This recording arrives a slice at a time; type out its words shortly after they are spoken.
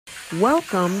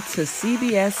Welcome to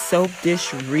CBS Soap Dish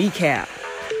Recap,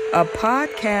 a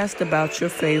podcast about your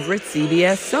favorite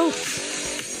CBS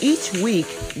soaps. Each week,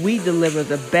 we deliver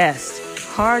the best,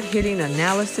 hard-hitting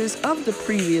analysis of the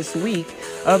previous week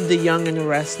of The Young and the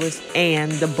Restless and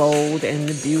The Bold and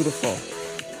the Beautiful.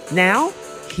 Now,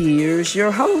 here's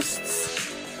your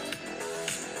hosts.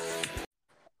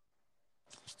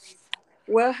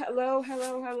 Well, hello.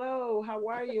 How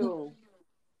are you?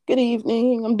 Good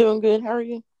evening. I'm doing good. How are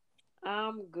you?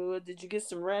 I'm good. Did you get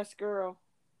some rest, girl?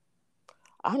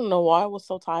 I don't know why I was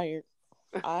so tired.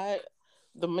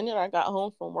 The minute I got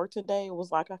home from work today, it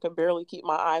was like I could barely keep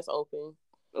my eyes open.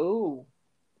 Ooh,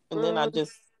 And then I girl.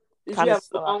 just Did you kind of have a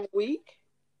slept. long week?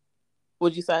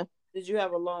 What'd you say? Did you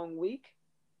have a long week?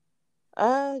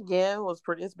 Yeah,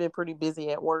 it's been pretty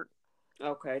busy at work.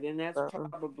 Okay, then that's So,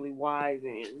 probably why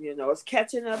then. It's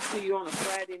catching up to you on a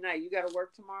Friday night. You got to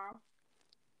work tomorrow?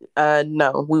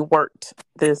 no, we worked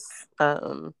this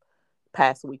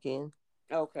past weekend.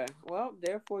 Okay, well,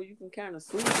 therefore you can kind of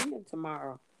sleep in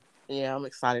tomorrow. Yeah, I'm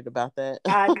excited about that.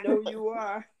 I know you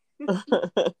are.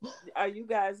 Are you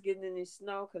guys getting any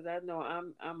snow? Because I know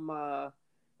I'm a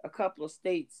couple of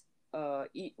states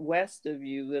west of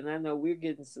you, and I know we're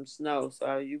getting some snow.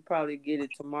 So you probably get it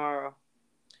tomorrow.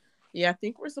 Yeah, I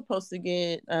think we're supposed to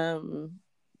get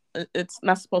it's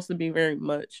not supposed to be very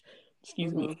much.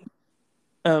 Excuse me.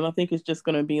 Mm-hmm. I think it's just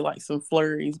gonna be like some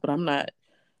flurries, but I'm not.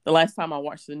 The last time I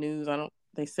watched the news, I don't.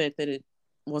 They said that it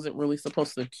wasn't really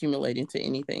supposed to accumulate into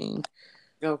anything.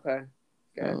 Okay,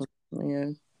 gotcha. So, yeah.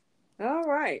 All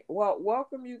right. Well,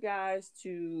 welcome you guys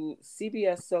to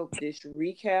CBS Soap Dish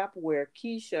Recap, where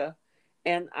Keisha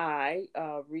and I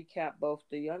recap both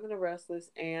The Young and the Restless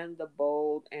and The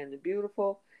Bold and the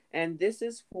Beautiful. And this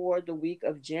is for the week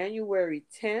of January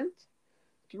 10th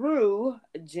through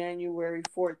January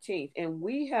 14th. And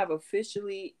we have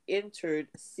officially entered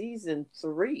season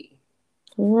 3.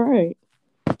 Right.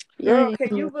 Girl, Yay.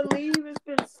 can you believe it's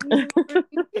been season 3?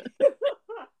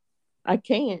 I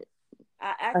can't.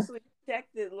 I actually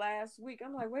checked it last week.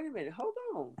 I'm like, wait a minute, hold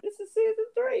on. This is season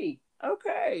 3.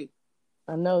 Okay.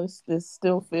 I know this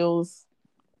still feels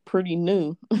pretty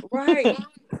new. Right.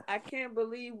 I can't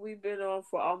believe we've been on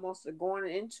for almost going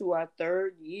into our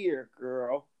 3rd year,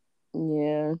 girl.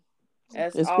 Yeah.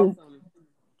 That's It's been awesome.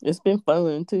 it's been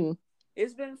fun too.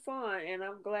 It's been fun, and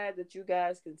I'm glad that you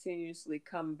guys continuously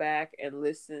come back and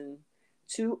listen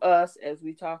to us as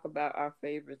we talk about our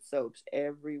favorite soaps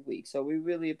every week. So we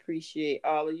really appreciate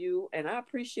all of you, and I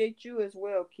appreciate you as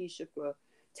well, Keisha, for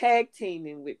tag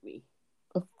teaming with me.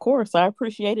 Of course, I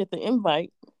appreciated the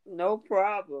invite. No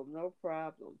problem. No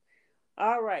problem.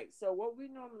 All right. So what we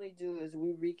normally do is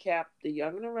we recap The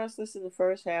Young and the Restless in the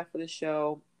first half of the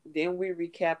show. Then we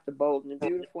recap The Bold and the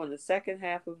Beautiful in the second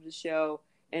half of the show.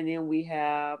 And then we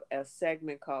have a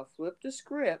segment called Flip the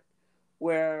Script,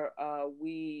 where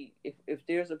if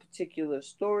there's a particular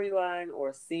storyline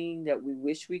or scene that we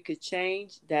wish we could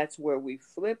change, that's where we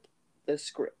flip the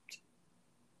script.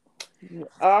 Yeah.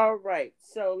 All right,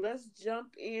 so let's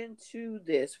jump into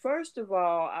this. First of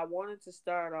all, I wanted to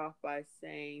start off by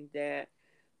saying that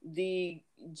the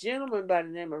gentleman by the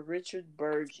name of Richard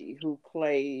Burgee, who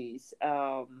plays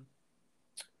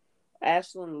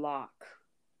Ashland Locke,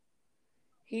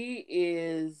 he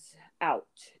is out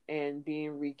and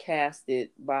being recasted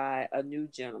by a new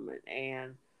gentleman.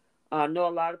 And I know a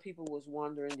lot of people was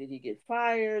wondering, did he get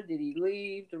fired? Did he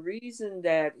leave? The reason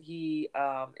that he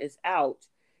is out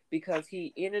because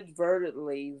he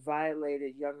inadvertently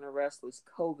violated Young and the Restless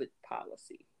COVID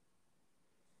policy.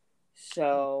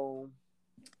 So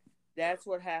that's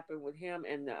what happened with him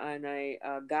and a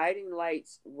Guiding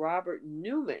Lights Robert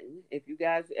Newman. If you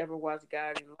guys ever watch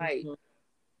Guiding Light, Mhm.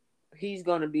 he's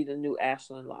going to be the new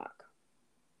Ashland Locke.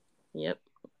 Yep.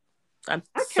 I'm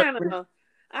I kind certain. of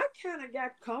I kind of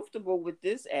got comfortable with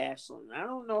this Ashland. I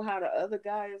don't know how the other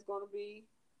guy is going to be.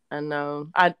 I know.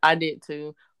 I did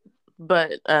too.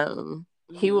 But he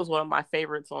Mm-hmm. was one of my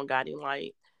favorites on Guiding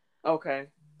Light. Okay.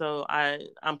 So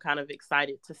I'm kind of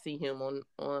excited to see him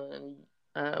on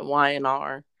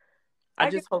YNR. I I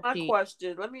guess just hope my he.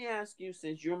 question, let me ask you,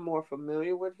 since you're more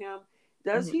familiar with him,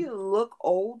 does he Mhm. look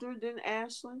older than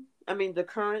Ashland? I mean, the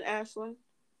current Ashland?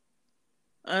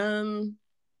 Um,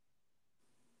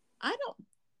 I don't.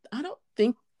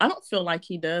 I don't feel like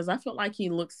he does. I feel like he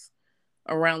looks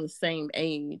around the same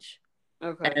age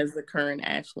Okay. as the current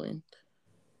Ashland.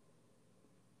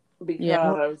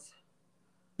 Yeah. Because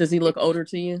Does he it, look older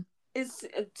to you? it's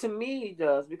to me he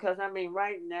does. Because I mean,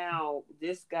 right now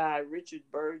this guy Richard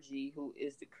Burgee, who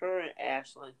is the current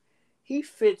Ashland, he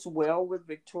fits well with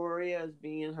Victoria as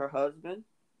being her husband.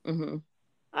 Mm-hmm.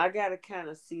 I gotta kind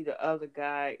of see the other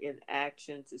guy in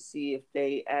action to see if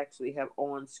they actually have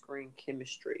on-screen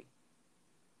chemistry.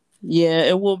 Yeah,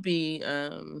 it will be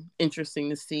interesting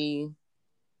to see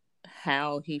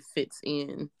how he fits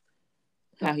in,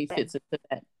 how he fits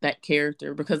into that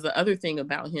character. Because the other thing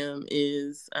about him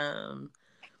is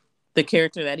the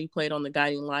character that he played on The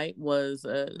Guiding Light was he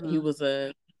Mm-hmm. was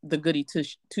the goody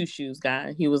two shoes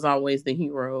guy. He was always the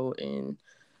hero and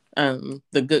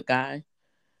the good guy.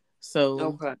 So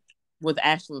Okay. with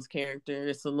Ashland's character,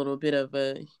 it's a little bit of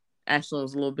a Ashland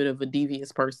was a little bit of a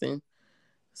devious person.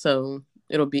 So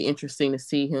it'll be interesting to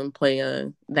see him play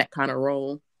that kind of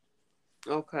role.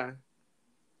 Okay.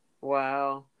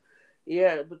 Wow.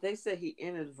 Yeah, but they said he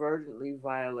inadvertently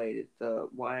violated the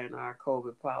YNR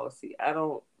COVID policy. I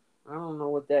don't know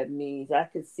what that means. I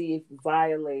could see if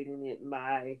violating it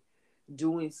by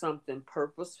doing something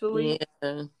purposefully,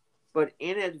 Yeah. but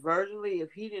inadvertently,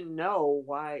 if he didn't know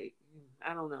why,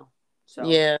 I don't know. So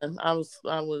Yeah,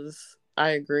 I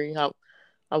agree.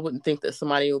 I wouldn't think that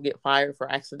somebody will get fired for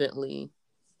accidentally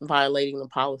violating the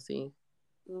policy.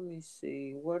 let me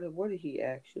see. What did he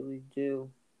actually do?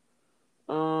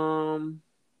 Um.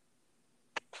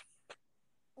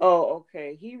 Oh,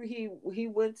 okay. He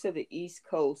went to the East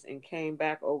Coast and came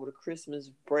back over the Christmas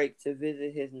break to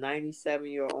visit his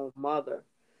 97-year-old mother.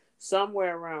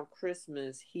 Somewhere around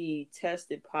Christmas, he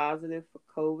tested positive for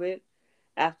COVID.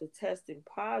 After testing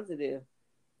positive,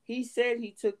 he said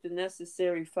he took the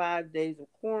necessary 5 days of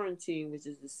quarantine, which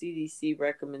is the CDC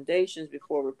recommendations,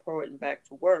 before reporting back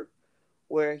to work,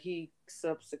 where he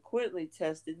subsequently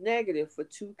tested negative for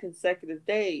 2 consecutive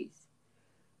days.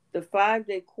 The 5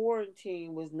 day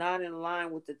quarantine was not in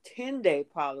line with the 10-day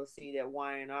policy that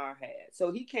YNR had.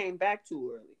 So he came back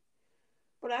too early.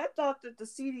 But I thought that the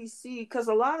CDC, because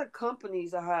a lot of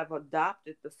companies have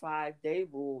adopted the 5 day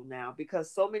rule now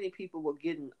because so many people were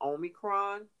getting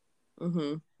Omicron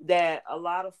Mm-hmm. that a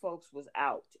lot of folks was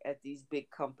out at these big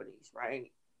companies,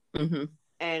 right? Mm-hmm.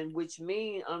 And which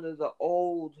mean under the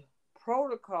old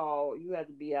protocol you had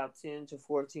to be out 10 to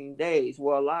 14 days.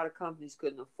 Well, a lot of companies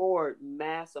couldn't afford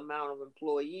mass amount of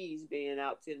employees being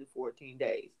out 10 to 14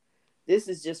 days. This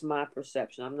is just my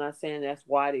perception. I'm not saying that's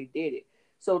why they did it.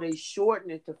 So they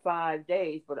shortened it to 5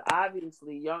 days, but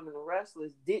obviously Young and the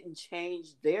Restless didn't change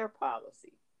their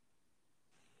policy.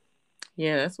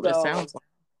 Yeah, that's what it So sounds like.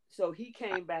 so he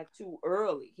came back too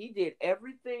early. He did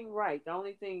everything right. The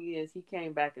only thing is he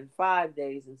came back in 5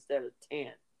 days instead of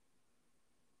 10.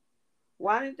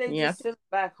 Why didn't they Yeah, just send him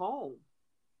back home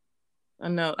I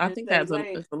know. I and think say, that's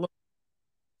wait, it's a little.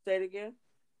 say it again?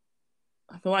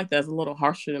 I feel like that's a little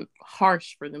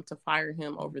harsh for them to fire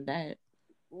him over that.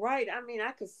 Right. I mean,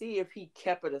 I could see if he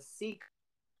kept it a secret,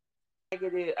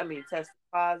 negative, I mean, tested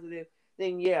positive,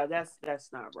 then yeah, that's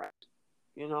not right,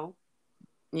 you know?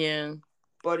 Yeah,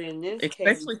 But in this case,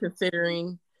 especially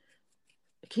considering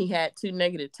he had two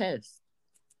negative tests.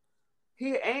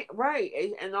 he ain't right.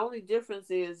 And the only difference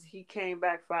is he came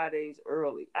back 5 days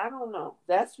early. I don't know.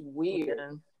 That's weird.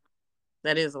 Yeah,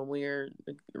 that is a weird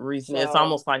reason. It's So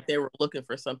almost like they were looking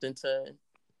for something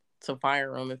to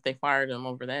fire him if they fired him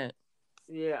over that.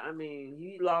 yeah, I mean,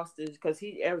 he lost his because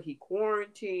he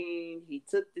quarantined, he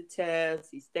took the test,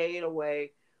 he stayed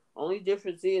away. Only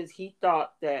difference is he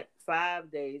thought that 5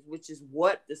 days, which is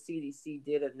what the CDC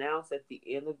did announce at the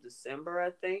end of December,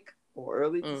 I think, or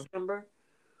early Mm, December.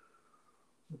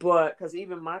 But because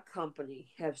even my company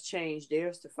has changed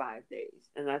theirs to 5 days,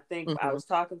 and I think I mm-hmm. was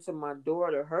talking to my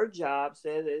daughter. Her job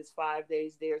said it's 5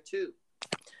 days there too.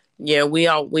 Yeah, we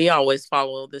always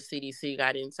follow the CDC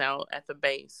guidance out at the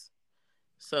base.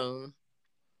 So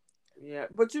Yeah,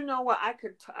 but you know what? I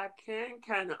can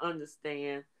kind of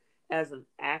understand as an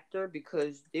actor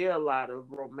because there are a lot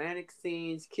of romantic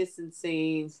scenes, kissing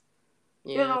scenes.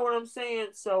 You yeah, know what I'm saying?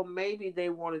 So maybe they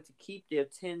wanted to keep their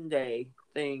 10-day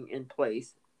thing in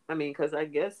place. I mean, because I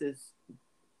guess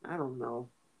I don't know.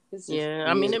 It's just yeah.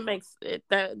 I mean, weird.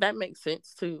 that makes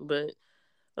sense too.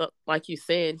 But like you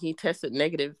said, he tested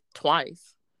negative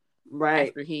twice Right.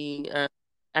 after he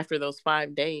after those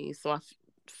 5 days. So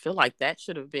feel like that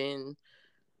should have been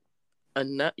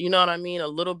enough. You know what I mean? A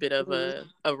little bit of Hmm.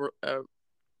 a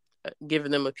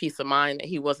giving them a peace of mind that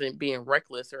he wasn't being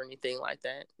reckless or anything like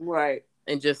that. Right.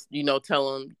 And just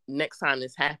tell them next time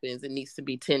this happens, it needs to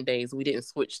be 10 days. We didn't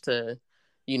switch to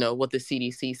what the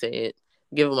CDC said.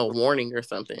 Give them a warning or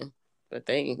something. But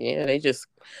they just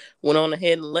went on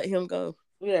ahead and let him go.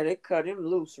 Yeah, they cut him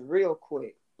loose real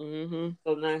quick. Hmm.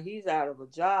 So now he's out of a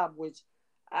job, which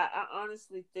I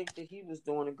honestly think that he was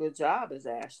doing a good job as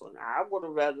Ashland. I would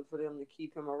have rather for them to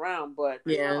keep him around, but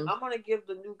Yeah. I'm gonna give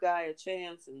the new guy a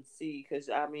chance and see, because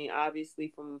I mean, obviously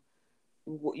from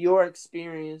your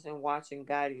experience in watching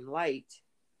Guiding Light,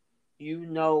 you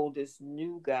know this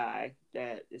new guy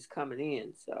that is coming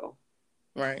in. So,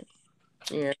 Right.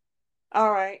 Yeah.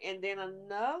 all right. And then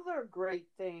another great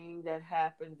thing that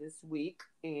happened this week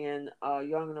in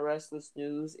Young and the Restless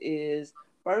news is,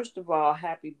 first of all,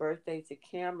 happy birthday to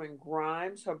Cameron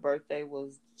Grimes. Her birthday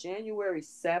was January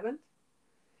 7th,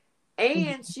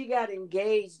 and she got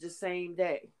engaged the same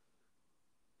day.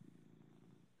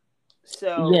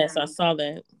 So, Yes, I saw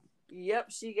that. yep,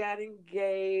 she got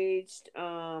engaged.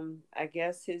 I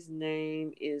guess his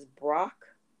name is Brock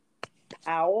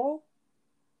Powell.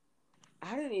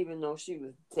 I didn't even know she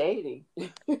was dating.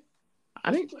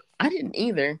 I didn't. I didn't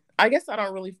either. I guess I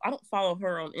don't really. I don't follow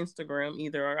her on Instagram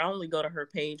either. Or I only go to her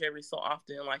page every so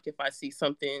often. Like if I see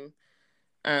something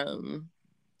um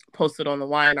posted on the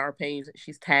YNR page that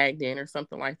she's tagged in or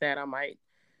something like that, I might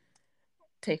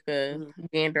take a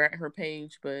Mhm. gander at her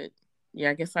page. But yeah,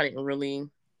 I guess I didn't really.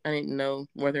 I didn't know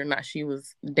whether or not she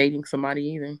was dating somebody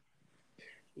either.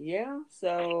 Yeah,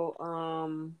 so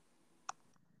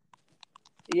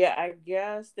yeah, I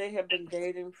guess they have been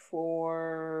dating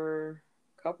for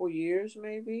a couple years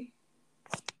maybe.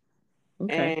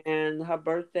 Okay. And her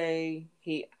birthday,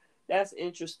 he that's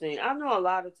interesting. I know a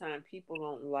lot of time people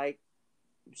don't like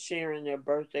sharing their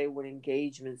birthday with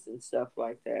engagements and stuff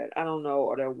like that. I don't know,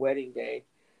 or their wedding day,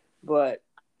 but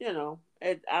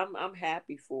I'm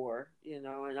happy for her,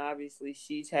 and obviously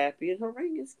she's happy, and her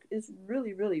ring is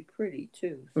really really pretty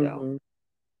too. So, Mm-hmm.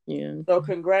 Yeah. so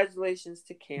congratulations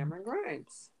to Cameron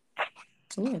Grimes.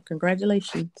 Yeah.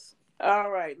 Congratulations. All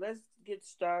right, let's get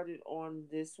started on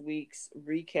this week's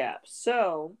recap.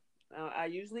 So, I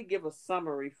usually give a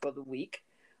summary for the week.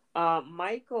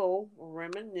 Michael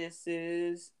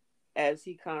reminisces as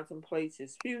he contemplates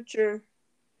his future.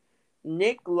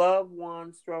 Nick loved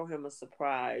ones throw him a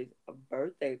surprise a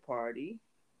birthday party.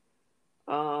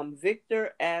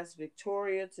 Victor asked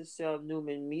Victoria to sell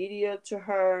Newman Media to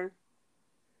her.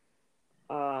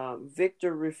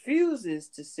 Victor refuses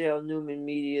to sell Newman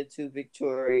Media to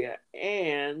Victoria.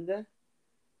 And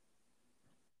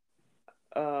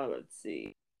let's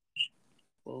see.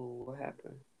 Oh, what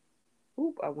happened?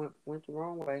 Oop, I went the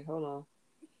wrong way. Hold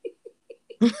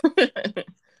on.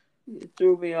 It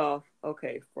threw me off.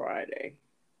 Okay, Friday.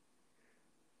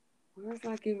 Why is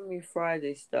not giving me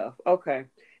Friday stuff? Okay.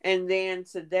 And then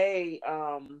today,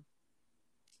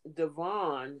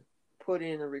 Devon put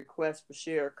in a request for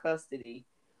shared custody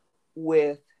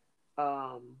with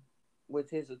um with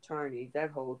his attorney,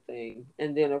 that whole thing.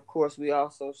 And then of course we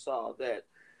also saw that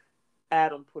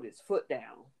Adam put his foot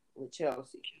down with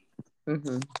Chelsea.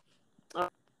 Mm-hmm.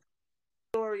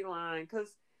 Storyline, because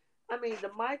I mean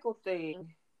the Michael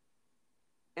thing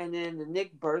and then the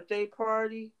Nick birthday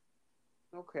party.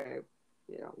 Okay,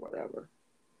 yeah, whatever.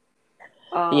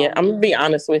 Yeah, I'm Um, gonna be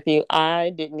honest with you. I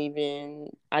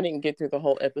didn't get through the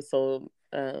whole episode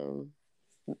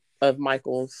of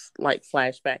Michael's like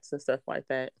flashbacks and stuff like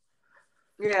that.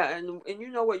 yeah, and you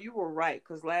know what? You were right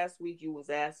because last week you was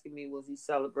asking me, was he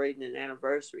celebrating an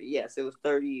anniversary? Yes, it was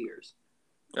 30 years.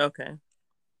 Okay.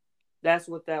 That's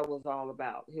what that was all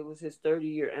about. It was his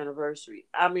 30-year anniversary.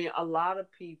 I mean, a lot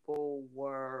of people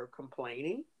were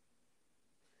complaining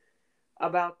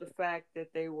about the fact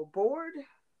that they were bored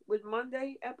with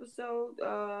Monday episode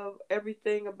of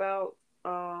everything about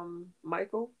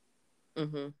Michael.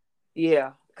 Mm-hmm.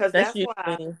 Yeah, because That's that's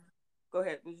why. usually. Go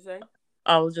ahead. What you say?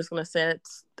 I was just gonna say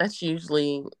that's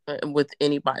usually with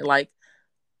anybody. Like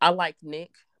I like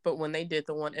Nick, but when they did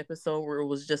the one episode where it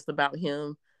was just about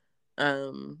him,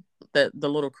 the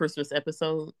little Christmas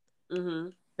episode Mm-hmm.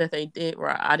 that they did,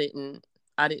 where I didn't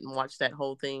watch that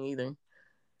whole thing either.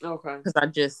 Okay.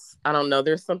 Because I don't know.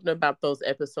 There's something about those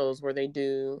episodes where they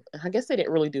do. I guess they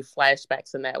didn't really do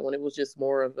flashbacks in that one. It was just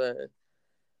more of a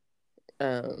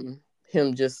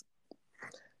him just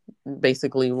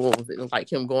basically what was it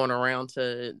like him going around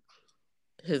to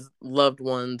his loved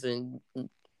ones and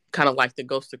kind of like the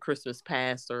Ghost of Christmas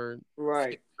Past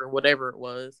Right. or whatever it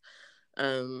was.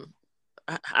 Um,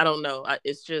 I don't know.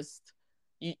 It's just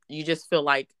you just feel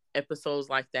like episodes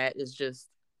like that is just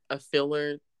a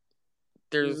filler.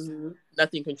 There's Mm-hmm.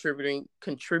 nothing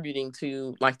contributing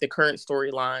to like the current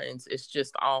storylines. It's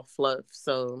just all fluff.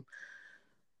 So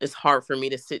it's hard for me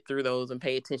to sit through those and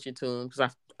pay attention to them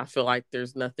because I feel like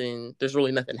there's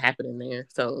really nothing happening there.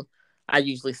 So I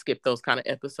usually skip those kind of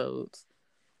episodes.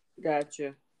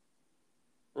 Gotcha.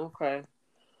 Okay.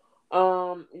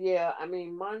 Yeah, I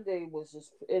mean Monday was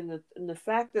just in the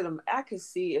fact that I could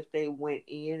see if they went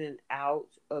in and out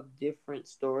of different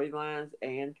storylines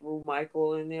and threw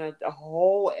Michael in there, the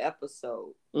whole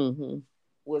episode Mm-hmm.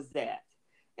 was that.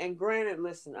 And granted,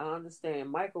 listen, I understand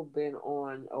Michael been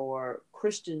on, or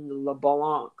Christian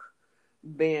LeBlanc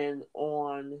been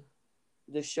on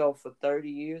the show for 30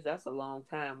 years. That's a long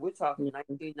time. We're talking Yeah.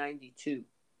 1992.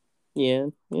 Yeah.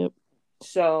 Yep.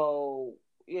 So,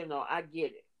 I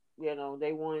get it.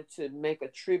 They wanted to make a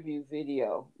tribute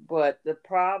video. But the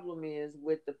problem is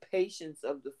with the patience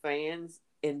of the fans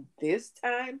in this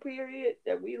time period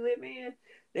that we live in,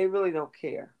 they really don't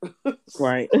care.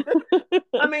 Right.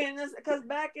 I mean, because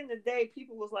back in the day,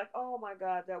 people was like, "Oh my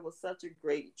God, that was such a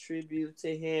great tribute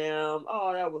to him.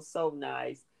 Oh, that was so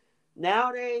nice."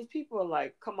 Nowadays, people are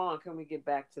like, "Come on, can we get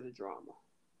back to the drama?"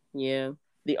 Yeah.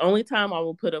 The only time I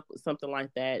will put up with something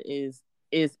like that is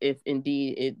if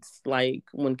indeed it's like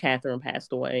when Catherine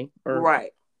passed away, or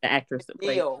Right. the actress that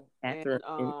played Neil Catherine.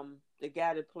 and the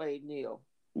guy that played Neil.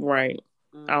 Right.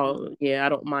 Hmm. Oh yeah, I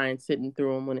don't mind sitting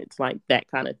through them when it's like that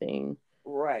kind of thing.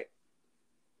 Right.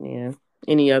 Yeah.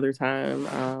 Any other time,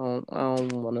 I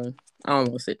don't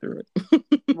wanna sit through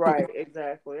it. Right.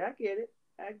 Exactly. I get it.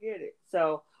 I get it.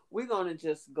 So we're gonna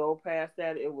just go past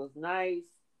that. It was nice.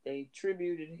 They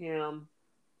tributed him.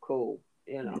 Cool.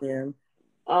 Yeah.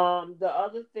 The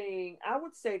other thing, I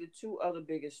would say the two other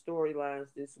biggest storylines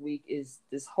this week is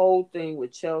this whole thing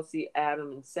with Chelsea,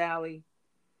 Adam, and Sally,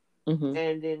 Hmm.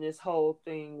 and then this whole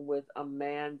thing with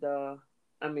Amanda.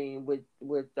 I mean,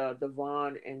 with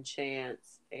Devon and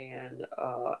Chance and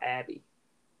Abby.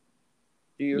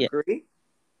 Do you Yeah. agree?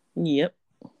 Yep.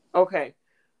 Okay.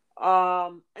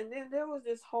 And then there was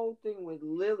this whole thing with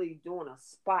Lily doing a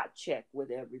spot check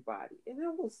with everybody, and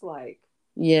it was like,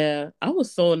 Yeah. I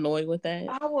was so annoyed with that.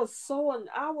 I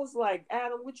was like,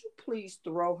 Adam, would you please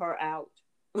throw her out?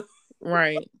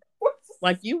 Right.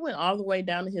 Like you went all the way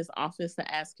down to his office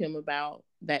to ask him about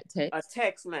that A text.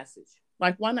 text message.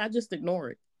 Like, why not just ignore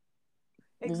it?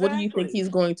 What do you think Exactly. he's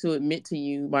going to admit to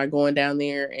you by going down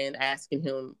there and asking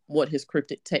him what his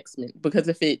cryptic text meant? Because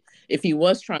if he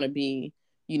was trying to be,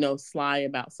 sly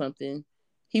about something,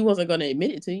 he wasn't going to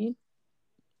admit it to you.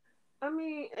 I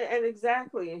mean, and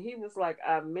exactly. And he was like,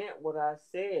 I meant what I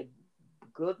said.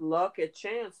 Good luck at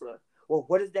Chancellor. Well,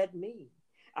 what does that mean?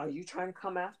 Are you trying to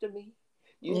come after me?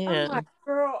 I'm Yeah. like,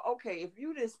 girl, okay, if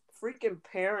you this freaking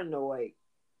paranoid,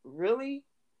 really?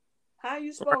 How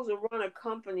you supposed to run a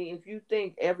company if you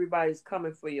think everybody's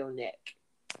coming for your neck?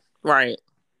 Right.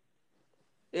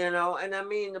 And I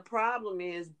mean, the problem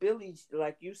is Billy,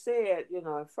 like you said,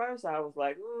 at first I was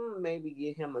like, maybe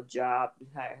get him a job,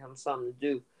 have him something to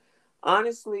do.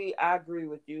 Honestly, I agree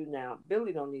with you now.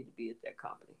 Billy don't need to be at that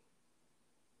company.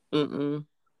 Mm-mm.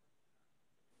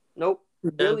 Nope. He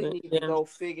Billy doesn't. need to Yeah. go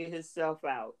figure himself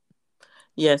out.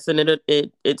 Yes, and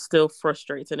it still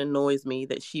frustrates and annoys me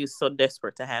that she was so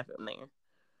desperate to have him there.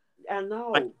 I Like,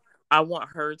 know. I want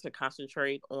her to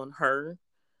concentrate on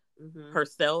Hmm.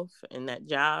 herself and that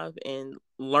job and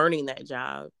learning that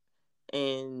job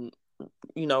and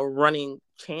running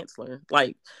Chancellor.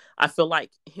 Like, I feel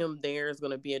like him there is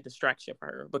going to be a distraction for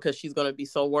her because she's going to be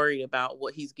so worried about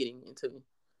what he's getting into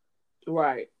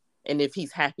Right. and if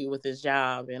he's happy with his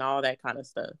job and all that kind of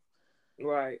stuff.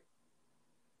 Right.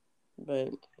 But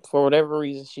for whatever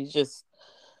reason, she's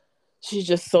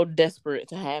just so desperate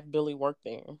to have Billy work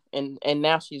there, and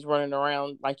now she's running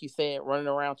around, like you said, running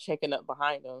around checking up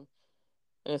behind him,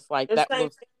 and it's like The that same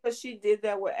was. thing, because she did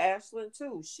that with Ashlyn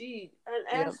too. And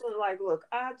Yeah. Ashlyn like, look,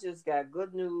 I just got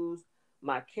good news.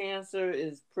 My cancer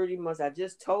is pretty much. I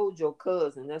just told your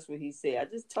cousin. That's what he said. I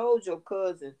just told your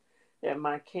cousin that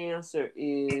my cancer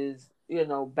is,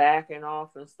 backing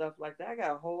off and stuff like that. I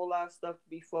got a whole lot of stuff to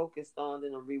be focused on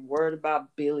than to be worried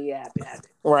about Billy Abbott.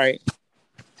 Right.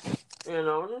 And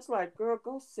it's like, girl,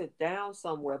 go sit down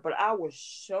somewhere. But I was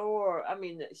sure, I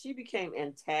mean, she became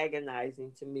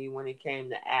antagonizing to me when it came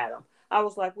to Adam. I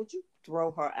was like, would you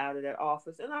throw her out of that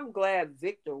office? And I'm glad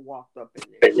Victor walked up in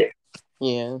there.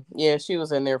 Yeah, yeah, she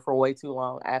was in there for way too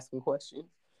long asking questions,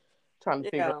 trying to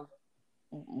figure out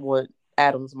Yeah, what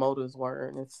Adam's motives were,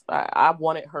 and I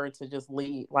wanted her to just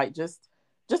leave, like just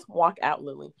walk out,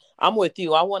 Lily. I'm with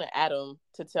you. I wanted Adam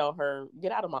to tell her,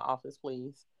 "Get out of my office,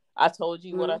 please. I told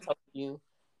you what I mm-hmm. told you.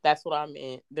 That's what I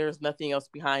meant. There's nothing else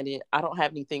behind it. I don't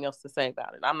have anything else to say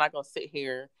about it. I'm not gonna sit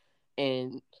here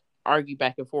and argue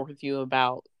back and forth with you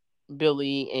about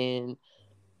Billy and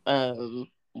um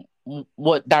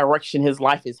what direction his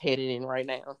life is headed in right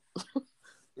now."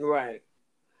 Right.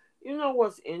 You know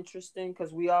what's interesting?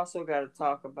 Because we also got to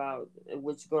talk about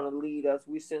what's going to lead us.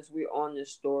 Since we're on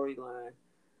this storyline,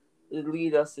 it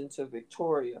lead us into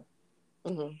Victoria.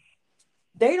 Hmm.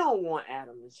 They don't want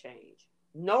Adam to change.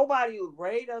 Nobody,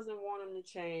 Ray doesn't want him to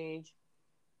change.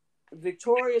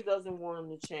 Victoria doesn't want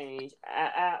him to change.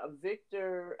 Not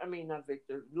Victor,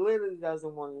 literally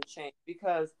doesn't want him to change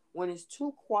because when it's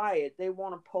too quiet, they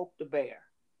want to poke the bear.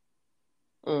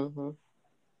 Mm-hmm.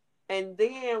 And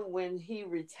then when he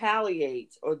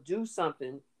retaliates or do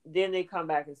something, then they come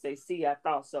back and say, "See, I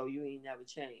thought so. You ain't never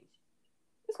changed."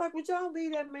 It's like, would y'all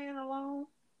leave that man alone?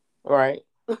 Right.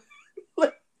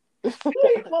 Leave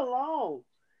him alone.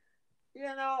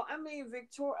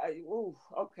 Victoria. Ooh,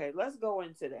 okay, let's go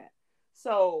into that.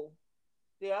 So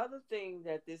the other thing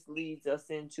that this leads us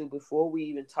into before we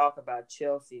even talk about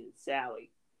Chelsea and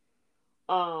Sally,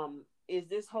 is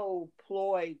this whole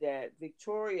ploy that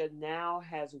Victoria now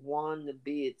has won the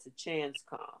bid to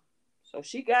Chancecom. So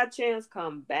she got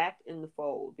Chancecom back in the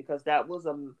fold because that was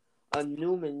a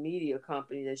Newman Media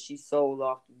company that she sold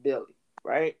off to Billy,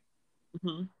 right?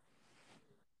 Mm-hmm.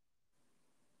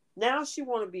 Now she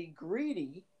want to be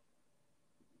greedy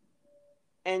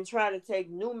and try to take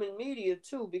Newman Media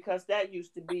too because that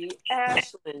used to be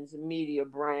Ashland's media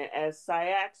brand as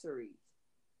Cyaxaries.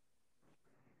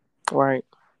 Right.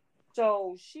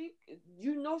 So she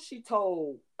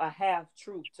told a half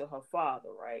truth to her father,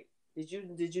 right? Did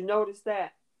you notice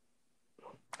that?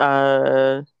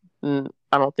 Uh,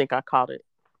 I don't think I caught it.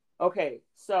 Okay,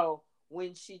 so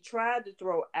when she tried to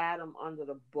throw Adam under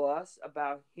the bus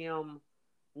about him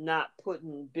not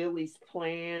putting Billy's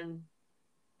plan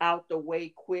out the way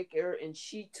quicker, and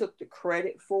she took the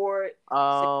credit for it, saying that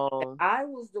Oh. I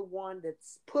was the one that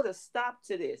put a stop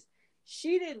to this.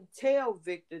 She didn't tell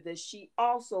Victor that she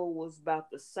also was about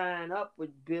to sign up with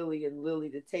Billy and Lily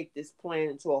to take this plan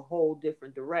into a whole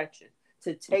different direction,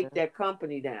 to take Yeah. that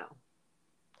company down.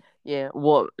 Yeah.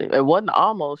 Well, it wasn't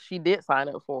almost. She did sign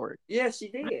up for it. Yes, she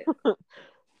did.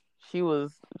 She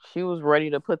was she was ready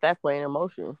to put that plan in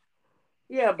motion.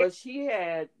 Yeah, but she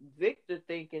had Victor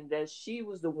thinking that she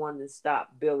was the one that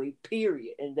stopped Billy,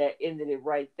 period, and that ended it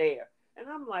right there. And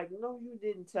I'm like, no, you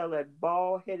didn't tell that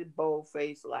bald headed, bold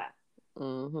faced lie.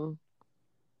 Mm-hmm.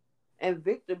 And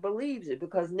Victor believes it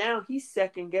because now he's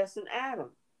second guessing Adam.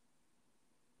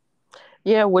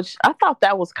 Yeah, which I thought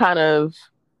that was kind of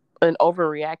an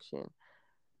overreaction.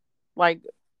 Like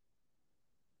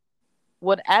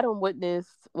what Adam witnessed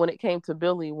when it came to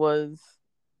Billy was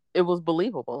it was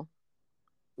believable.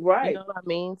 You Right. know what I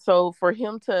mean? So for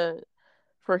him to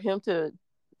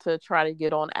try to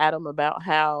get on Adam about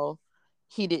how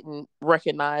he didn't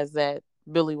recognize that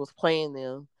Billy was playing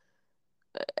them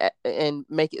and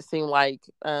make it seem like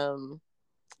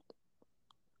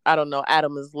I don't know,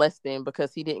 Adam is less than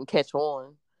because he didn't catch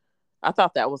on. I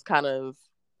thought that was kind of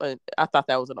I thought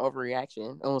that was an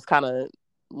overreaction and was kind of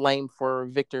lame for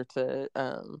Victor to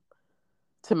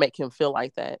make him feel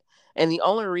like that. And the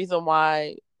only reason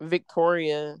why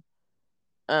Victoria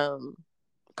um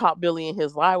caught Billy in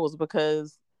his lie was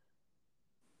because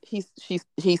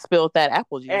he spilled that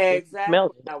apple juice and he Exactly.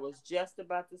 smelled I it. was just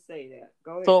about to say that.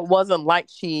 Go So ahead. it wasn't like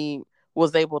she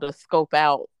was able to scope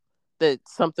out that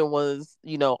something was,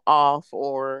 off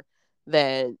or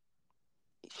that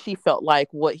she felt like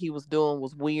what he was doing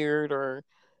was weird or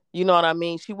you know what I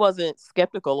mean? She wasn't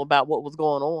skeptical about what was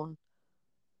going on.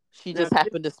 She Now, just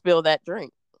happened to spill that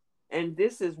drink. and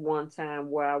this is one time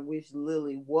where I wish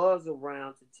Lily was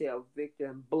around to tell Victor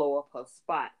and blow up her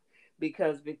spot.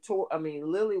 Because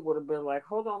Lily would have been like,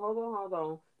 hold on, hold on, hold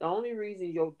on. The only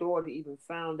reason your daughter even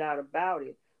found out about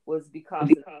it was because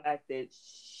of the fact that,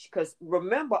 because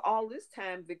remember, all this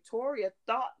time, Victoria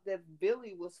thought that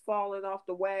Billy was falling off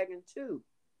the wagon too.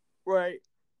 Right.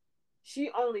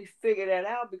 She only figured that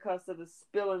out because of the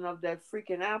spilling of that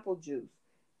freaking apple juice.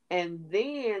 And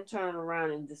then turn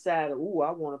around and decide, ooh, I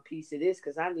want a piece of this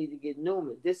because I need to get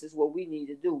Newman. This is what we need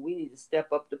to do. We need to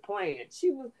step up the plan.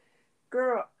 She was,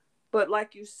 girl, but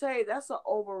like you say, that's an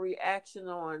overreaction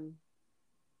on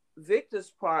Victor's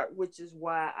part, which is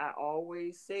why I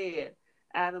always said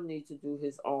Adam needs to do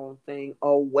his own thing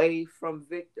away from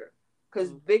Victor.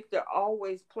 Because Mm. Victor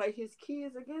always play his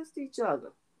kids against each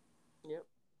other. Yep.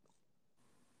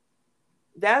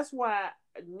 That's why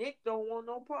Nick don't want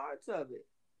no parts of it.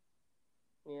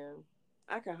 Yeah.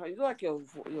 I can hear you like your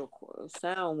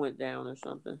sound went down or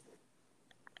something.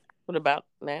 What about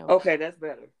now? Okay, that's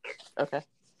better. Okay.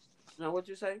 Now what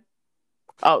you say?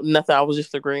 Oh, nothing. I was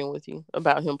just agreeing with you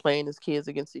about him playing his kids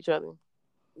against each other.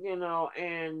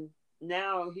 And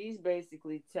now he's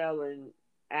basically telling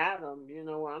Adam, I'm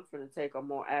going to take a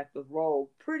more active role,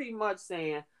 pretty much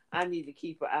saying, I need to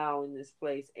keep an eye on this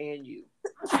place and you.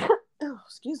 Oh,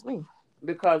 excuse me.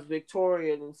 Because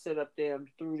Victoria didn't sit up there and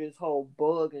threw this whole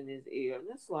bug in his ear. And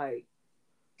it's like,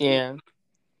 Yeah.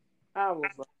 I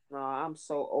was like, no, I'm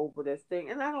so over this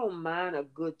thing. And I don't mind a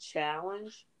good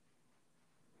challenge.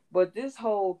 But this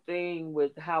whole thing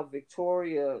with how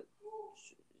Victoria,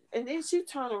 and then she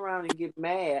turned around and get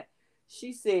mad.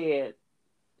 She said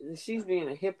she's being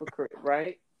a hypocrite,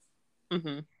 right?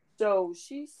 Mm-hmm. So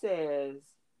she says,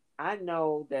 I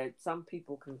know that some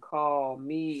people can call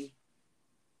me.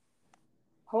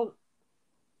 Hold.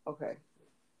 Okay.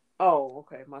 Oh,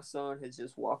 okay. My son has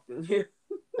just walked in here.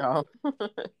 Oh.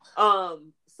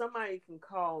 Somebody can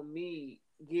call me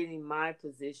getting my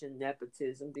position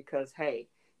nepotism because, hey,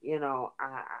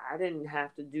 I didn't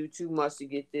have to do too much to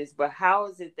get this, but how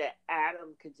is it that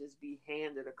Adam could just be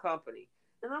handed a company?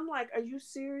 And I'm like, are you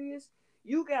serious?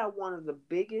 You got one of the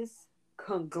biggest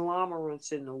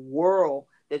conglomerates in the world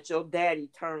that your daddy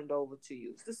turned over to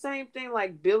you. It's the same thing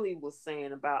like Billy was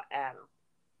saying about Adam.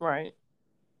 Right.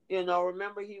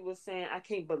 Remember he was saying, I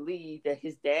can't believe that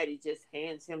his daddy just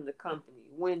hands him the company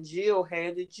when Jill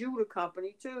handed you the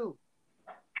company too.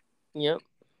 Yep.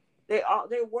 They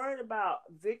worried about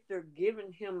Victor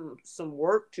giving him some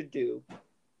work to do,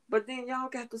 but then y'all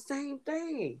got the same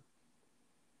thing.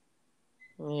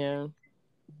 Yeah.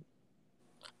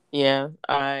 Yeah.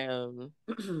 I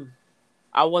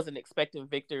wasn't expecting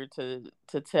Victor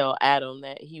to tell Adam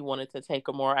that he wanted to take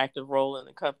a more active role in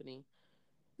the company,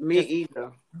 Me just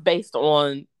either. based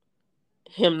on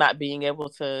him not being able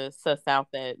to suss out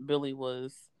that Billy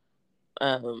was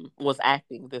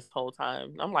acting this whole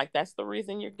time. I'm like, that's the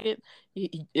reason you're getting.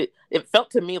 It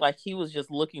felt to me like he was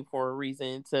just looking for a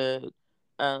reason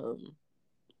um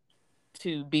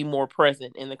to be more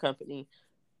present in the company,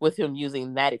 with him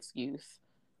using that excuse.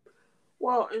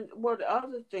 Well, and the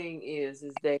other thing is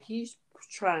that he's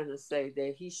trying to say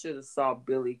that he should have saw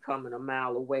Billy coming a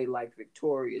mile away like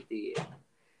Victoria did.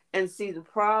 And see, the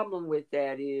problem with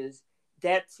that is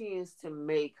that tends to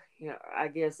make, I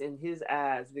guess, in his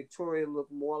eyes, Victoria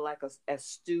look more like an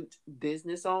astute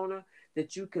business owner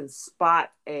that you can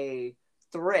spot a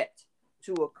threat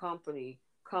to a company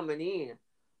coming in.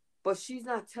 But she's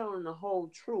not telling the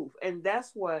whole truth. And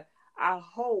that's what I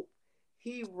hope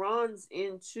he runs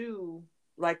into,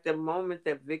 like the moment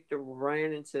that Victor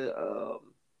ran into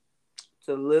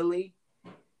to Lily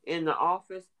in the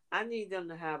office. I need them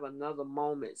to have another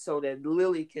moment so that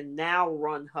Lily can now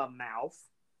run her mouth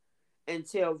and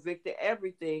tell Victor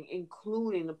everything,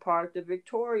 including the part that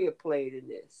Victoria played in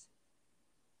this.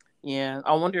 Yeah,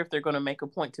 I wonder if they're going to make a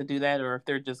point to do that, or if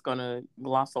they're just going to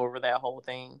gloss over that whole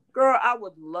thing. Girl, I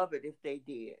would love it if they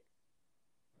did.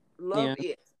 Love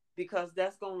Yeah. it. Because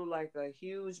that's going to look like a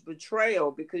huge betrayal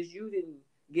because you didn't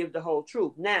give the whole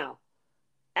truth. Now,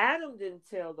 Adam didn't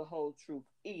tell the whole truth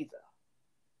either.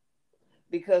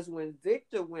 Because when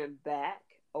Victor went back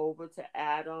over to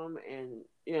Adam and,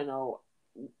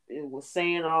 it was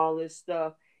saying all this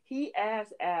stuff, he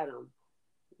asked Adam,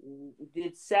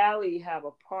 did Sally have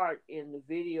a part in the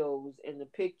videos and the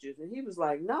pictures? And he was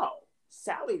like, no,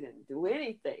 Sally didn't do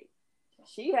anything.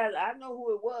 I know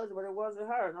who it was, but it wasn't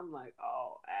her. And I'm like,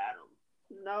 oh, Adam,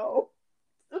 no.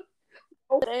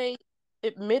 They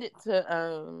admitted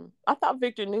to I thought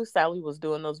Victor knew Sally was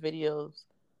doing those videos.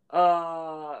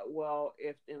 Well,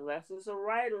 if unless it's a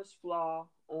writer's flaw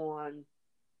on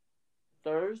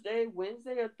Wednesday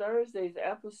or Thursday's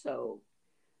episode,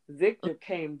 Victor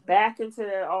came back into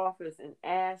that office and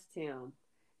asked him,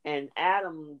 and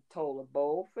Adam told a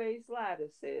bold-faced lie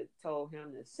told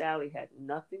him that Sally had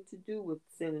nothing to do with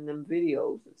sending them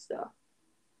videos and stuff.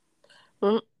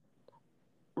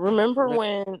 Remember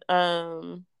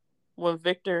when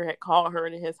Victor had called her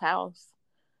to his house?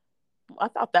 I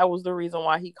thought that was the reason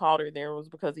why he called her there, was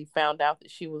because he found out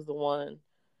that she was the one.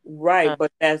 Right,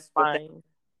 but that's Lying.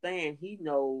 saying he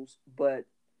knows, but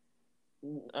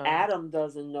Adam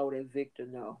doesn't know that Victor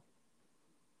know.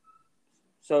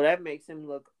 So that makes him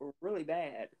look really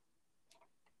bad.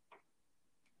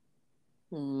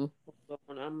 Hmm. So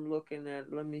when I'm looking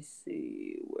at, let me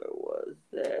see, where was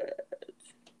that?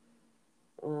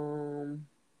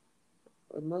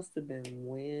 It must have been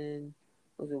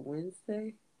was it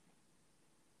Wednesday?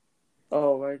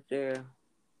 Oh, right there.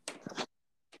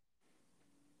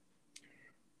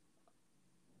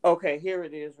 Okay, here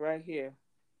it is, right here.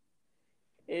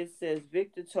 It says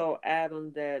Victor told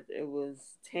Adam that it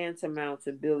was tantamount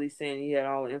to Billy saying he had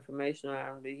all the information on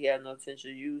him, but he had no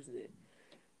intention of using it.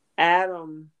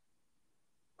 Adam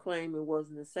claimed it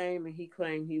wasn't the same, and he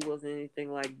claimed he wasn't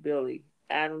anything like Billy.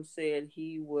 Adam said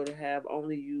he would have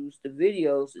only used the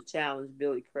videos to challenge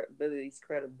Billy's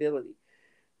credibility.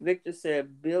 Victor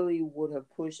said Billy would have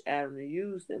pushed Adam to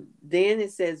use them. Then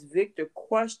it says Victor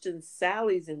questioned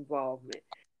Sally's involvement.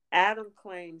 Adam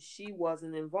claimed she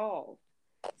wasn't involved.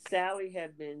 Sally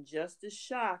had been just as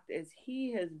shocked as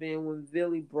he has been when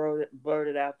Billy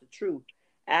blurted out the truth.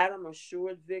 Adam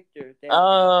assured Victor that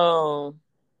Oh,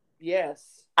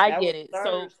 yes, I that was get it. So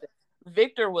Thursday.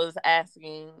 Victor was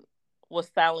asking, was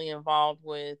Sally involved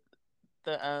with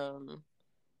the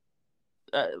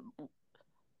uh,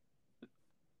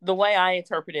 the way I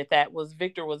interpreted that was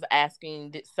Victor was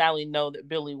asking, did Sally know that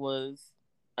Billy was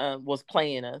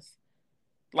playing us?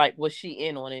 Like, was she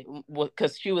in on it?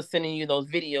 Because she was sending you those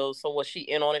videos, so was she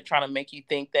in on it, trying to make you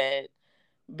think that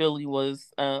Billy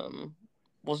was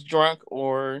drunk,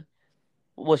 or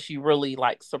was she really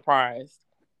like surprised,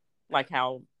 like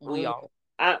how we Um, all?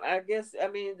 I guess I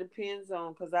mean it depends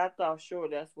on because I thought sure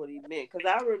that's what he meant because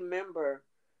I remember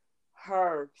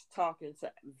her talking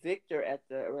to Victor at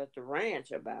the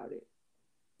ranch about it.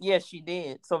 Yes, she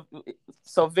did.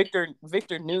 So Victor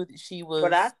knew that she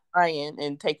But I was trying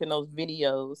and taking those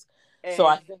videos. So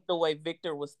I and think the way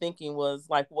Victor was thinking was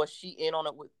like, was she in on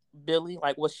it with Billy?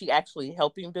 Like, was she actually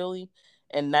helping Billy?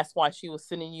 And that's why she was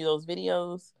sending you those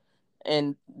videos.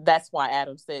 And that's why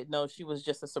Adam said no. She was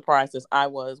just as surprised as I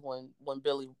was when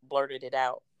Billy blurted it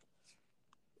out.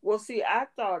 well, see, I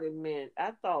thought it meant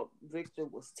I thought Victor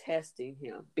was testing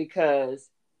him because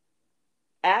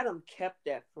Adam kept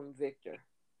that from Victor.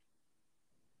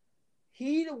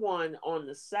 He the one on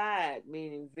the side,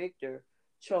 meaning Victor,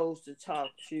 chose to talk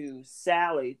to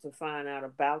Sally to find out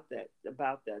about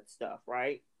that stuff,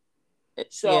 right?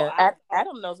 So Yeah, I thought,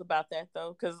 Adam knows about that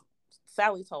though, because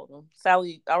Sally told him.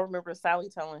 Sally, I remember Sally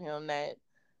telling him that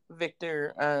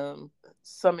Victor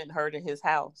summoned her to his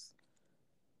house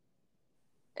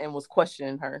and was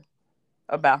questioning her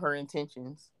about her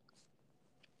intentions.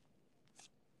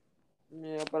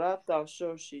 yeah, but I thought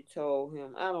sure she told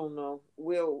him. I don't know.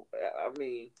 I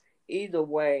mean, either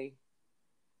way,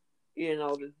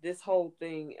 this whole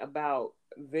thing about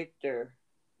Victor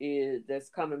is that's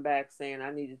coming back saying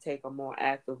I need to take a more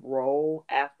active role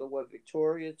after what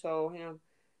Victoria told him,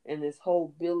 and this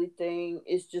whole Billy thing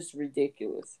is just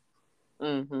ridiculous.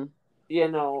 Mm-hmm.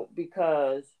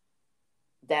 Because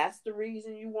that's the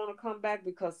reason you want to come back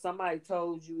because somebody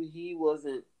told you he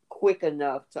wasn't quick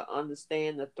enough to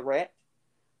understand the threat.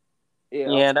 Yeah.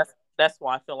 Yeah, that's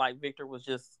why I feel like Victor was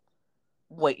just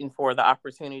waiting for the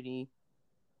opportunity,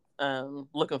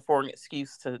 looking for an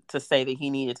excuse to say that he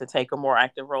needed to take a more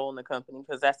active role in the company,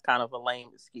 because that's kind of a lame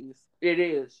excuse. It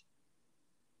is.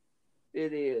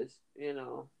 It is.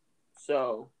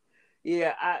 So,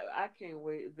 yeah, I can't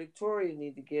wait. Victoria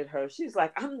need to get her. She's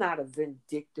like, I'm not a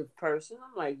vindictive person.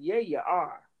 I'm like, yeah, you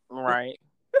are. Right.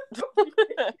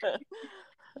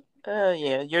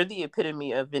 Yeah, you're the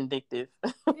epitome of vindictive.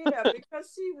 Yeah,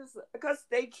 because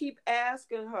they keep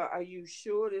asking her, "Are you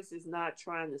sure this is not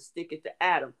trying to stick it to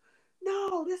Adam?"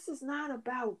 No, this is not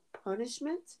about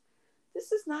punishment.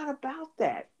 This is not about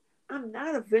that. I'm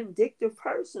not a vindictive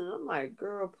person. I'm like,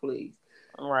 girl, please.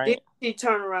 Then Right. she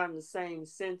turned around in the same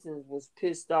sentence, was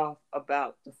pissed off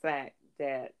about the fact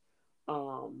that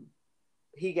um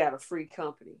he got a free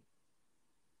company.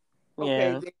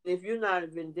 Okay, Yeah. then if you're not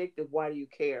vindictive, why do you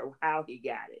care how he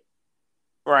got it?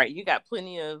 Right. You got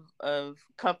plenty of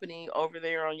company over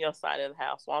there on your side of the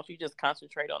house. Why don't you just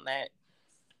concentrate on that?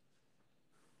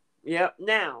 Yep.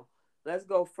 Now, let's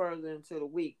go further into the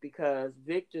week because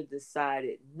Victor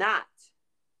decided not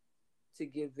to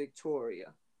give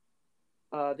Victoria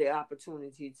the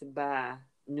opportunity to buy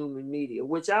Newman Media,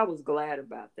 which I was glad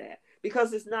about that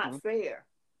because it's not Mm-hmm. fair.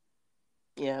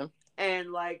 Yeah.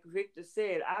 And like Victor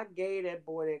said, I gave that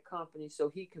boy that company so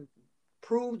he can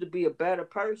prove to be a better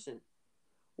person.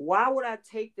 Why would I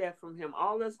take that from him?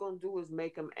 All that's going to do is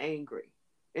make him angry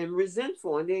and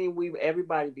resentful. And then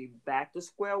everybody be back to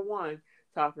square one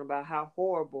talking about how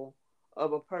horrible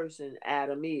of a person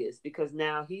Adam is because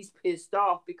now he's pissed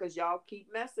off because y'all keep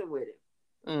messing with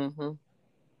him. Mm-hmm.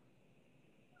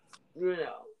 You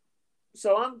know.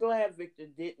 So I'm glad Victor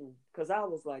didn't because I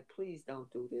was like, please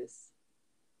don't do this.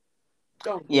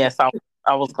 Don't do it. Yes,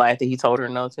 I was glad that he told her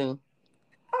no too.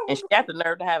 I And was she had like, the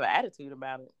nerve to have an attitude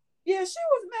about it. yeah, she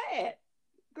was mad.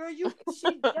 Girl,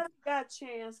 she just got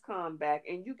Chance come back,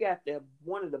 and you got the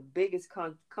one of the biggest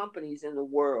companies in the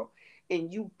world,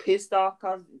 and you pissed off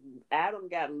because Adam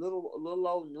got little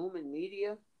old Newman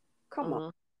Media. Come on, Mm-hmm.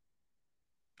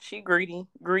 She greedy and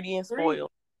greedy.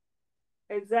 spoiled.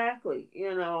 Exactly.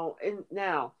 And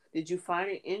now, did you find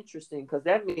it interesting? Because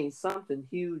that means something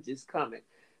huge is coming.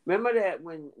 Remember that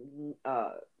when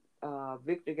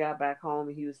Victor got back home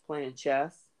and he was playing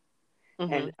chess,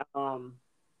 Mm-hmm. and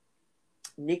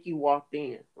Nikki walked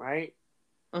in, right?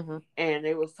 Mm-hmm. And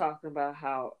they was talking about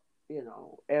how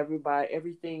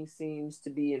everything seems to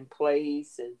be in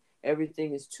place and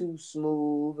everything is too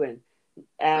smooth and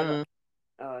Adam,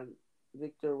 Mm-hmm. uh,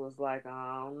 Victor was like,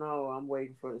 I don't know, I'm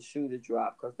waiting for the shoe to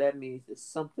drop because that means that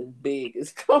something big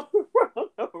is coming around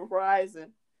the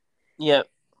horizon. Yep.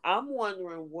 I'm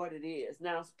wondering what it is.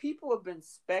 Now, people have been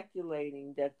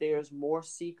speculating that there's more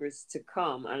secrets to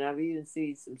come, and I've even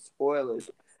seen some spoilers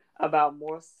about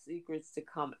more secrets to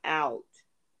come out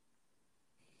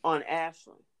on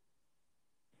Ashland.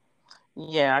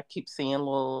 Yeah, I keep seeing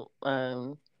little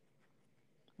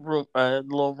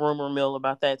rumor mill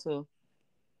about that too.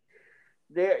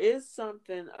 There is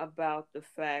something about the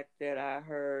fact that I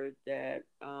heard that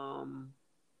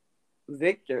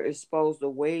Victor is supposed to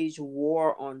wage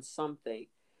war on something.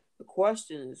 The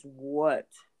question is what?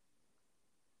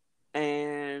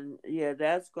 And yeah,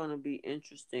 that's going to be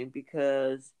interesting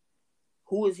because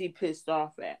who is he pissed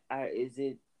off at? Is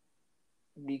it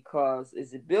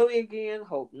Billy again?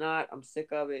 Hope not. I'm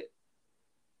sick of it.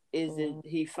 Is it Mm.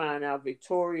 he find out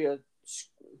Victoria,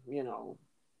 you know,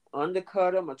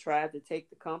 undercut him or tried to take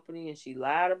the company and she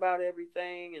lied about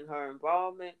everything and her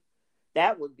involvement?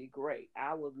 That would be great.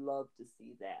 I would love to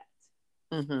see that.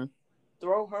 Mm-hmm.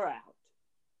 Throw her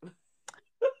out.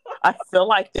 I feel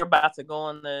like they're about to go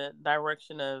in the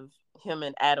direction of him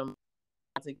and Adam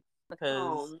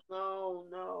because Oh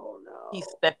no, no, he's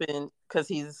no. stepping because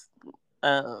he's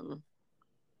um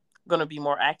going to be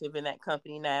more active in that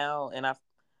company now, and I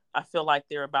feel like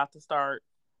they're about to start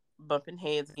bumping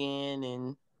heads again,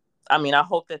 and I mean I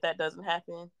hope that doesn't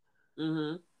happen,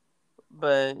 Mm-hmm.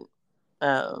 but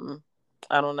um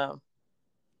I don't know.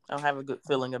 I don't have a good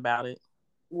feeling about it.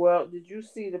 Well, did you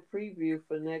see the preview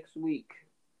for next week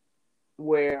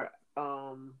where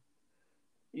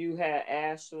you had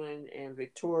Ashlyn and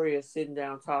Victoria sitting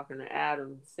down talking to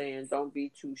Adam, saying, "Don't be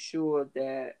too sure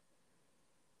that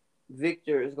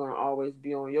Victor is going to always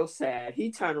be on your side."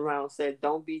 He turned around and said,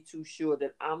 "Don't be too sure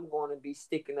that I'm going to be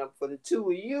sticking up for the two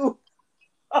of you."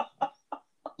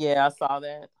 Yeah, I saw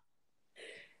that.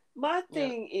 My Yeah.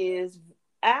 thing is,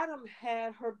 Adam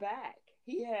had her back.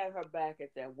 He had her back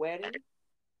at that wedding.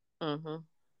 Mhm.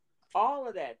 All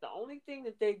of that. The only thing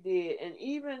that they did, and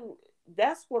even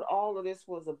that's what all of this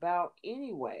was about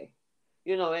anyway.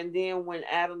 You know, and then when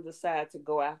Adam decided to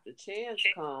go after Chance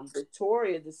come,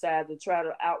 Victoria decided to try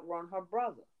to outrun her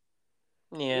brother,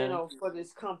 you Yeah. know, for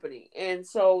this company. And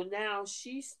so now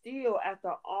she's still,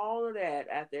 after all of that,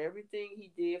 after everything he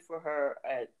did for her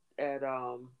at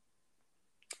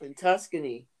in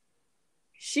Tuscany,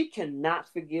 she cannot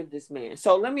forgive this man.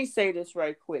 So let me say this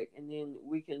right quick, and then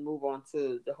we can move on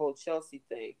to the whole Chelsea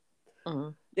thing.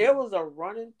 Mhm. There was a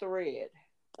running thread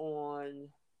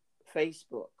on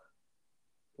Facebook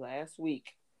last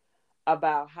week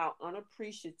about how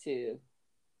unappreciative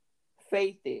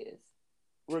Faith is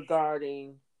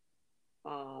regarding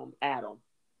Adam.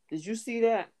 Did you see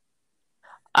that?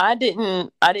 I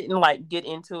didn't like get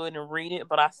into it and read it,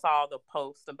 but I saw the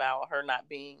post about her not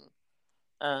being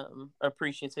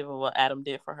appreciative of what Adam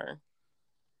did for her.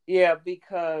 Yeah,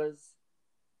 because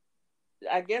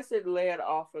I guess it led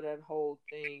off of that whole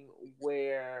thing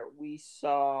where we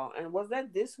saw, and was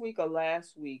that this week or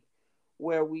last week,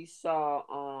 where we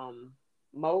saw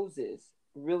Moses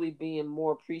really being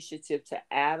more appreciative to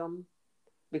Adam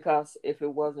because if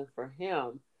it wasn't for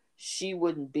him, she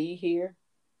wouldn't be here.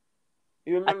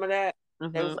 You I remember that?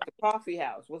 That was mhm. at the coffee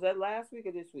house. Was that last week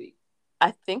or this week?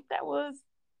 I think that was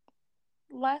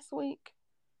last week.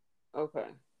 Okay.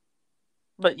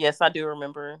 But yes, I do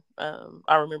remember.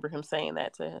 I remember him saying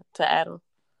that to Adam.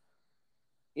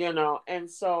 You know, and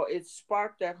so it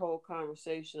sparked that whole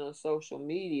conversation on social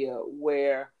media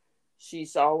where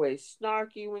she's always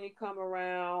snarky when he come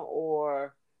around,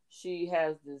 or she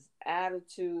has this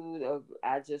attitude of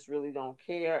I just really don't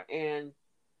care. And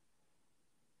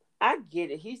I get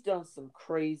it, he's done some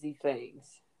crazy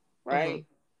things, Mhm. right?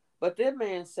 But that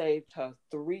man saved her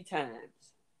 3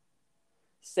 times,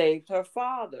 saved her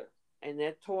father and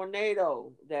that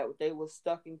tornado that they were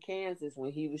stuck in Kansas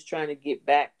when he was trying to get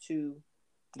back to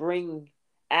bring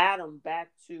Adam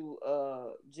back to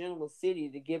Genoa City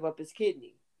to give up his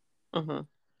kidney. Mhm.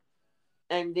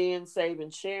 And then saving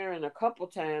Sharon a couple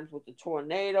times with the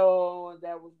tornado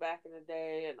that was back in the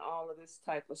day and all of this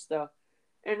type of stuff.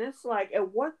 And it's like,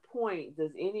 at what point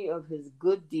does any of his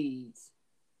good deeds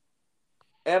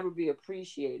ever be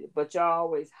appreciated? But y'all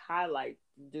always highlight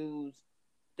the dude's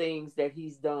things that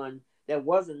he's done that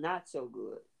wasn't not so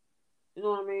good. You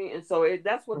know what I mean? And so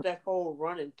that's what that whole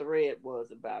running thread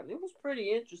was about. And it was pretty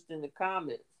interesting, the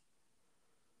comments.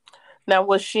 Now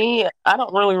was she? I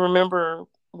don't really remember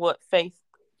what Faith.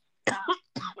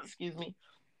 Excuse me.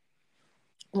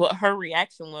 What her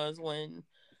reaction was when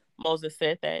Moses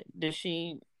said that. Did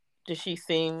she? Did she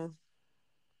seem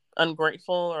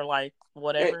ungrateful or like It,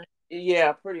 whatever?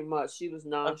 Yeah, pretty much. She was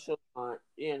Okay. nonchalant,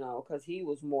 because he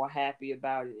was more happy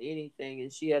about it than anything,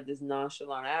 and she had this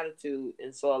nonchalant attitude,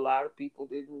 and so a lot of people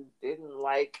didn't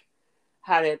like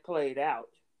how that played out,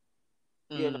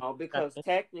 Mm, because gotcha.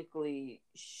 technically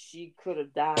she could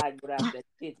have died without that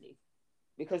kidney,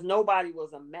 because nobody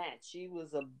was a match. She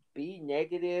was a B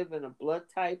negative and a blood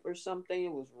type or something.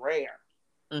 It was rare,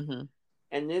 Mm-hmm.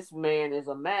 and this man is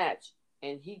a match,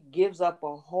 and he gives up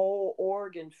a whole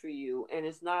organ for you, and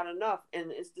it's not enough.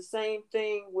 And it's the same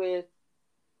thing with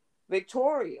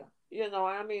Victoria.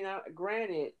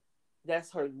 Granted,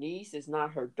 that's her niece, it's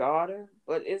not her daughter,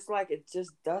 but it's like it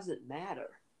just doesn't matter.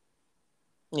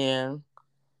 Yeah.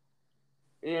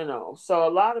 So a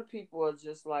lot of people are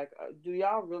just like, do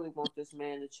y'all really want this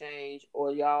man to change,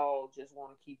 or y'all just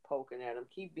want to keep poking at him,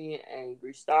 keep being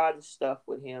angry, starting stuff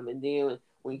with him, and then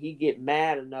when he get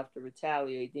mad enough to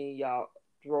retaliate, then y'all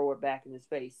throw it back in his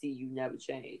face. See, you never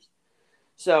changed.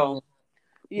 Yeah. So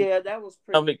yeah, that was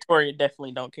No, pretty. Victoria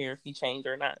definitely don't care if he changed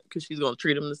or not because she's gonna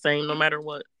treat him the same no matter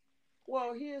what.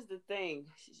 Well, here's the thing.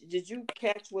 Did you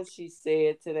catch what she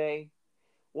said today?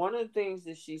 One of the things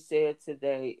that she said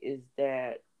today is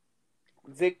that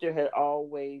Victor had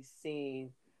always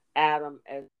seen Adam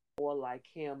as more like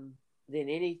him than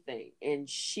anything, and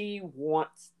she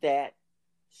wants that.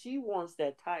 She wants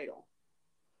that title.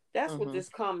 That's what Mm-hmm. this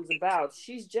comes about.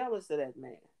 She's jealous of that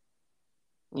man,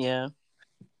 Yeah.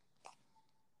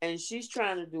 and she's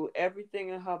trying to do everything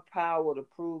in her power to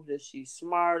prove that she's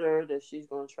smarter, that she's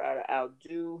going to try to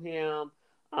outdo him.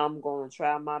 I'm going to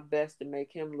try my best to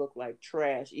make him look like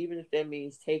trash, even if that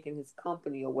means taking his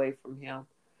company away from him,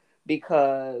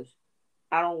 because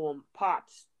I don't want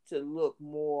Pops to look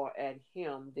more at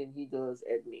him than he does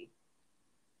at me.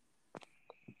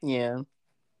 Yeah.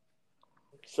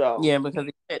 So, Yeah, because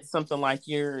he said something like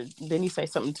you're. Then he say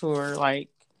something to her like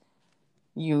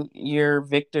you're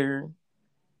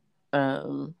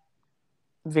um,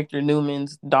 Victor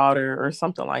Newman's daughter or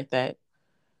something like that.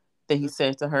 That he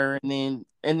said to her, and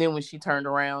then when she turned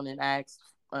around and asked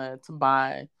to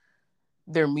buy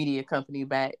their media company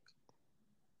back,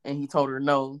 and he told her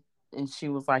no, and she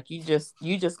was like, "You just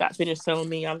got finished telling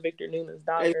me I'm Victor Newman's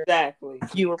daughter. exactly.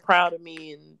 You were proud of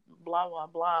me, and blah blah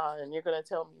blah, and you're gonna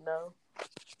tell me no."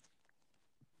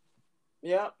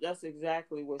 Yep, that's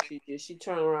exactly what she did. She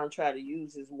turned around and tried to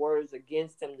use his words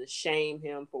against him to shame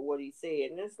him for what he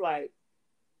said. And it's like,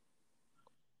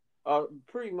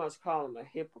 pretty much call him a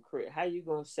hypocrite. How you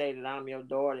gonna say that I'm your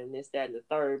daughter and this, that, and the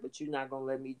third, but you're not gonna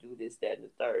let me do this, that, and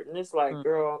the third? And it's like, Mm,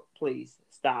 girl, please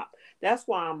stop. That's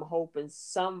why I'm hoping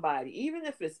somebody, even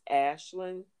if it's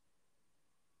Ashlyn,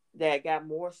 that got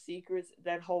more secrets,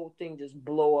 that whole thing just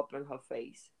blow up in her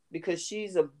face, because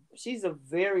she's a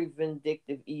very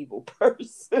vindictive, evil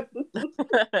person.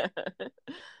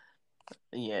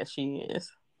 yeah, she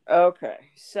is. Okay,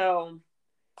 so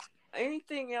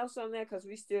anything else on that? Because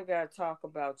we still got to talk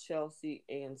about Chelsea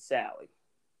and Sally.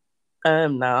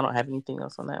 No, I don't have anything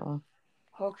else on that one.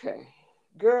 Okay,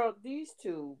 girl, these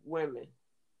two women,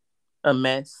 A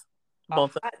mess, a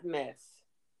both. hot mess,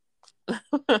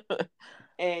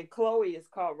 and Chloe is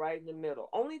caught right in the middle.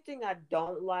 Only thing I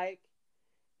don't like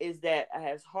is that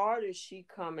as hard as she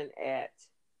coming at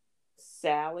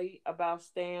Sally about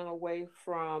staying away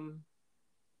from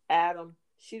Adam,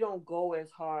 she don't go as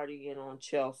hard in on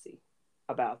Chelsea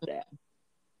about that.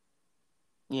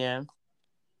 Yeah.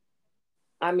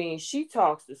 I mean, she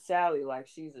talks to Sally like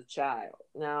she's a child.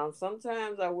 Now,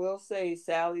 sometimes I will say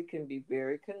Sally can be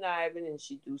very conniving and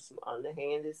she do some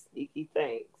underhanded, sneaky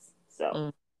things. So,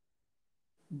 Mm,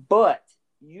 but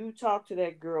you talk to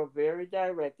that girl very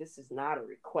direct. This is not a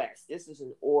request. This is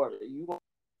an order. You want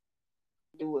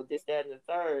to do it, this, that, and the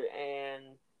third. And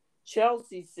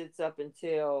Chelsea sits up and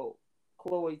tell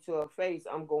Chloe to her face,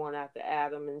 "I'm going after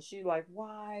Adam," and she's like,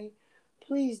 "Why?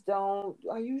 Please don't.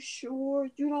 Are you sure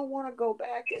you don't want to go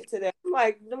back into that?" I'm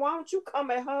like, why don't you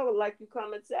come at her like you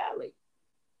come at Sally?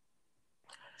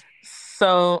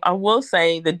 So I will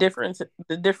say the difference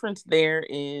there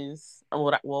is from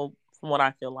what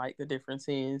I feel like the difference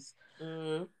is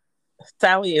Mm-hmm.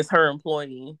 Sally is her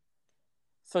employee,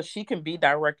 so she can be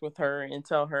direct with her and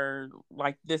tell her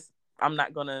like this, I'm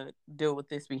not gonna deal with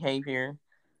this behavior.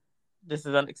 This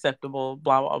is unacceptable,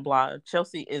 blah blah blah.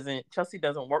 Chelsea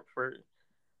doesn't work for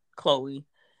Chloe.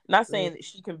 Not saying that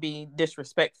she can be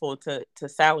disrespectful to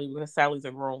Sally because Sally's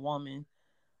a grown woman.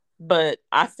 But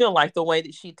I feel like the way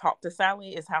that she talked to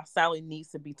Sally is how Sally needs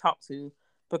to be talked to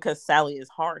because Sally is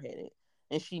hard headed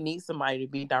and she needs somebody to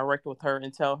be direct with her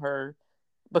and tell her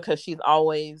because she's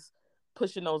always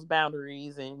pushing those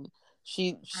boundaries and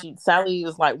she Sally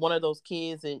is like one of those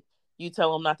kids that you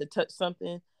tell them not to touch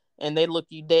something and they look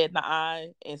you dead in the eye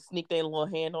and sneak their little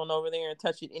hand on over there and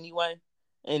touch it anyway,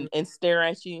 and stare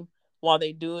at you while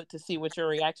they do it to see what your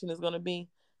reaction is going to be.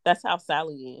 That's how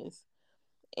Sally is.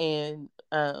 And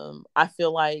I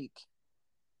feel like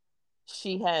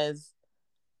she has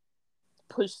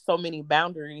pushed so many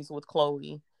boundaries with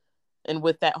Chloe and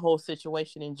with that whole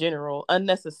situation in general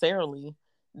unnecessarily,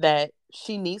 that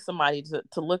she needs somebody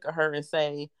to look at her and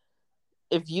say,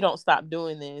 if you don't stop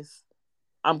doing this,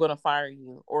 I'm going to fire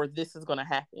you, or this is going to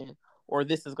happen, or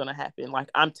this is going to happen. Like,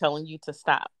 I'm telling you to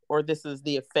stop, or this is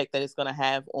the effect that it's going to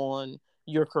have on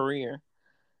your career.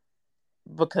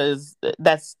 Because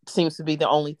that seems to be the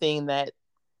only thing that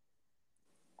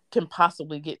can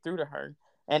possibly get through to her.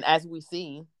 And as we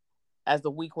see, as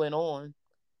the week went on,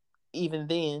 even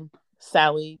then,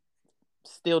 Sally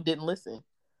still didn't listen.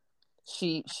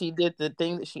 She did the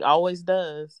thing that she always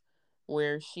does,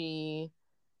 where she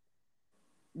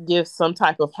gives some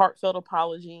type of heartfelt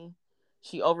apology.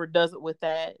 She overdoes it with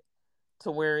that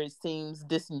to where it seems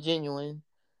disingenuous.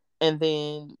 And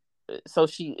then so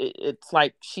it's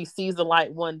like she sees the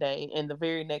light one day, and the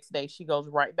very next day she goes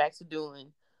right back to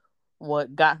doing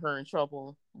what got her in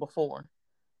trouble before,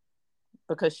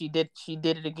 because she did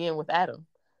it again with Adam.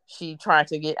 She tried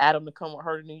to get Adam to come with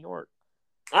her to New York.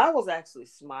 I was actually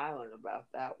smiling about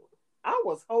that one. I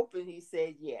was hoping he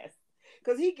said yes,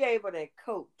 because he gave her that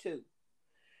coat too.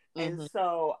 And Mm-hmm.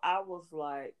 so I was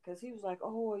like, because he was like,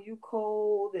 "Oh, are you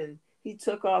cold?" And he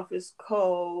took off his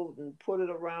coat and put it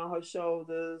around her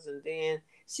shoulders. And then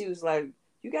she was like,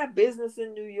 "You got business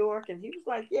in New York?" And he was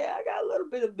like, "Yeah, I got a little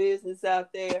bit of business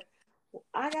out there.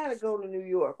 I gotta go to New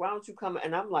York. Why don't you come?"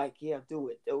 And I'm like, "Yeah, do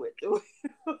it, do it, do it."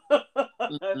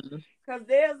 Mm-hmm. Because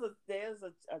there's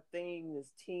a thing, this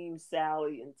Team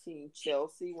Sally and Team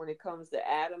Chelsea, when it comes to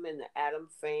Adam and the Adam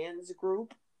fans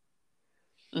group.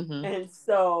 Mm-hmm. And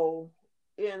so,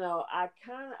 we've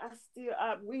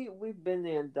been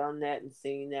there and done that and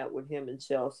seen that with him and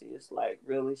Chelsea. It's like,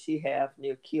 really, she half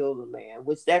near killed a man,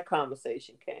 which that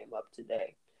conversation came up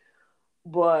today.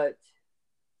 But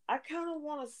I kind of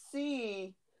want to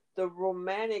see the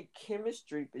romantic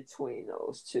chemistry between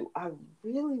those two. I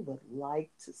really would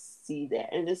like to see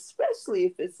that, and especially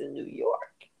if it's in New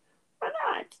York. Why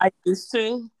not? I used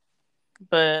to,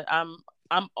 but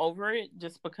I'm over it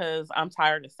just because I'm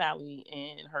tired of Sally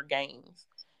and her games,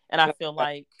 and I feel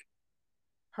like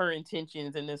her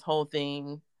intentions in this whole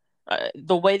thing,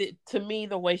 the way that, to me,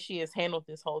 the way she has handled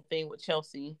this whole thing with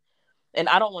Chelsea, and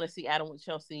I don't want to see Adam with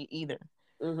Chelsea either.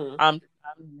 Mm-hmm. I'm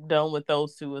done with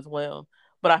those two as well.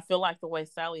 But I feel like the way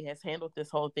Sally has handled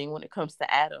this whole thing when it comes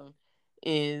to Adam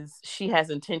is she has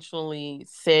intentionally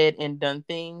said and done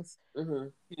things Mm-hmm.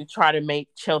 to try to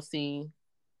make Chelsea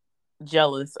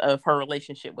jealous of her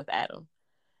relationship with Adam.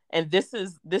 And this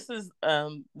is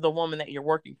the woman that you're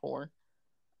working for.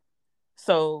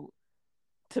 So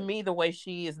to me, the way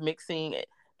she is mixing,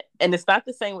 and it's not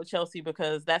the same with Chelsea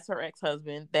because that's her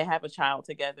ex-husband. They have a child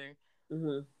together.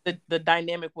 Mm-hmm. The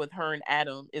dynamic with her and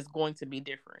Adam is going to be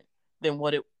different than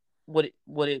what it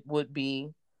would be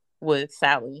with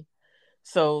Sally.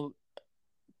 So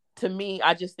to me,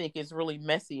 I just think it's really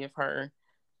messy of her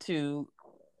to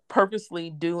purposely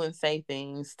do and say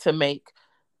things to make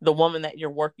the woman that you're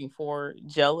working for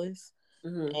jealous,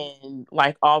 Mm-hmm. and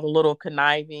like all the little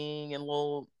conniving and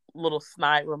little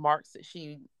snide remarks that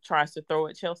she tries to throw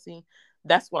at Chelsea.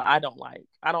 That's what I don't like.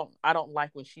 I don't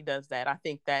like when she does that. I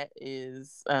think that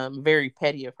is very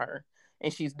petty of her,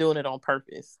 and she's doing it on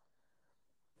purpose.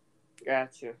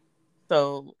 Gotcha.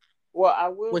 So Well, I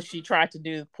will. what she tried to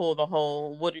do, pull the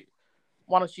whole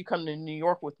why don't you come to New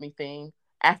York with me thing,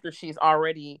 after she's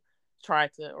already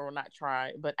tried to, or not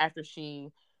tried, but after she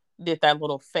did that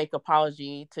little fake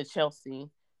apology to Chelsea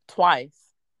twice,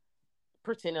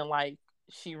 pretending like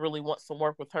she really wants to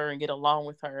work with her and get along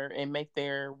with her and make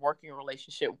their working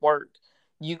relationship work.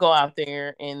 You go out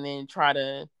there and then try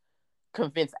to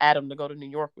convince Adam to go to New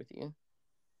York with you,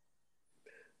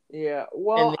 Yeah. and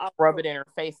Well, then rub it in her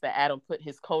face that Adam put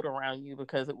his coat around you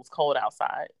because it was cold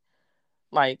outside.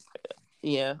 Like,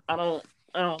 yeah, I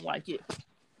don't like it.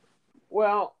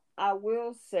 I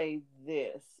will say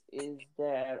this is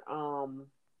that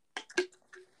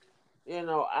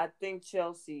I think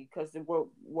Chelsea, because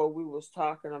what we was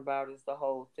talking about is the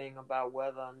whole thing about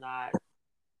whether or not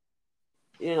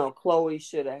Chloe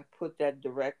should have put that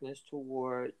directness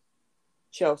toward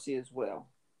Chelsea as well.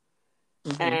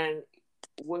 Mm-hmm. And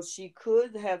what she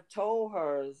could have told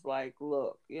her is like,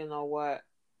 look, you know what?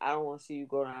 I don't want to see you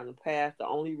go down the path. The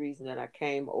only reason that I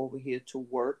came over here to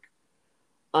work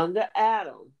under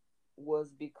Adam was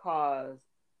because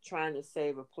trying to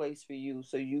save a place for you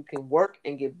so you can work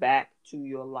and get back to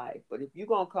your life. But if you're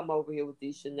going to come over here with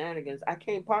these shenanigans, I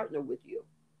can't partner with you.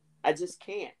 I just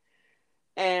can't.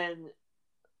 And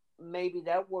maybe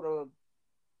that would have,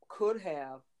 could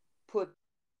have put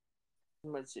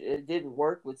much, it didn't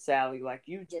work with Sally, like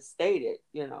you just stated,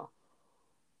 you know.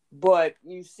 But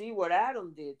you see what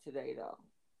Adam did today, though.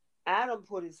 Adam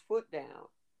put his foot down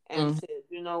and Mm-hmm. said,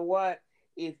 you know what?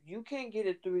 If you can't get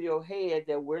it through your head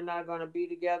that we're not going to be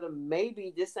together,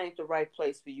 maybe this ain't the right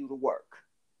place for you to work.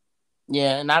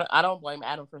 Yeah, and I don't blame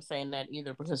Adam for saying that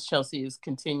either, because Chelsea is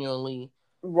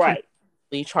Right.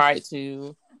 tried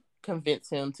to convince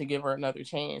him to give her another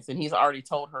chance, and he's already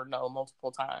told her no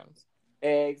multiple times.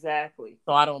 Exactly.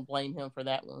 So I don't blame him for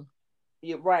that one.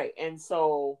 You're right. And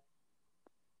so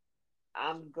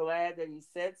I'm glad that he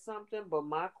said something, but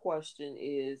my question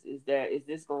is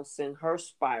this going to send her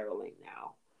spiraling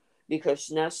now?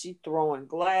 Because now she's throwing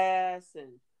glass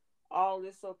and all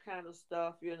this sort kind of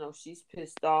stuff. You know, she's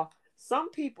pissed off.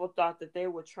 Some people thought that they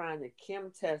were trying to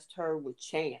Kim test her with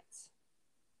Chance.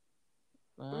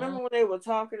 Remember when they were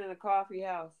talking in the coffee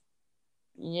house?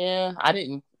 Yeah, I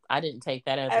didn't take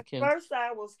that as a At Kim. first,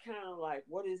 I was kind of like,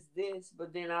 "What is this?"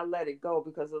 But then I let it go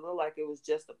because it looked like it was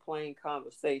just a plain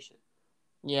conversation.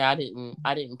 Yeah, I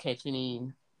didn't catch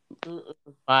any Mm-mm.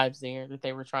 vibes there that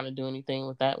they were trying to do anything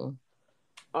with that one.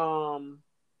 Um,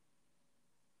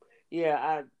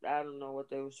 yeah, I don't know what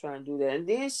they was trying to do there. And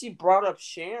then she brought up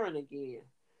Sharon again.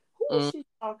 Who was Mm. she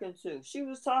talking to? She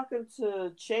was talking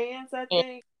to Chance, I And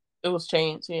think, it was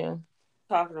Chance, yeah.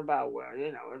 talking about, well,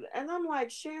 and I'm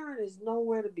like, Sharon is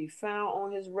nowhere to be found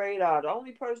on his radar. The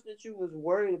only person that you was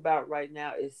worried about right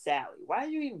now is Sally. Why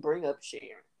did you even bring up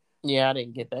Sharon? Yeah, I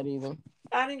didn't get that either.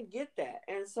 I didn't get that.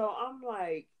 And so I'm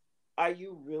like, are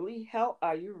you really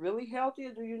healthy,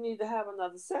 or do you need to have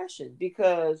another session?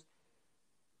 Because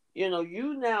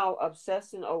you now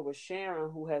obsessing over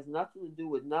Sharon, who has nothing to do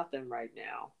with nothing right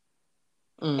now.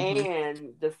 Mm-hmm.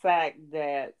 And the fact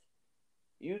that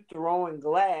you throwing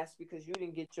glass because you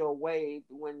didn't get your way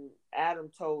when Adam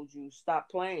told you stop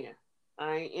playing.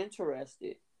 I ain't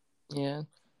interested. Yeah.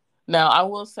 Now I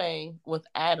will say with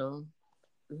Adam,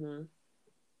 Mm-hmm.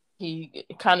 he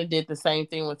kind of did the same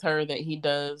thing with her that he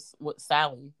does with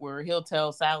Sally, where he'll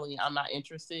tell Sally, "I'm not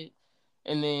interested,"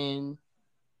 and then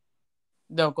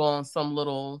they'll go on some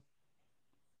little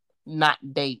not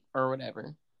date or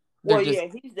whatever. They're Well, just yeah,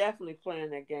 he's definitely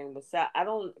playing that game with Sal. I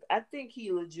don't. I think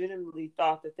he legitimately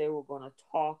thought that they were going to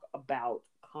talk about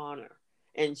Connor,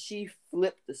 and she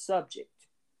flipped the subject.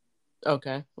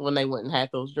 okay when they went and had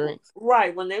those drinks.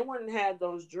 Right when they went and had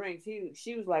those drinks,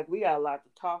 she was like, "We got a lot to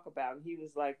talk about," and he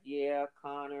was like, "Yeah,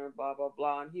 Connor, blah blah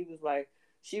blah," and he was like,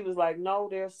 she was like, "No,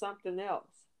 there's something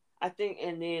else, I think,"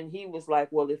 and then he was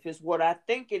like, "Well, if it's what I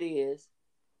think it is,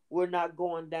 we're not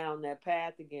going down that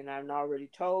path again. I've already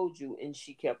told you," and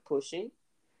she kept pushing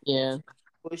Yeah,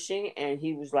 pushing, and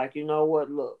he was like, "You know what?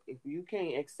 Look, if you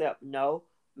can't accept no,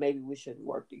 maybe we shouldn't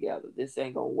work together. This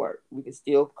ain't gonna work. We can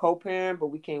still co-parent, but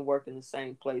we can't work in the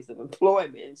same place of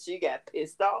employment." And she got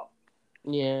pissed off.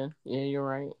 yeah, you're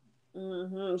right.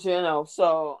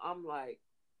 So I'm like,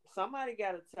 somebody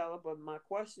got to tell her. But my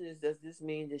question is, does this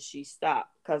mean that she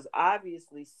stopped? Because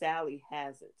obviously Sally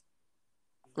hasn't.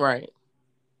 Right.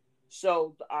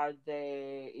 So are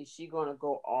they? Is she gonna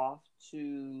go off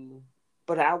to?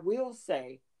 But I will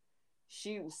say,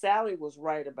 Sally was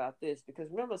right about this, because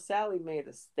remember Sally made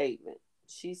a statement.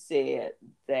 She said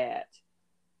that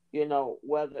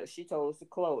whether she told us to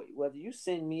Chloe, whether you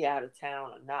send me out of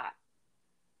town or not,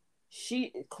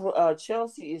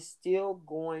 Chelsea is still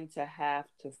going to have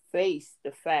to face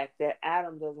the fact that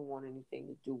Adam doesn't want anything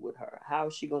to do with her. How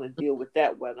is she going to deal with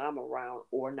that, whether I'm around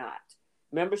or not?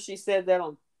 Remember she said that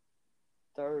on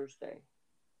Thursday.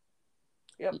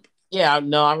 Yep. Yeah,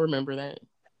 no, I remember that,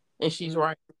 and she's Mm,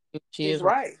 right. She she's is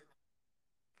right. right.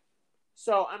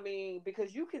 So I mean,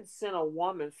 because you can send a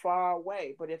woman far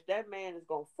away, but if that man is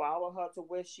gonna follow her to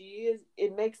where she is,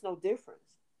 it makes no difference.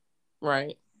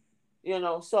 Right.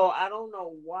 So I don't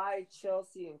know why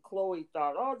Chelsea and Chloe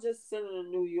thought, oh, just send her to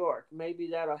New York, maybe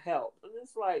that'll help. And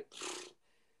it's like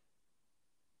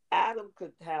Adam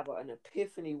could have an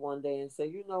epiphany one day and say,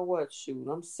 you know what, shoot,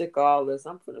 I'm sick of all this.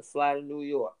 I'm gonna fly to New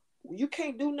York. You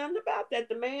can't do nothing about that.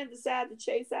 The man decided to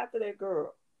chase after that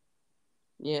girl.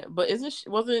 Yeah, but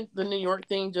wasn't the New York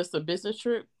thing just a business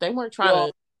trip? They weren't trying Well,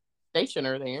 to station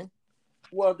her there.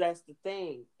 Well, that's the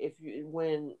thing. If you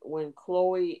when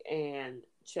Chloe and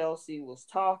Chelsea was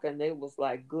talking, they was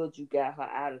like, "Good, you got her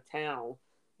out of town,"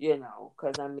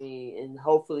 because I mean, and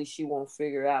hopefully she won't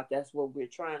figure out that's what we're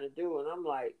trying to do. And I'm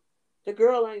like, the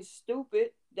girl ain't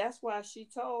stupid. That's why she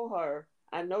told her,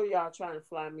 I know y'all trying to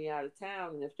fly me out of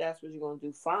town, and if that's what you're gonna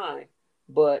do, fine.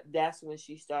 But that's when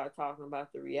she started talking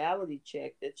about the reality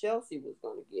check that Chelsea was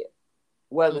gonna get,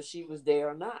 whether she was there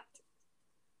or not.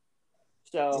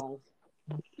 So,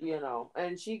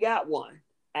 and she got one.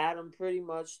 Adam pretty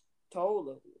much told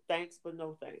her, thanks, but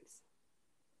no thanks.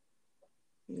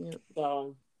 Yeah.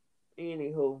 So,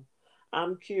 anywho,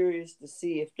 I'm curious to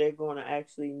see if they're going to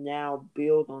actually now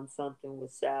build on something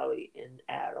with Sally and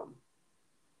Adam.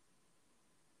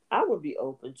 I would be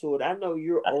open to it. I know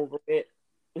you're over it.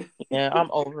 Yeah, I'm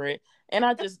over it. And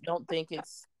I just don't think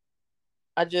it's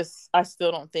I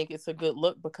still don't think it's a good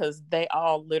look because they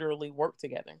all literally work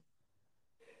together.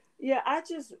 Yeah, I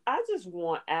just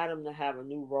want Adam to have a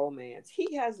new romance.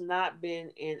 He has not been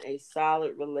in a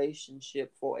solid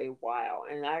relationship for a while.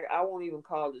 And I won't even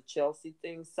call the Chelsea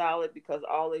thing solid because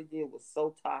all they did was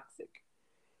so toxic.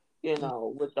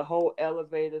 With the whole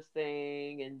elevator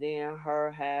thing and then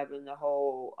her having the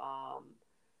whole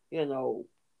you know,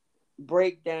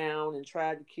 breakdown and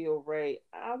tried to kill Ray.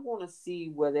 I want to see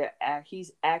whether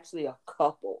he's actually a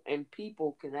couple and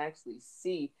people can actually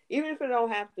see, even if it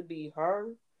don't have to be her.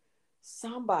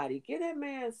 Somebody, get that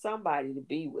man somebody to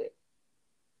be with.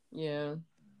 Yeah.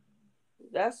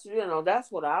 That's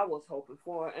what I was hoping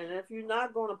for. And if you're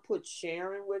not gonna put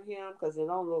Sharon with him, because it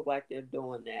don't look like they're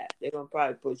doing that, they're gonna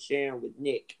probably put Sharon with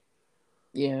Nick.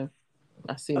 Yeah.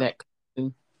 I see that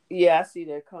too. Yeah, I see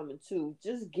that coming too.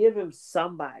 Just give him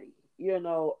somebody,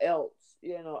 else,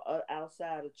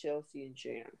 outside of Chelsea and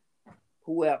Sharon,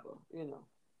 whoever,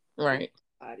 Right.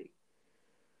 anybody.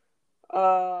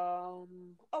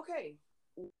 Okay.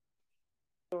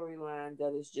 Storyline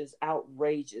that is just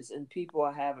outrageous and people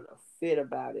are having a fit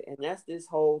about it, and that's this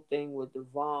whole thing with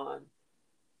Devon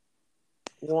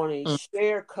wanting Mm.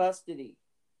 share custody.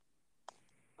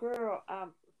 Girl,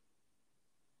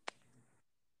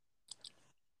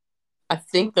 I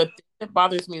think the thing that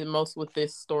bothers me the most with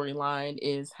this storyline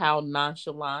is how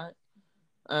nonchalant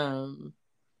um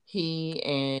he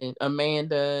and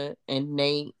Amanda and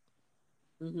Nate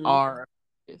mm-hmm. are,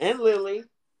 And Lily.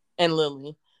 and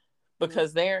Lily, Mm-hmm.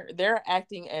 because they're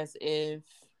acting as if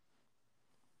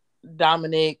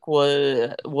Dominic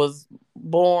was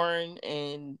born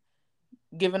and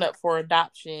given up for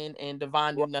adoption and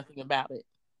Devon knew Right. nothing about it.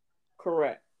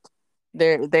 Correct.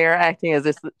 They're acting as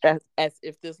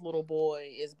if this little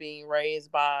boy is being raised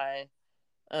by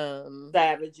um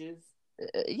Savages.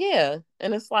 yeah,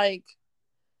 and it's like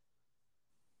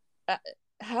I,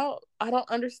 how I don't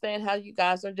understand how you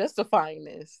guys are justifying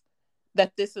this,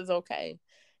 that this is okay.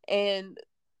 And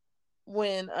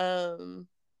when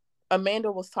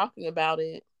Amanda was talking about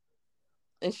it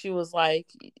and she was like,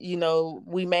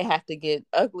 we may have to get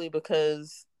ugly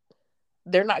because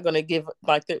they're not going to give,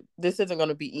 like, this isn't going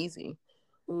to be easy.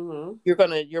 Mm-hmm. You're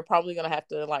probably going to have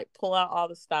to like pull out all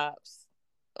the stops,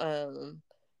 um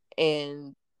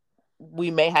and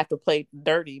we may have to play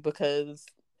dirty because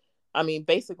I mean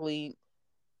basically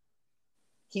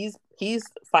he's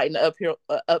fighting an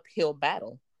uphill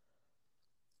battle.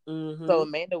 So Mm-hmm.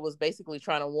 Amanda was basically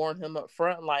trying to warn him up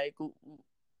front, like,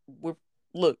 we're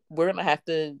we're gonna have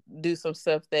to do some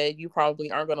stuff that you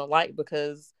probably aren't gonna like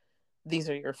because these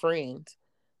are your friends.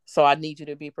 So I need you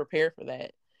to be prepared for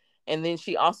that. And then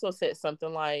she also said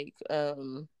something like,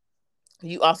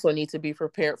 you also need to be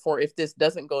prepared for if this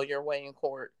doesn't go your way in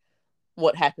court,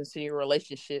 what happens to your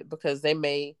relationship, because they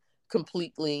may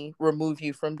completely remove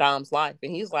you from Dom's life.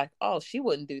 And he's like, oh, she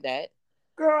wouldn't do that.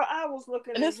 Girl, I was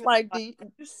looking And at it's him like, like, are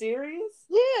you serious?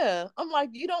 yeah, I'm like,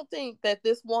 you don't think that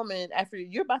this woman, after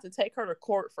you're about to take her to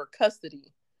court for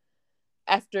custody,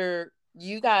 after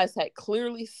you guys had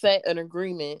clearly set an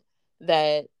agreement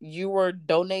that you were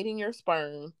donating your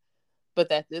sperm, but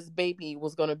that this baby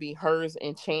was going to be hers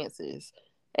and Chance's,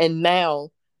 and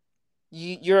now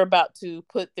you're about to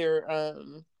put their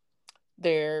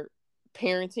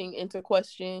parenting into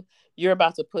question. You're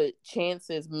about to put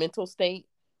Chance's mental state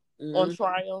on Mm-hmm.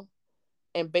 trial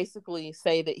and basically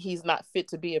say that he's not fit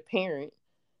to be a parent.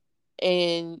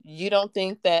 And you don't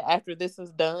think that after this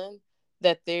is done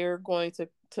that they're going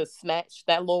to snatch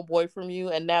that little boy from you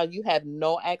and now you have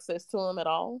no access to him at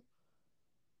all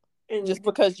And just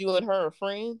because you and her are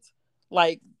friends?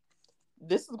 Like,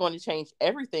 this is going to change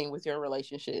everything with your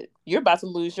relationship. You're about to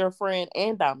lose your friend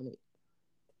and Dominic.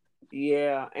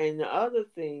 yeah, and the other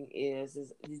thing is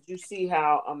did you see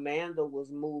how Amanda was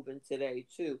moving today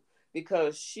too?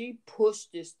 Because she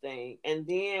pushed this thing, and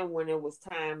then when it was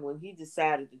time when he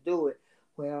decided to do it,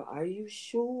 well, are you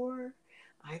sure?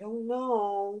 I don't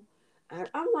know. And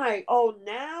I'm like, oh,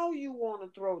 now you want to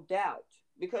throw doubt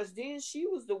because then she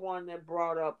was the one that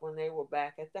brought up when they were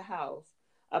back at the house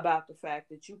about the fact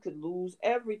that you could lose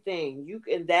everything.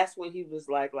 And that's when he was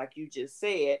like you just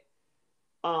said,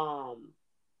 um,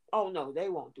 oh no, they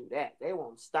won't do that. They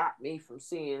won't stop me from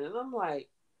seeing. And I'm like,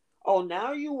 oh,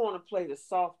 now you want to play the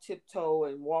soft tiptoe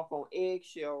and walk on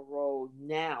eggshell road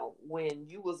now when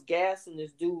you was gassing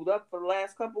this dude up for the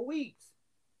last couple weeks.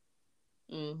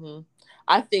 Mm-hmm.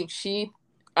 I think she,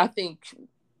 I think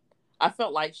I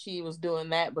felt like she was doing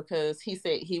that because he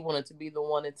said he wanted to be the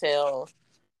one to tell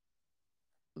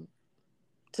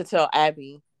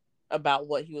Abby about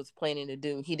what he was planning to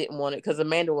do. He didn't want it because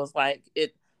Amanda was like,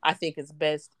 "It. I think it's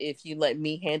best if you let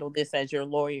me handle this as your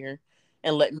lawyer,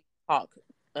 and let me talk,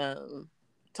 um,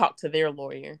 talk to their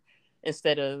lawyer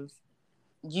instead of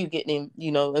you getting,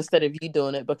 instead of you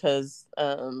doing it because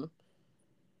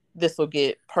this will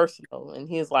get personal." And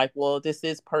he's like, "Well, this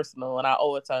is personal, and I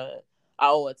owe it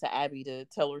to Abby to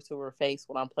tell her to her face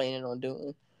what I'm planning on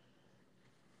doing."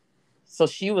 So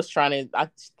she was trying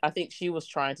to, I think she was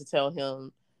trying to tell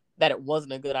him that it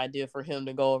wasn't a good idea for him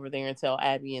to go over there and tell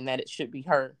Abby, and that it should be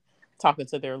her talking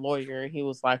to their lawyer. He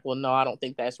was like, "Well, no, I don't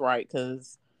think that's right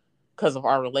because of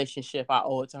our relationship. I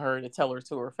owe it to her to tell her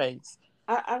to her face."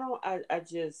 I don't. I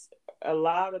just a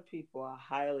lot of people are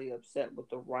highly upset with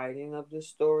the writing of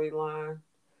this storyline.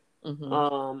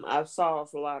 Mm-hmm. I've saw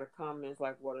a lot of comments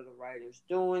like, "What are the writers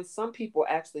doing?" Some people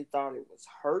actually thought it was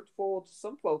hurtful.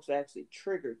 Some folks actually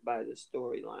triggered by the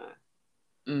storyline.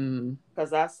 Mm.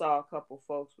 Because I saw a couple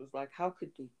folks was like, "How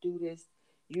could they do this?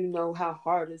 You know how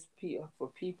hard it's for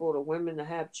people, the women, to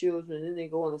have children, and then they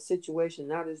go in a situation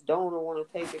now this donor want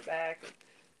to take it back."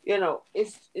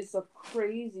 It's a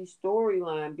crazy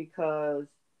storyline because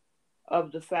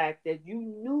of the fact that you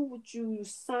knew what you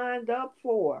signed up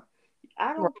for. I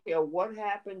Right. don't care what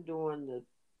happened during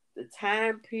the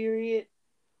time period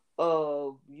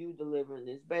of you delivering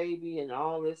this baby and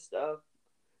all this stuff.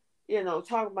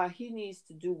 Talking about he needs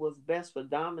to do what's best for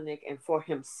Dominic and for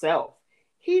himself.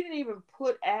 He didn't even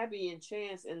put Abby and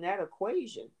Chance in that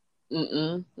equation.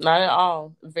 Mm-mm. Not at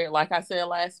all. Very, like I said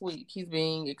last week, he's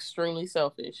being extremely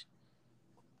selfish.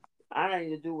 I need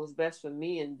to do what's best for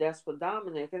me and that's for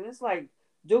Dominic. And it's like,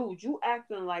 dude, you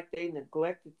acting like they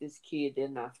neglected this kid. They're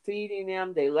not feeding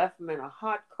him. They left him in a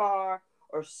hot car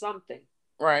or something.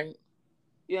 Right.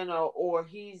 Or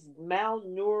he's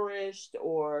malnourished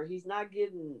or he's not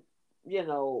getting,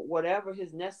 whatever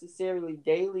his necessarily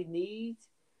daily needs.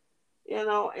 And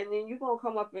then you're gonna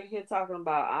come up in here talking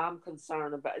about I'm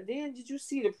concerned about. Then did you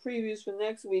see the previews for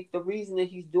next week? The reason that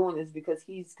he's doing this because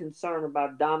he's concerned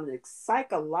about Dominic's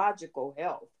psychological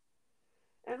health.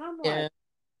 And I'm like, Yeah.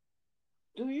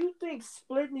 do you think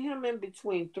splitting him in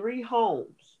between three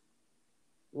homes,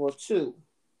 or two,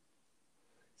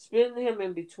 splitting him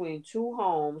in between two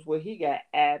homes where he got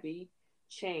Abby,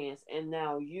 Chance, and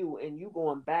now and you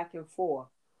going back and forth,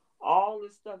 all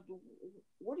this stuff.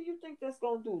 What do you think that's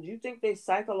gonna do? Do you think they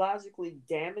psychologically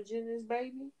damaging this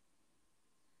baby?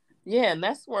 Yeah, and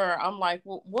that's where I'm like,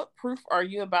 well, what proof are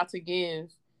you about to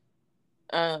give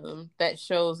that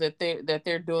shows that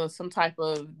they're doing some type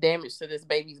of damage to this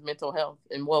baby's mental health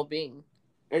and well-being?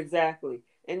 Exactly.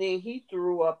 And then he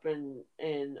threw up in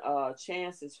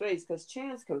Chance's face because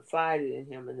Chance confided in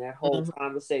him in that whole Mm-hmm.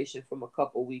 conversation from a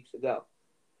couple weeks ago.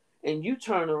 And you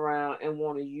turn around and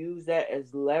want to use that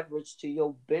as leverage to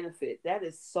your benefit. That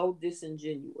is so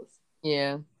disingenuous.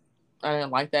 Yeah, I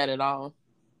didn't like that at all.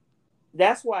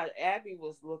 That's why Abby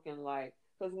was looking like,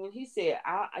 because when he said,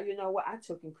 you know what, I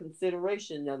took in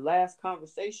consideration the last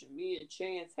conversation me and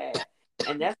Chance had,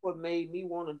 and that's what made me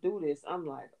want to do this. I'm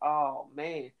like, oh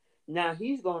man, now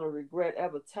he's gonna regret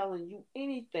ever telling you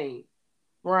anything.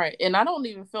 Right, and I don't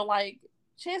even feel like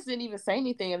Chance didn't even say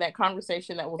anything in that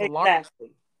conversation that was alarming.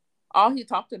 Exactly, All he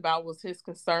talked about was his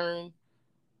concern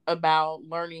about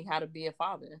learning how to be a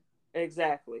father,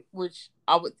 exactly. which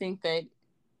I would think that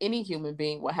any human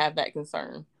being would have that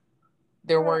concern.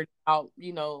 They're Right. worried about,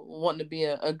 wanting to be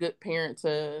a good parent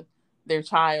to their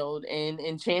child. And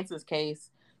in Chance's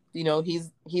case,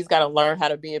 he's got to learn how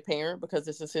to be a parent because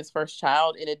this is his first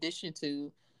child, in addition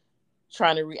to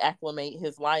trying to reacclimate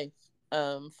his life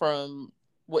from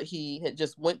what he had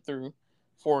just went through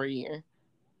for a year.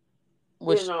 You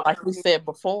Which, know, like we said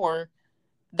before,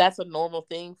 that's a normal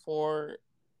thing for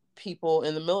people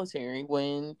in the military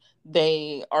when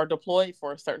they are deployed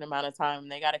for a certain amount of time.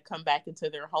 They got to come back into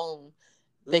their home.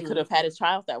 They could hmm have had a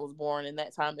child that was born in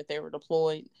that time that they were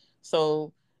deployed.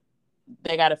 So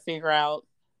they got to figure out,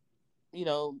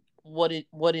 what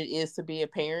it is to be a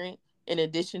parent, in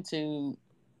addition to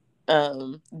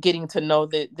getting to know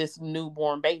that this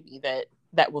newborn baby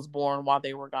that was born while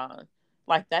they were gone.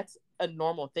 Like, that's a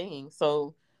normal thing.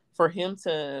 So for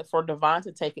Devon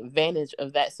to take advantage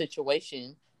of that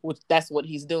situation, which that's what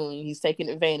he's doing. He's taking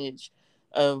advantage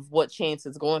of what Chance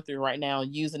is going through right now,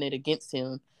 using it against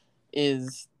him.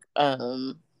 Is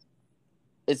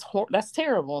that's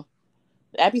terrible.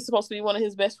 Abby's supposed to be one of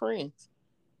his best friends,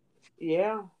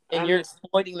 Yeah, and I you're mean,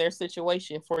 exploiting their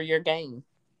situation for your gain.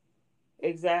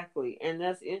 exactly. And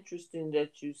that's interesting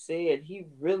that you said he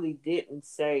really didn't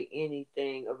say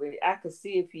anything of it. I could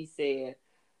see if he said,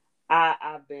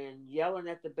 I've been yelling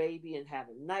at the baby and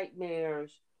having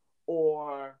nightmares,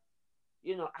 or,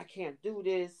 I can't do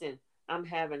this and I'm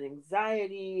having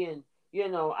anxiety, and,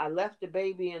 I left the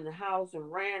baby in the house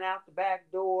and ran out the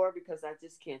back door because I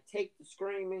just can't take the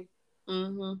screaming.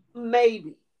 Mm-hmm.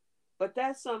 Maybe. But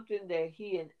that's something that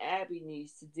he and Abby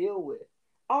needs to deal with.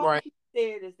 All Right. he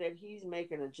said is that he's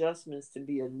making adjustments to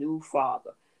be a new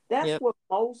father. That's Yep. what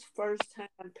most first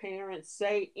time parents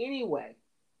say anyway.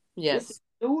 This is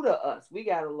Yes. new to us. We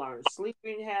got to learn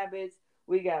sleeping habits.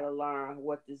 We got to learn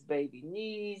what this baby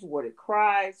needs, what it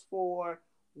cries for,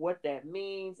 what that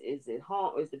means. Is it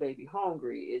home? Is the baby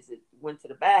hungry? Is it went to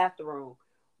the bathroom?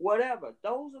 Whatever.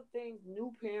 Those are things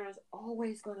new parents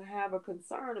always going to have a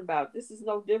concern about. This is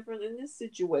no different in this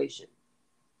situation.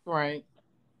 Right.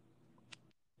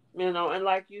 And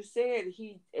like you said,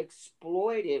 he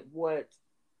exploited what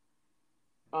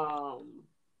um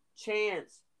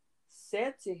Chance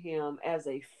said to him as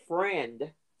a friend,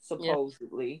 Yep.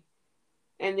 supposedly.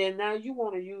 And then now you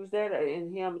want to use that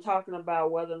in him talking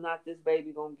about whether or not this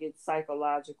baby gonna get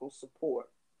psychological support.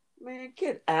 Man,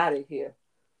 get out of here.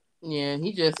 Yeah.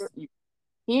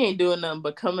 He ain't doing nothing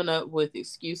but coming up with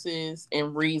excuses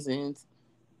and reasons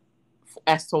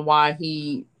as to why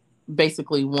he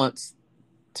basically wants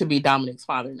to be Dominic's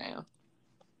father now.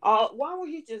 Why won't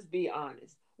he just be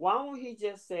honest? Why won't he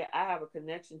just say, I have a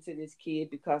connection to this kid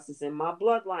because it's in my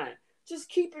bloodline? Just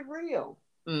keep it real.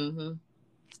 Mm-hmm.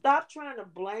 Stop trying to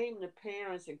blame the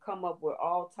parents and come up with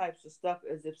all types of stuff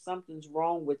as if something's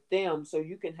wrong with them so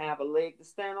you can have a leg to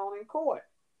stand on in court.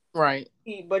 Right.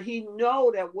 But he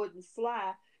know that wouldn't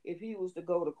fly if he was to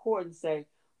go to court and say,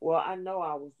 well, I know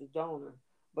I was the donor,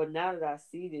 but now that I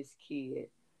see this kid,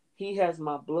 he has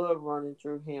my blood running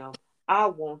through him. I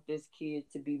want this kid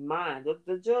to be mine.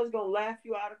 The judge gonna laugh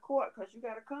you out of court because you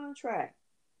got a contract.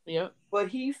 Yep. But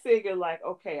he figured like,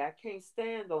 okay, I can't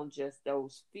stand on just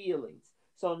those feelings.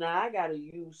 So now I got to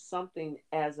use something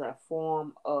as a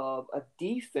form of a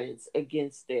defense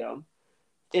against them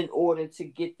in order to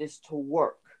get this to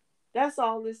work. That's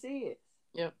all this is.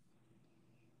 Yep.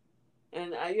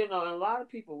 And and a lot of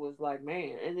people was like,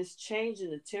 man, and it's changing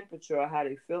the temperature of how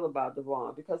they feel about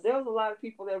Devon, because there was a lot of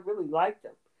people that really liked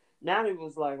him. Now it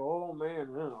was like, oh man,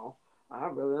 I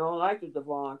really don't like the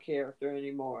Devon character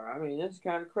anymore. I mean, it's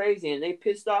kind of crazy, and they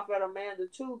pissed off at Amanda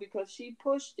too because she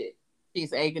pushed it.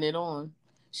 She's egging it on.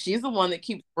 She's the one that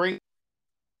keeps bringing.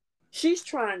 She's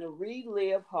trying to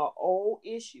relive her old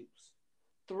issues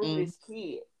through Mm, this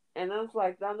kid. And I was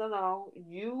like, no, no, no.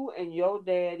 You and your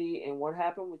daddy and what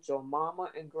happened with your mama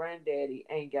and granddaddy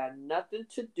ain't got nothing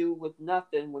to do with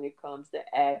nothing when it comes to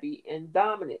Abby and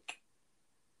Dominic.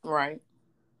 right.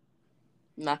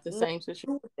 Not the Nothing same to situation.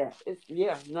 do with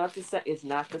that. Not the same. It's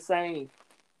not the same.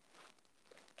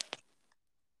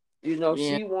 Yeah.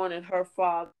 She wanted her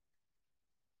father.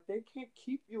 They can't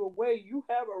keep you away. You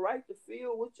have a right to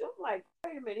feel what you're like.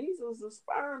 Wait a minute, he was a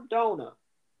sperm donor.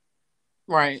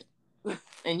 Right.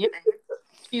 And yeah,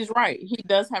 she's right. He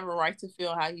does have a right to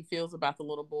feel how he feels about the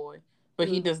little boy, but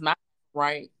he Mm, does not have a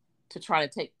right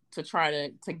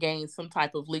to gain some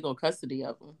type of legal custody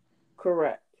of him.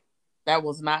 correct. That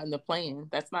was not in the plan.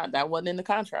 That wasn't in the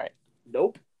contract.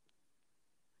 Nope.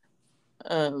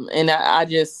 And I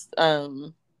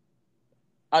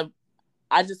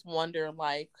I just wonder,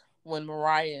 like, when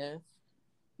Mariah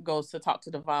goes to talk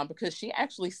to Devon, because she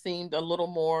actually seemed a little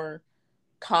more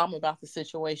calm about the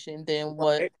situation than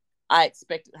what Right. I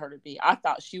expected her to be. I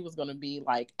thought she was going to be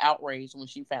like outraged when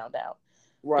she found out,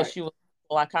 but Right. she was.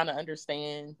 Well, I kind of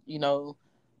understand,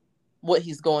 what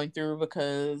he's going through,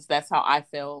 because that's how I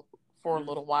felt for a Mm.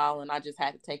 little while, and I just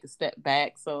had to take a step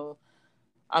back. So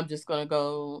I'm just gonna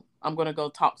go. I'm gonna go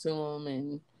talk to him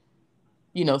and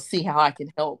see how I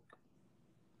can help.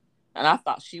 And I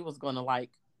thought she was gonna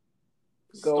like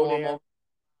Go storm there. over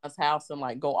his house and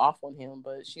like go off on him,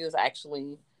 but she was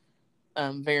actually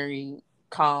very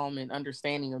calm and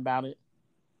understanding about it.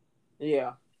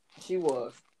 Yeah, she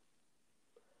was.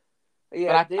 But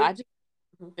Yeah, I just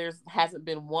there's hasn't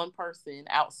been one person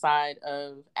outside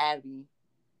of Abby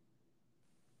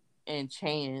and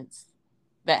Chance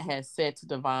that has said to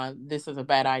Devon, "This is a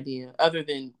bad idea," other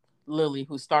than Lily,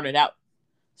 who started out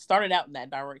started out in that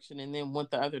direction and then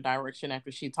went the other direction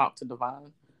after she talked to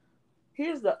Devon.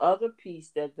 Here's the other piece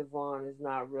that Devon is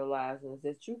not realizing is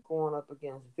that you're going up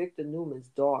against Victor Newman's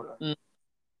daughter. Mm.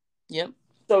 Yep.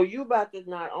 So you about to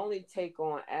not only take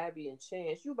on Abby and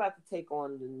Chance, you about to take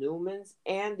on the Newmans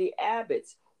and the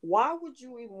Abbotts. Why would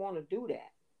you even want to do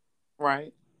that?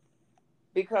 Right.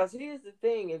 Because here's the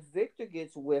thing: if Victor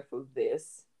gets whiff of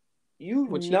this, you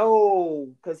Which know,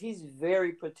 because he's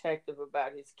very protective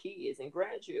about his kids and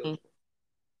grandchildren.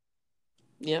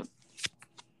 Yep.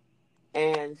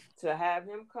 And to have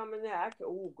him come in there,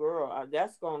 oh girl,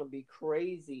 that's gonna be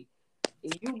crazy.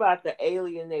 You about to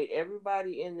alienate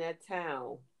everybody in that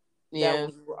town that Yeah.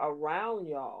 was around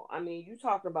y'all. I mean, you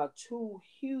talking about two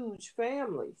huge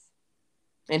families.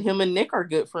 And him and Nick are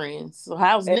good friends. So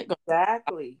how's Nick going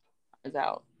Exactly. to find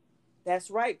out? That's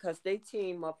right, because they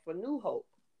team up for New Hope.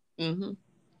 Mm-hmm.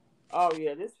 Oh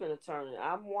yeah, this finna turn it.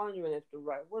 I'm wondering if the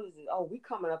right, what is it? Oh, we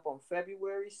coming up on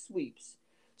February sweeps.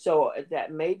 So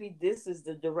that maybe this is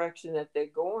the direction that they're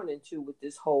going into with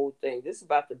this whole thing. This is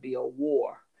about to be a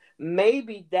war.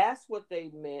 Maybe that's what they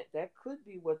meant. That could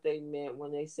be what they meant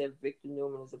when they said Victor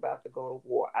Newman is about to go to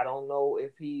war. I don't know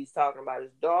if he's talking about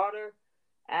his daughter,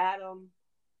 Adam,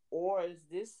 or is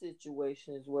this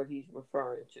situation is what he's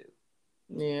referring to.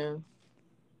 Yeah.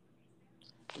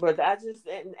 But I just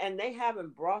and they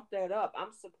haven't brought that up.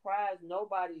 I'm surprised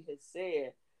nobody has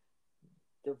said,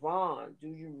 Devon, do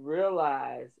you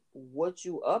realize what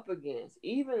you up against?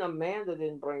 Even Amanda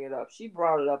didn't bring it up. She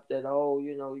brought it up that, oh,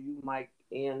 you might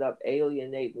end up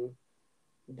alienating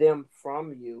them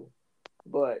from you.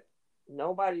 But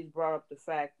nobody's brought up the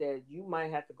fact that you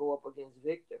might have to go up against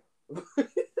Victor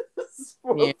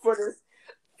Yeah.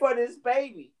 for this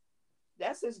baby.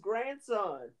 That's his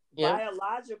grandson, Yep.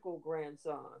 biological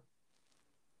grandson.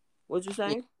 What you Yeah.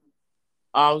 saying?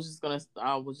 I was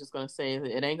just gonna say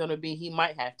it ain't gonna be he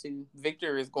might have to.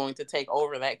 Victor is going to take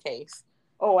over that case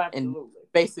Oh, and absolutely.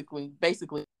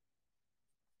 basically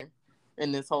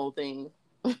in this whole thing.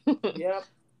 Yep.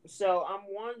 So I'm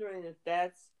wondering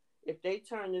if they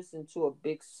turn this into a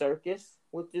big circus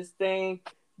with this thing,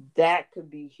 that could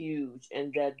be huge,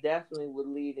 and that definitely would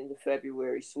lead into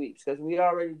February sweeps because we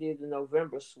already did the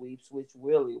November sweeps, which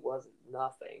really wasn't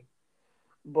nothing.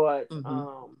 But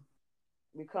Mm-hmm.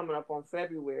 we're coming up on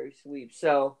February sweeps,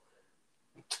 so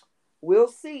we'll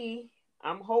see.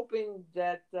 I'm hoping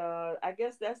that I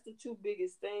guess that's the two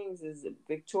biggest things is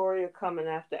Victoria coming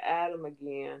after Adam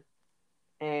again,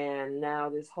 and now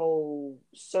this whole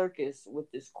circus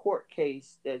with this court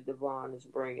case that Devon is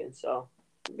bringing. So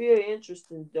it'll be an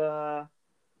interesting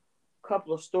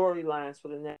couple of storylines for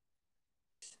the next.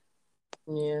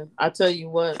 Yeah. I tell you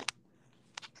what,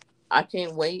 I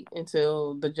can't wait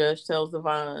until the judge tells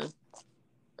Devon,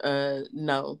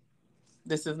 no,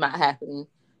 this is not happening.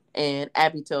 And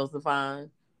Abby tells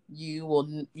Devon, you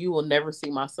will never see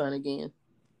my son again.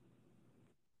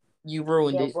 You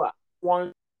ruined Yeah, it. but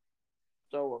one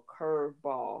throw a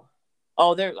curveball.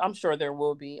 Oh, I'm sure there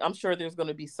will be. I'm sure there's going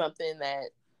to be something that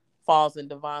falls in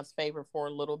Devon's favor for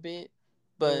a little bit,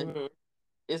 but Mm-hmm.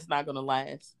 it's not going to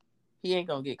last. He ain't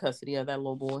going to get custody of that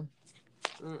little boy.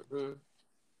 Mm-mm.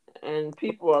 And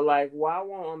people are like, why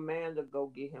won't Amanda go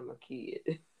get him a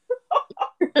kid?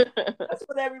 That's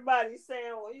what everybody's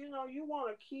saying. Well, you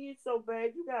want a kid so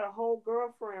bad. You got a whole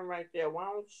girlfriend right there. Why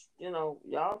don't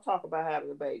y'all talk about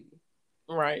having a baby?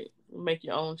 Right. Make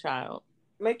your own child.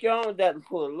 Make your own death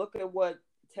pool. Look at what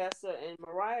Tessa and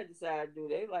Mariah decided to do.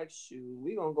 They like, shoot,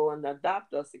 we gonna go and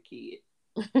adopt us a kid.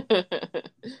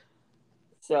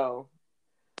 So,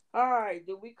 all right,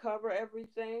 did we cover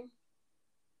everything?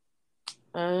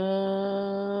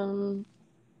 um,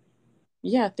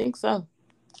 yeah, I think so.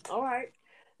 All right.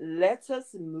 Let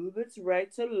us move it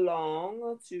right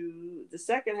along to the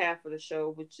second half of the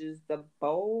show, which is the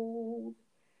bold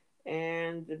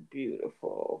and the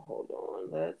beautiful. Hold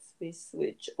on. Let's me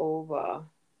switch over.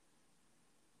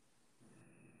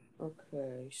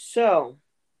 Okay. So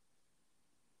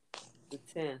the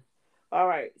 10th. All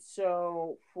right.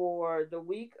 So for the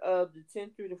week of the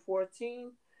 10th through the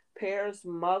 14th, Pear's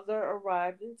mother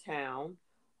arrived in town.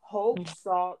 Hope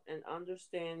sought an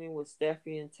understanding with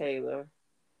Steffy and Taylor.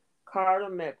 Carter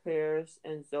met Paris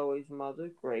and Zoe's mother,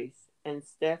 Grace, and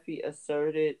Steffy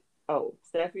asserted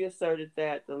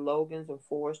that the Logans and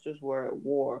Forresters were at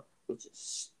war, which is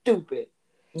stupid.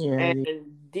 Yeah,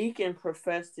 And Deacon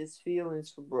professed his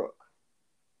feelings for Brooke.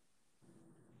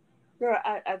 Girl,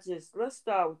 I just let's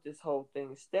start with this whole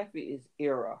thing. Steffy is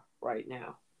right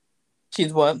now.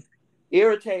 she's what?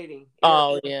 Irritating.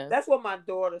 Oh yeah. That's what my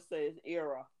daughter says,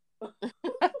 era.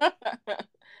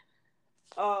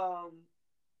 Um,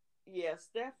 Yeah,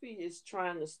 Steffi is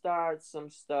trying to start some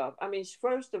stuff. I mean,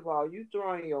 first of all, you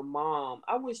throwing your mom.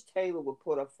 I wish Taylor would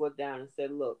put her foot down and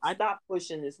said, "Look, I stop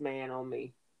pushing this man on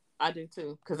me." I do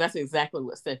too, because that's exactly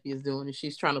what Steffi is doing, and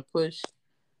she's trying to push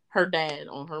her dad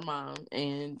on her mom.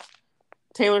 And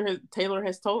Taylor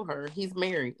has told her he's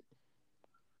married.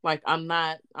 Like, I'm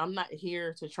not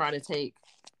here to try to take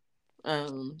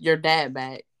your dad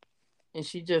back, and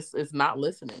she just is not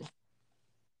listening.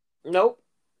 Nope.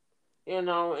 And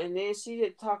then she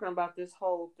had talking about this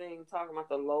whole thing, talking about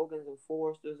the Logans and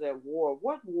Forresters at war.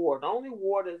 What war? The only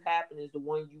war that's happened is the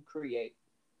one you create.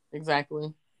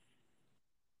 Exactly.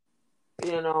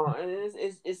 And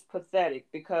it's pathetic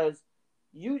because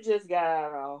you just got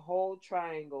a whole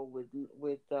triangle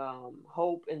with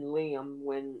Hope and Liam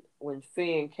when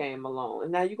Finn came along,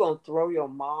 and now you're gonna throw your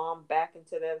mom back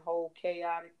into that whole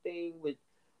chaotic thing with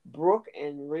Brooke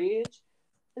and Ridge.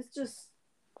 It's just,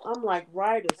 I'm like,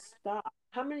 writer, stop.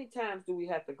 How many times do we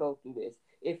have to go through this?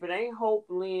 If it ain't Hope,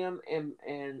 Liam,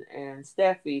 and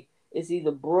Steffi, it's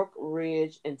either Brooke,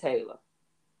 Ridge, and Taylor.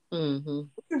 Mm-hmm.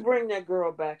 What you bring that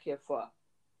girl back here for?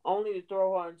 Only to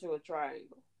throw her into a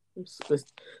triangle.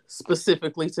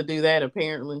 Specifically to do that,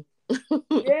 apparently.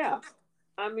 Yeah.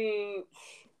 I mean,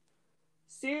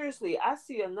 seriously, I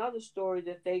see another story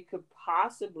that they could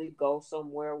possibly go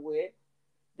somewhere with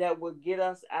that would get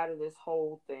us out of this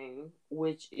whole thing,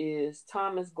 which is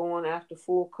Thomas going after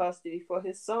full custody for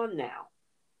his son now.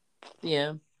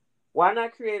 Yeah. Why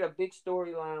not create a big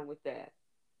storyline with that?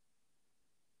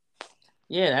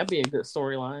 Yeah, that'd be a good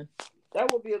storyline.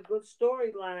 That would be a good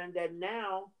storyline that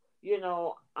now,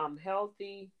 I'm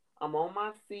healthy, I'm on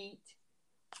my feet.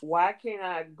 Why can't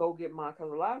I go get my?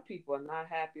 Because a lot of people are not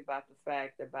happy about the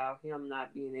fact about him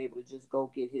not being able to just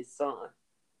go get his son.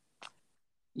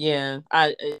 Yeah,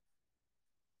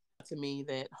 to me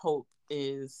that Hope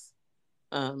is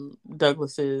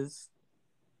Douglas's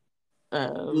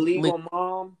Legal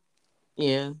mom.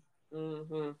 yeah.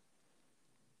 Hmm.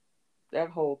 That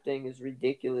whole thing is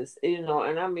ridiculous. And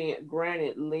I mean,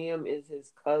 granted, Liam is his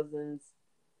cousin's,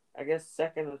 I guess,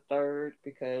 second or third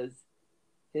because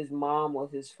his mom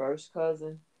was his first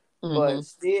cousin. Mm-hmm. But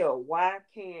still, why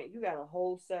can't you got a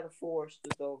whole set of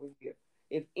Forresters over here?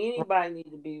 If anybody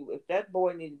need to be, if that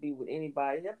boy need to be with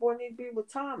anybody, that boy need to be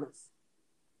with Thomas.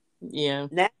 Yeah.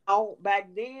 Now,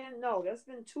 back then, no, that's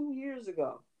been 2 years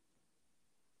ago.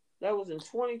 That was in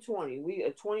 2020. We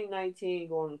 2019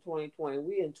 going to 2020.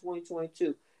 We in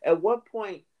 2022. At what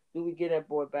point do we get that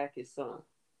boy back his son?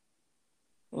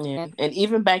 Yeah. And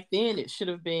even back then it should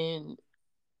have been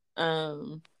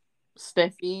um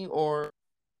Steffi or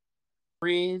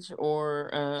Ridge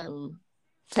or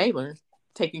Taylor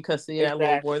taking custody of that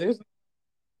little boy. Exactly. There's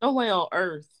no way on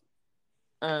earth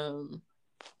um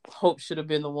Hope should have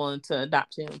been the one to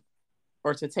adopt him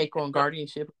or to take on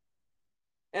guardianship.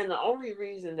 And the only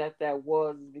reason that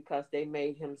was is because they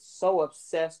made him so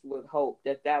obsessed with Hope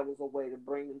that was a way to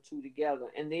bring them two together.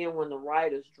 And then when the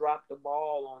writers dropped the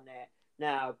ball on that,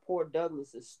 now poor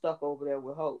Douglas is stuck over there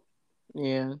with Hope.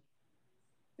 Yeah.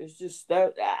 It's just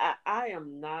that I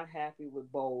am not happy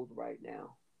with Bold right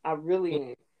now. I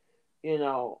really ain't.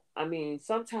 I mean,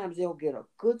 sometimes they'll get a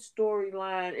good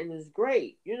storyline and it's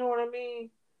great. You know what I mean?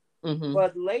 Mm-hmm.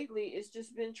 But lately, it's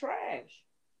just been trash.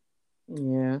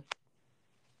 Yeah.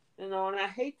 And I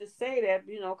hate to say that,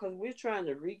 because we're trying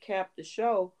to recap the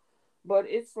show, but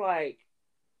it's like,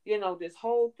 this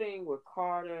whole thing with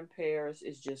Carter and Paris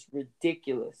is just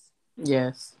ridiculous.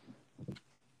 Yes.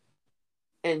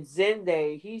 And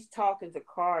Zende, he's talking to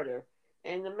Carter,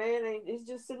 and the man ain't, he's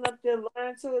just sitting up there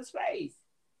lying to his face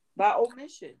by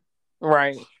omission.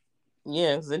 Right.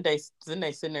 Yeah. Zende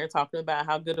sitting there talking about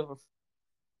how good of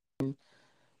a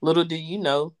little do you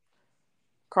know,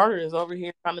 Carter is over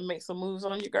here trying to make some moves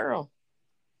on your girl.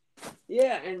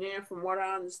 Yeah, and then from what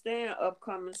I understand,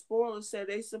 upcoming spoilers said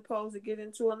they supposed to get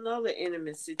into another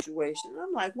intimate situation.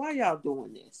 I'm like, why y'all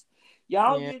doing this?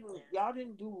 Yeah. Y'all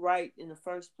didn't do right in the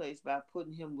first place by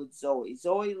putting him with Zoe.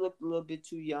 Zoe looked a little bit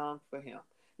too young for him.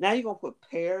 Now you're gonna put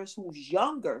Paris, who's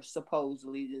younger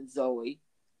supposedly than Zoe,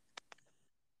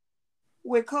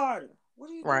 with Carter. What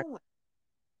are you Right. doing?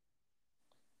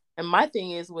 And my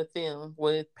thing is with them,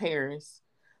 with Paris,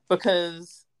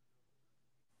 because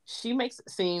she makes it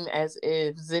seem as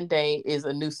if Zende is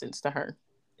a nuisance to her.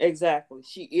 Exactly.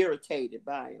 She irritated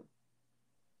by him.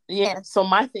 Yeah. So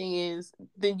my thing is,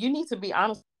 then you need to be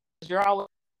honest. You're always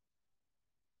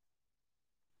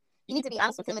You need to be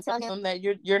honest with him and tell him that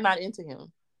you're not into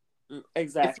him. If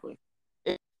Exactly.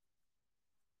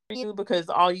 you because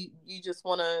all you just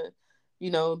want to,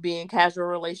 be in casual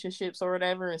relationships or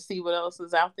whatever and see what else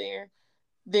is out there,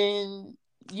 then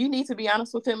you need to be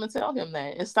honest with him and tell him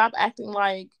that, and stop acting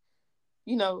like,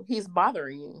 he's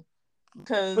bothering you. But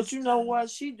Because you know what?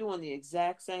 She doing the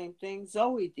exact same thing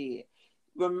Zoe did.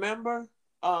 Remember,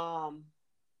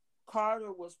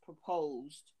 Carter was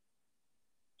proposed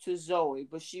to Zoe,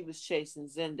 but she was chasing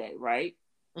Zende, right?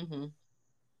 mm-hmm.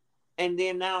 And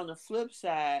then now on the flip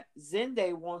side,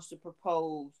 Zende wants to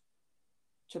propose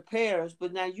to Paris,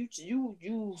 but now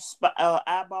eyeballing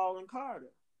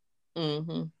Carter.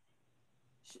 Mm-hmm.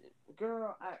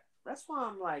 Girl, that's why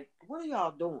I'm like, what are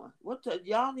y'all doing?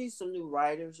 Y'all need some new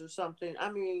writers or something?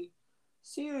 I mean,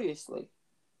 seriously.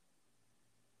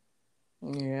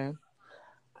 Yeah.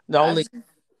 The I only just,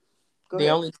 go the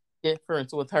ahead. only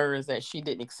difference with her is that she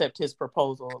didn't accept his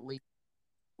proposal at least.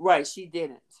 Right, she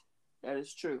didn't. That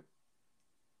is true.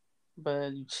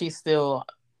 But she's still.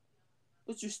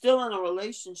 But you're still in a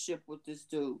relationship with this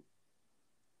dude. It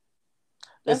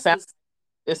That's sounds.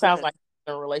 the. It Go sounds ahead. like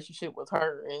he's in a relationship with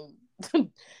her, and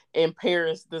and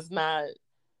Paris is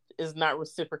not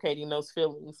reciprocating those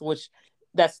feelings. Which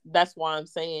that's why I'm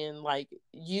saying, like,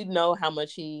 how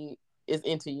much he is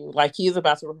into you. Like, he's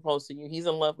about to propose to you. He's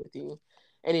in love with you,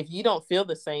 and if you don't feel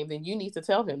the same, then you need to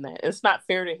tell him that. It's not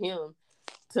fair to him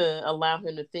to allow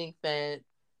him to think that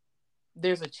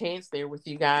there's a chance there with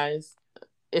you guys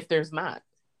if there's not.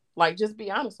 Like, just be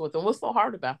honest with him. What's so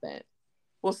hard about that?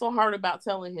 What's so hard about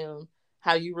telling him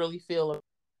how you really feel about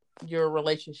your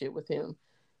relationship with him?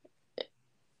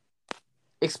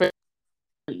 Especially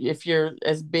if you're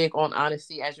as big on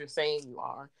honesty as you're saying you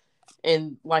are.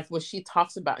 And like when she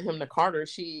talks about him to Carter,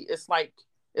 it's like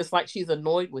she's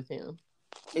annoyed with him.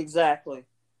 Exactly.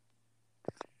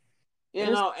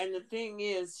 And it's And the thing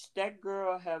is, that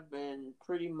girl have been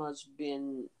pretty much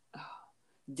been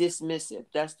dismissive.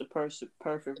 That's the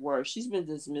perfect word. She's been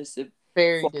dismissive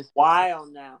very for a dismissive. while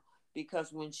now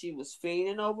because when she was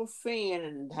fiending over Finn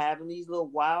and having these little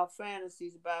wild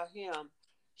fantasies about him,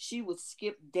 she would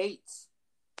skip dates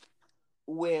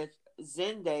with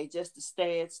Zende just to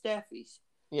stay at Steffi's.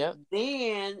 Yep.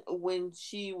 Then when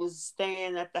she was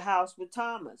staying at the house with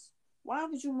Thomas, why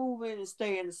would you move in and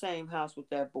stay in the same house with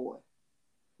that boy?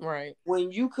 Right.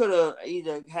 When you could have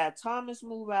either had Thomas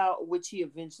move out, which he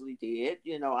eventually did.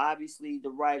 Obviously the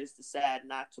writers decided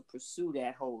not to pursue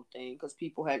that whole thing because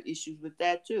people had issues with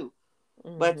that too.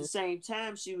 But at Mm-hmm. the same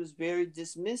time, she was very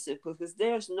dismissive because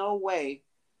there's no way,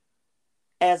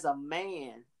 as a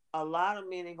man, a lot of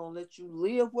men ain't gonna let you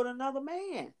live with another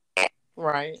man.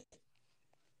 Right.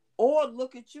 Or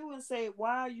look at you and say,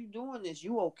 why are you doing this?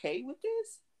 You okay with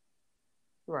this?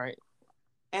 Right.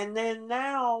 And then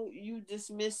now you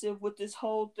dismissive with this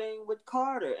whole thing with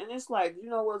Carter. And it's like, you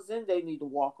know what, Zende need to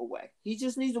walk away. He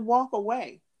just needs to walk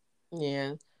away.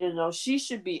 Yeah. She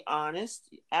should be honest,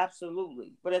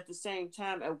 absolutely. But at the same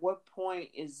time, at what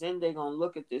point is Zende gonna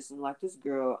look at this and like, this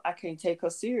girl, I can't take her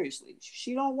seriously.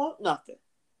 She don't want nothing.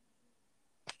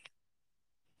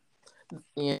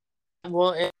 Yeah.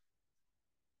 Well, and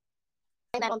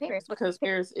that on Paris because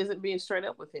Paris isn't being straight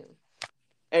up with him. So he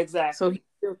Exactly.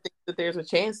 still thinks that there's a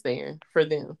chance there for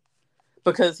them.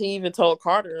 Because he even told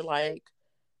Carter, like,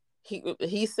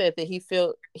 he said that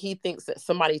he thinks that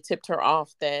somebody tipped her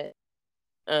off that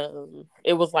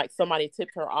it was like somebody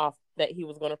tipped her off that he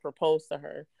was going to propose to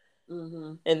her.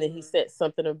 Mm-hmm. And then he said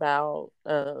something about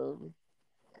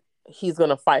he's going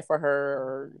to fight for her,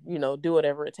 or do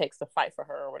whatever it takes to fight for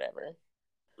her or whatever.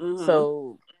 Mm-hmm.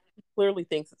 So clearly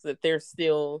thinks that there's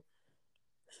still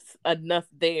enough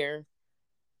there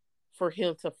for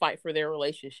him to fight for their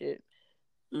relationship.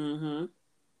 Mm-hmm.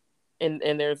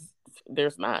 And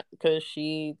there's not, because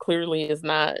she clearly is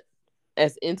not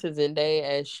as into Zendaya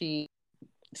as she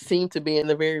seemed to be in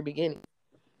the very beginning.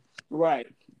 Right.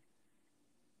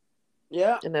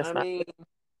 Yeah. And that's I not mean,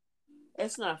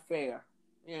 it's not fair,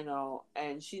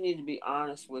 and she need to be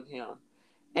honest with him.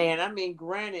 And I mean,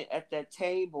 granted, at that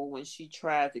table when she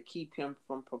tried to keep him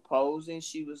from proposing,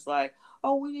 she was like,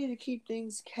 "Oh, we need to keep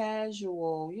things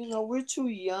casual. We're too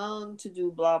young to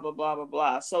do blah blah blah blah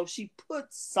blah." So she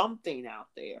put something out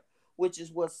there, which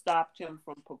is what stopped him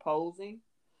from proposing.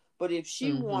 But if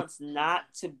she mm-hmm. wants not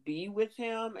to be with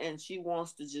him and she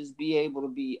wants to just be able to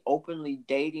be openly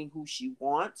dating who she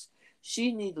wants,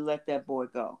 she need to let that boy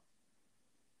go.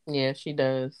 Yeah, she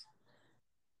does.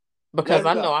 Let Because him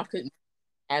I know go. I couldn't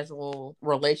casual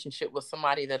relationship with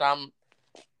somebody that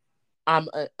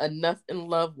enough in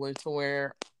love with to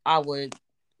where I would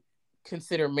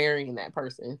consider marrying that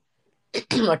person.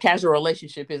 A casual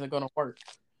relationship isn't going to work.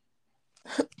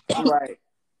 Right.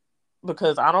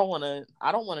 Because I don't want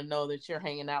to know that you're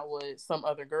hanging out with some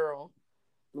other girl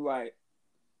Right.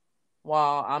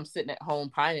 while I'm sitting at home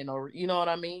pining over, you know what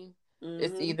I mean?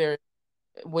 It's Mm-hmm. either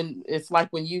when it's like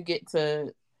when you get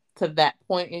to that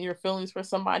point in your feelings for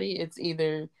somebody, it's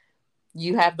either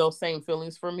you have those same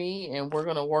feelings for me and we're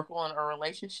gonna work on a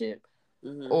relationship,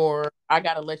 Mm-hmm. or I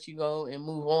gotta let you go and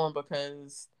move on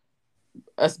because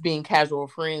us being casual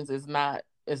friends is not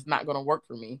gonna work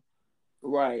for me.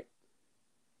 Right.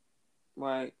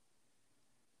 Right.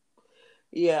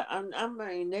 Yeah, I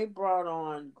mean, they brought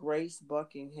on Grace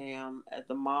Buckingham at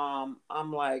the mom.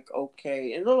 I'm like,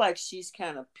 okay. It looked like she's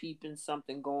kind of peeping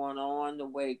something going on the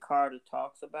way Carter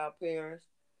talks about Paris.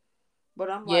 But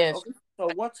I'm like, Yeah, okay, so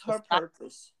what's her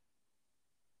purpose?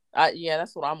 yeah,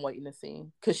 that's what I'm waiting to see.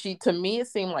 Cause to me, it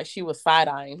seemed like she was side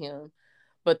eyeing him,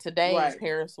 but today Right.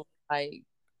 Paris was like,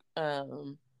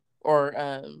 um, or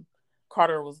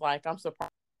Carter was like, I'm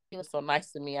surprised she was so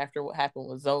nice to me after what happened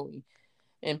with Zoe,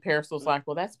 and Paris was like,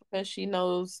 well, that's because she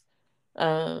knows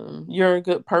you're a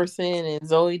good person and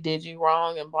Zoe did you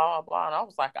wrong and blah blah blah. And I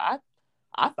was like,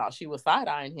 I thought she was side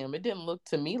eyeing him. It didn't look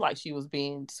to me like she was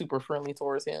being super friendly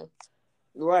towards him.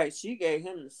 Right. She gave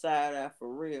him the side eye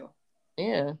for real.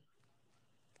 Yeah.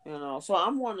 So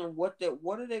I'm wondering what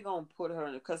are they gonna put her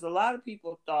in? Because a lot of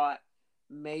people thought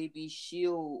maybe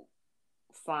she'll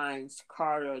finds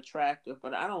Carter attractive,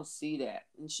 but I don't see that.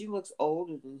 And she looks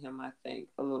older than him, I think,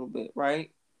 a little bit,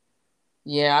 right?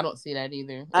 Yeah, I don't see that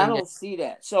either. I And don't see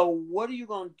that. So what are you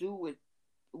gonna do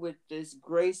with this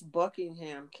Grace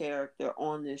Buckingham character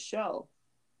on this show?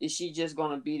 Is she just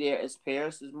gonna be there as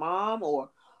Paris's mom, or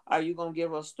are you gonna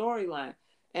give her a storyline?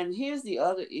 And here's the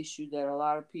other issue that a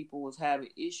lot of people was having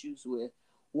issues with.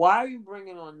 Why are you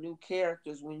bringing on new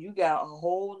characters when you got a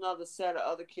whole nother set of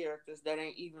other characters that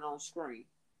ain't even on screen?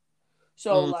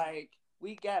 So mm, like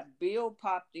we got Bill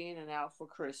popped in and out for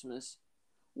Christmas.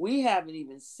 We haven't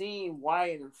even seen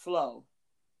Wyatt and Flo,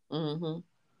 mm-hmm.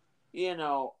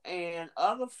 and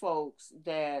other folks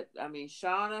that I mean,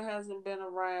 Shauna hasn't been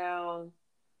around.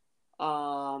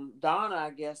 Donna, I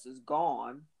guess, is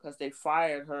gone because they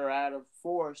fired her out of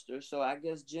Forrester. So I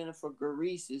guess Jennifer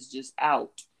Garice is just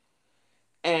out.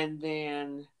 And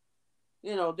then,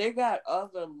 they got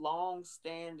other long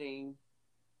standing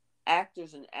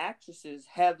actors and actresses.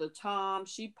 Heather Tom,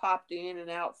 she popped in and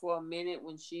out for a minute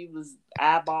when she was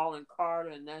eyeballing Carter,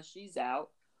 and now she's out.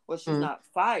 Well, she's Mm, not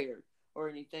fired or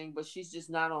anything, but she's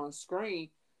just not on screen.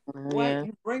 What yeah.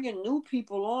 you bringing new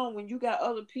people on when you got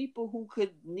other people who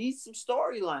could need some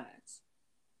storylines?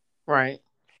 Right.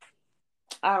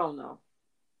 I don't know.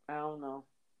 I don't know.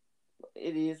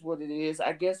 It is what it is.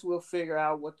 I guess we'll figure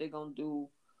out what they're gonna do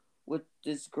with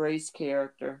this Grace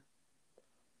character.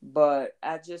 But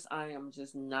I am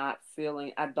just not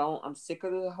feeling. I'm sick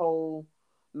of the whole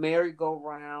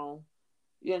merry-go-round.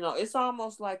 It's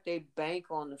almost like they bank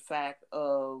on the fact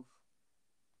of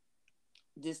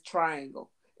this triangle.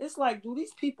 It's like, do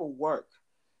these people work?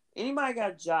 Anybody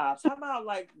got jobs? How about,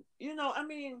 like, I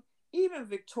mean, even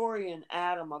Victoria and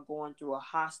Adam are going through a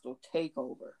hostile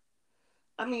takeover.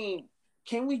 I mean,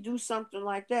 can we do something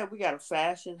like that? We got a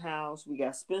fashion house, we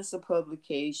got Spencer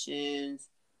Publications.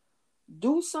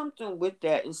 Do something with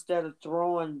that instead of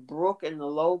throwing Brooke and the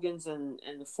Logans and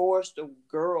the Forrester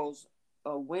girls,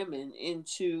 women,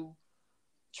 into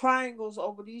triangles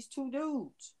over these two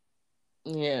dudes.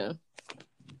 Yeah.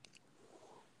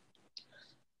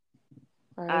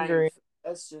 I I am. agree.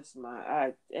 That's just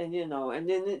and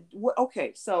then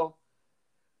okay. So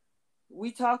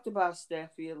we talked about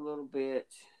Steffi a little bit,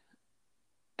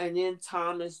 and then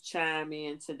Thomas chime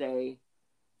in today,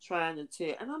 trying to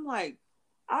tell, and I'm like,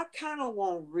 I kind of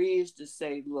want Ridge to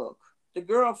say, look, the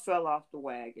girl fell off the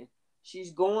wagon.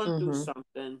 She's going through Mm-hmm.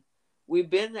 something. We've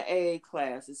been to AA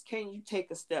classes. Can you take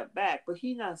a step back? But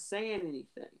he's not saying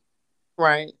anything.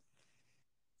 Right.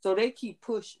 So they keep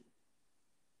pushing.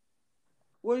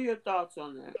 What are your thoughts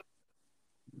on that?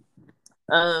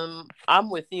 I'm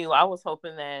with you. I was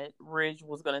hoping that Ridge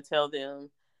was gonna tell them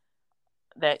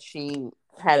that she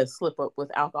had a slip up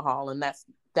with alcohol, and that's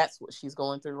what she's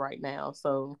going through right now.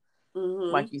 So,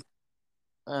 Mm-hmm. like you,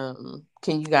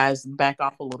 can you guys back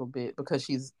off a little bit because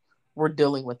we're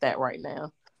dealing with that right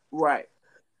now. Right.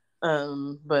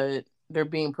 But they're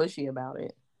being pushy about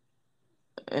it,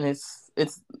 and it's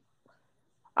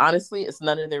honestly it's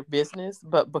none of their business.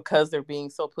 But because they're being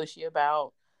so pushy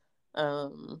about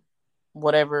um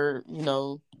whatever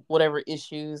whatever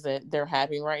issues that they're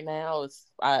having right now,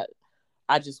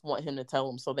 I just want him to tell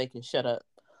them so they can shut up.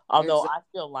 Although Exactly.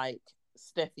 I feel like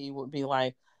Steffi would be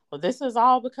like, well, this is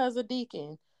all because of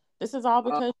Deacon. This is all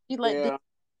because she let Deacon Yeah.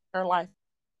 in her life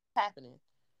happening.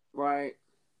 Right.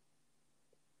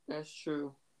 That's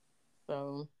true.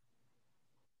 So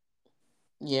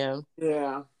yeah,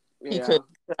 Yeah. he could.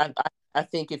 Yeah. I I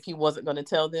think if he wasn't going to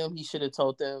tell them, he should have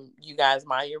told them, you guys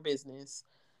mind your business,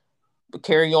 but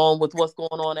carry on with what's going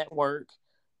on at work.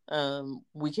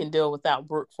 We can deal without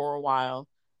Brooke for a while,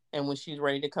 and when she's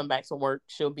ready to come back to work,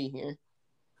 she'll be here.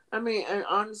 I mean, and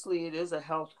honestly, it is a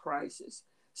health crisis.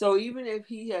 So even if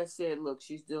he had said, "Look,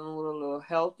 she's dealing with a little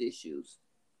health issues,"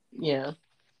 Yeah.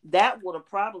 that would have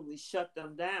probably shut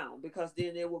them down because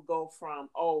then it would go from,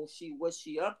 "Oh, what's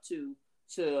she up to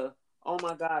 "Oh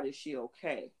my God, is she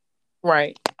okay?"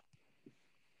 Right.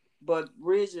 But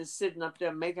Ridge is sitting up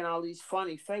there making all these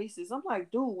funny faces. I'm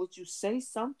like, dude, would you say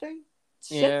something?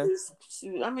 Shut Yeah. this.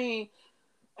 I mean,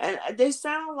 and they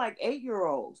sound like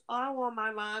 8-year-olds. Oh, I want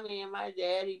my mommy and my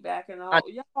daddy back and I, all.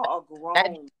 Y'all are that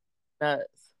grown.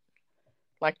 nuts.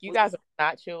 Like, you guys are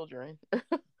not children.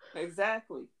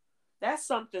 Exactly. That's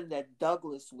something that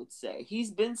Douglas would say.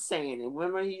 He's been saying it.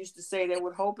 Remember, he used to say that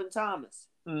with Hope and Thomas.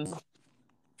 Mm.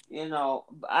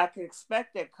 I could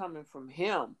expect that coming from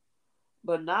him,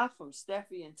 but not from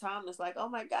Steffi and Thomas. Like, oh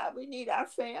my God, we need our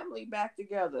family back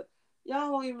together.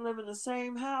 Y'all don't even live in the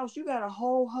same house. You got a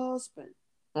whole husband.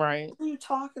 Right. What are you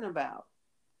talking about?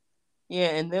 Yeah,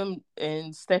 and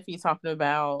Steffi talking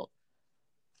about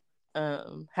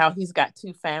how he's got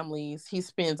two families. He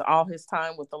spends all his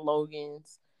time with the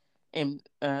Logans and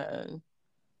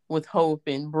with Hope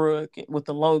and Brooke with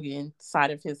the Logan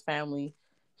side of his family.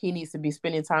 He needs to be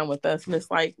spending time with us. And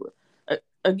it's like,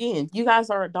 again, you guys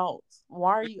are adults.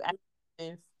 Why are you acting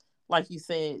if, like you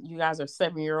said, you guys are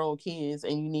 7-year-old kids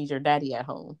and you need your daddy at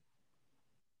home?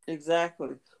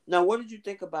 Exactly. Now, what did you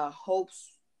think about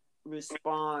Hope's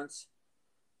response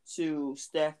to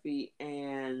Steffi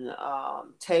and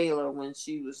Taylor when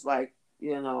she was like,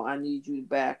 I need you to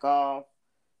back off.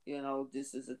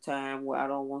 This is a time where I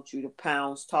don't want you to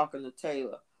pounce talking to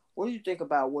Taylor. What do you think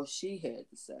about what she had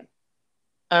to say?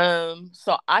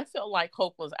 So I felt like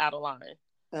Hope was out of line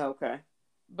Okay.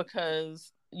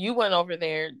 because you went over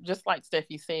there, just like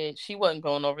Steffi said, she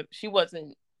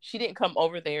didn't come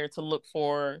over there to look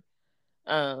for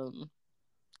um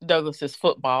Douglas's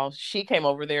football. She came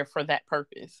over there for that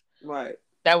purpose. Right.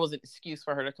 That was an excuse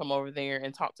for her to come over there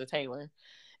and talk to Taylor.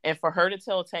 And for her to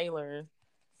tell Taylor,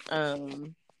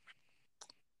 um,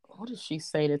 what did she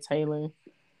say to Taylor?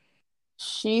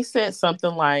 She said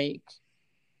something like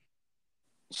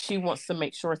she wants to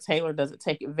make sure Taylor doesn't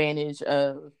take advantage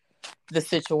of the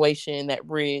situation that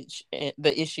Ridge and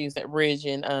the issues that Ridge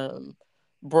and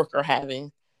Brooke are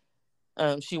having.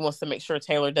 She wants to make sure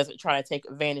Taylor doesn't try to take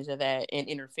advantage of that and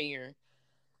interfere. And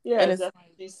Yes, it's that's what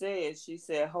she said. She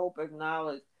said Hope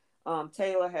acknowledged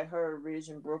Taylor had heard Ridge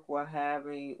and Brooke were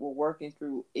working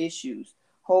through issues.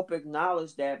 Hope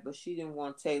acknowledged that, but she didn't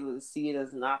want Taylor to see it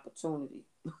as an opportunity.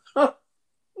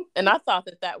 and I thought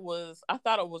it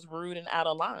was rude and out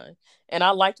of line. And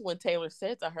I liked when Taylor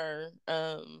said to her,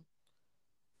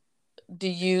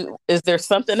 is there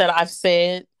something that I've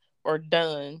said or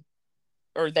done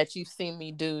or that you've seen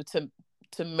me do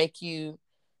to make you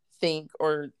think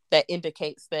or that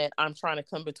indicates that I'm trying to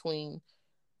come between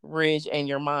Ridge and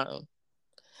your mom?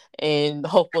 And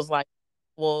Hope was like,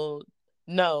 well,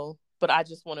 no, but I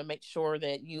just want to make sure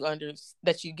that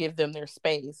that you give them their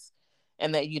space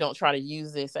and that you don't try to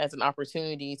use this as an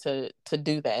opportunity to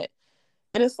do that.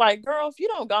 And it's like, girl, if you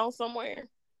don't go somewhere,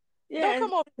 Yeah, don't and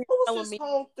come over here what was telling this me.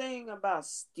 whole thing about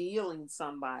stealing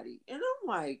somebody? And I'm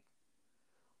like,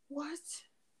 what?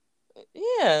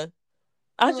 Yeah,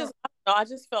 Girl, I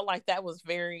just felt like that was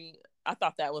I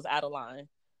thought that was out of line,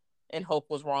 and Hope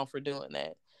was wrong for doing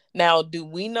that. Now, do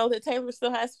we know that Taylor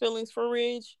still has feelings for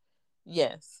Ridge?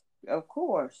 Yes. of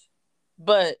course.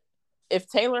 But if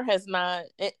Taylor has not,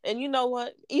 and you know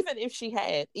what, even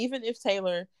if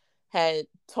Taylor had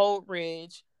told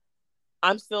Ridge,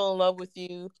 I'm still in love with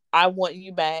you, I want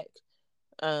you back,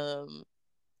 um,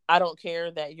 I don't care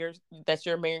that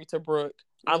you're married to Brooke,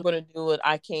 I'm Mm, gonna do what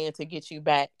I can to get you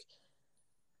back.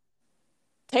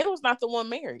 Taylor's not the one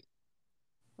married.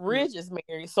 mm, Ridge is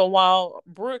married. So while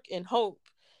Brooke and Hope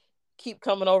keep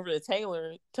coming over to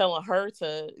Taylor, telling her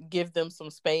to give them some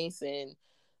space and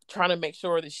trying to make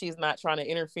sure that she's not trying to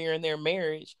interfere in their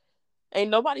marriage,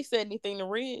 ain't nobody said anything to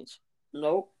Ridge.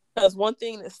 nope. Because one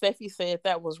thing that Steffi said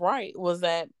that was right was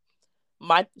that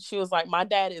she was like, my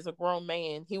dad is a grown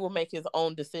man. He will make his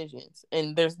own decisions.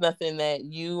 And there's nothing that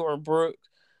you or Brooke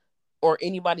or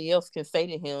anybody else can say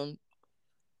to him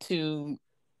to,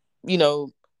 you know,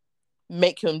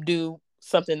 make him do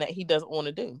something that he doesn't want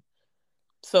to do.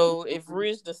 So if Mhm.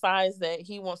 Ridge decides that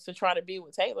he wants to try to be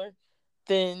with Taylor,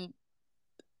 then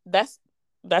that's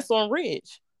on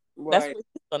Ridge. That's Right. what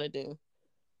he's gonna do.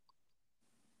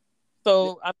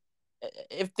 So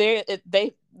if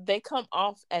they come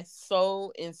off as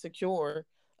so insecure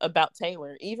about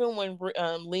Taylor. Even when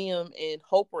Liam and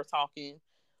Hope were talking,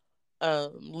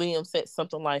 Liam said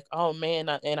something like, "Oh man,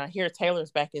 and I hear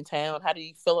Taylor's back in town. How do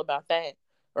you feel about that?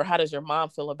 Or how does your mom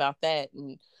feel about that?"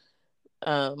 And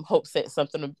Hope said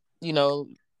something,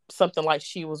 something like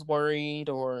she was worried,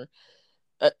 or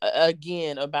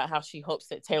again about how she hopes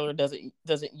that Taylor doesn't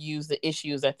use the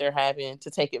issues that they're having to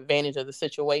take advantage of the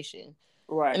situation. And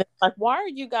Right. it's like, why are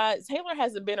you guys? Taylor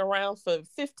hasn't been around for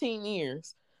 15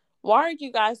 years. Why are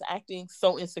you guys acting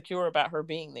so insecure about her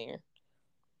being there?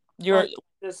 You're Like,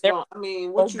 just they're going. I mean,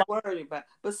 so what you worried about?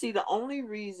 But see, the only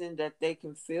reason that they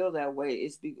can feel that way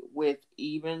is with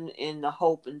even in the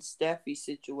Hope and Steffi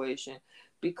situation,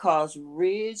 because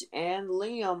Ridge and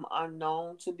Liam are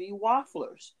known to be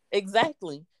wafflers.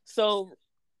 exactly. So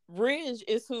Ridge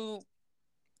is who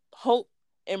Hope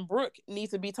and Brooke need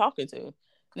to be talking to,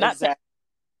 not Taylor.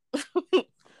 Exactly.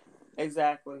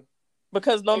 Exactly.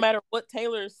 Because no matter what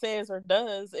Taylor says or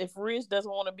does, if Ridge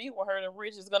doesn't want to be with her, then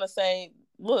Ridge is gonna say,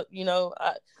 "Look,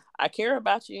 I care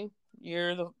about you.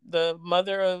 You're the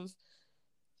mother of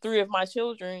three of my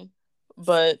children,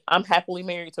 but I'm happily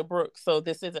married to Brooke, so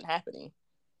this isn't happening."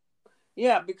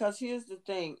 Yeah, because here's the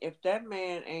thing: if that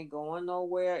man ain't going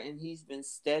nowhere and he's been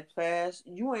steadfast,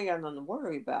 you ain't got nothing to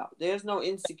worry about. There's no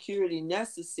insecurity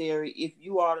necessary if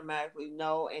you automatically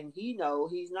know and he know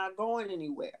he's not going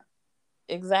anywhere.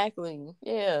 Exactly.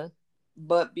 Yeah.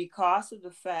 But because of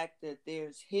the fact that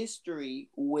there's history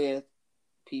with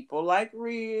people like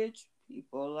Ridge,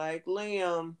 people like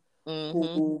Liam, Mm-hmm.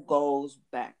 who goes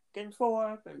back and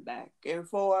forth and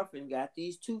got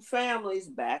these two families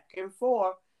back and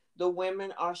forth, the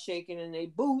women are shaking in their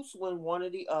boots when one or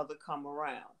the other come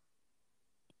around.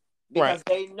 Right. Because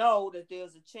they know that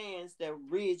there's a chance that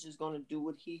Ridge is going to do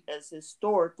what he has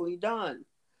historically done,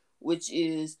 which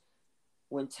is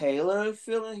when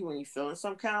he feeling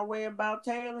some kind of way about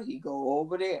Taylor, he go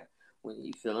over there. When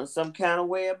he feeling some kind of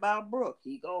way about Brooke,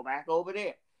 he go back over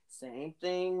there. Same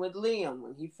thing with Liam.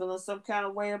 When he feeling some kind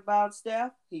of way about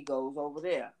Steph, he goes over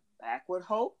there. Back with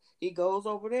Hope, he goes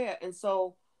over there. And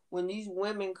so when these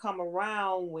women come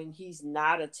around, when he's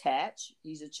not attached,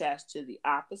 he's attached to the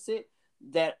opposite.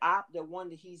 The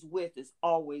one that he's with is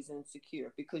always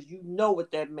insecure because you know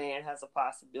what that man has a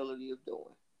possibility of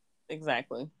doing.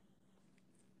 Exactly.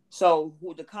 So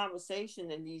the conversation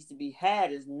that needs to be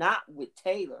had is not with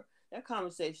Taylor. That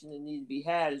conversation that needs to be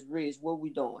had is, Riz, what we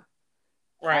doing?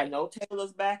 I Right. know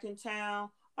Taylor's back in town.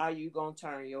 Are you gonna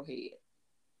turn your head?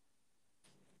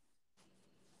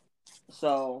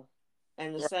 So,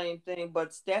 and the Right. same thing,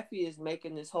 but Steffi is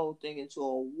making this whole thing into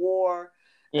a war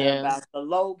Yeah. about the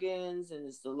Logans, and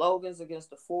it's the Logans against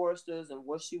the Forresters, and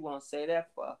what she want to say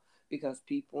that for? Because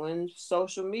people in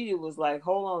social media was like,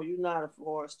 "Hold on, you're not a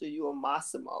Forrester, you a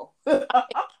Massimo."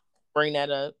 Bring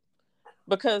that up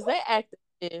because they act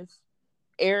as if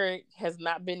Eric has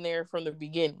not been there from the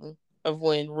beginning of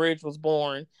when Ridge was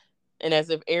born, and as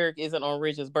if Eric isn't on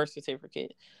Ridge's birth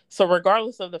certificate. So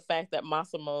regardless of the fact that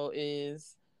Massimo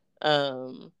is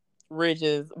um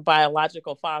Ridge's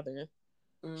biological father,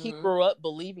 he Mm-hmm. grew up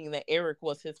believing that Eric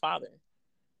was his father.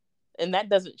 And that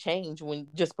doesn't change when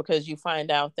just because you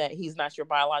find out that he's not your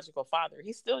biological father.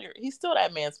 He's still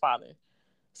that man's father.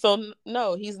 So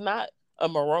no, he's not a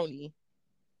Maroney.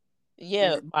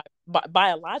 Yeah,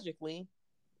 biologically,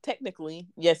 technically,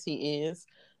 yes, he is,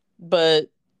 but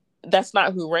that's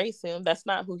not who raised him. That's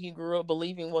not who he grew up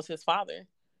believing was his father.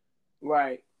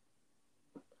 Right.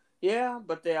 Yeah,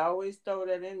 but they always throw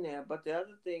that in there. But the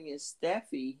other thing is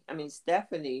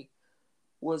Stephanie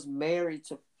was married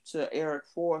to Eric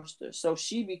Forrester. So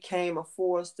she became a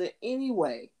Forrester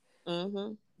anyway.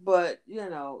 Mm-hmm. But,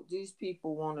 these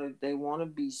people they want to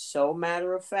be so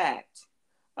matter of fact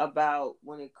about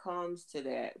when it comes to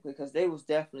that, because they was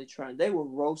definitely they were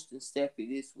roasting Steffi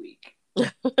this week.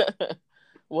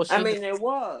 Well, I she did. mean, it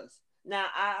was. Now,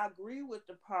 I agree with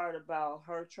the part about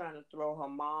her trying to throw her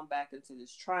mom back into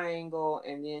this triangle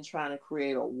and then trying to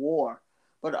create a war.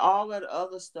 But all that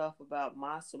other stuff about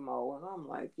Massimo, and I'm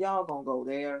like, y'all gonna go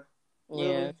there? Yeah,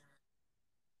 Really? yeah.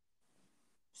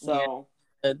 So,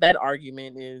 That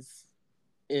argument is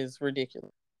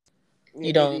ridiculous. yeah,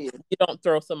 it is. You don't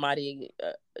throw somebody.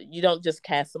 You don't just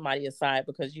cast somebody aside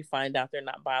because you find out they're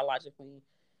not biologically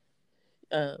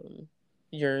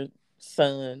your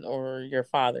son or your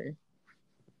father.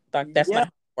 Like that's not Yeah. how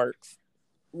it works.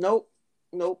 Nope.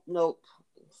 Nope. Nope.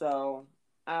 So,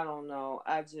 I don't know.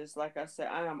 I just, like I said,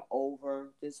 I am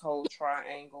over this whole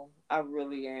triangle. I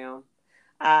really am.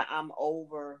 I'm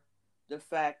over the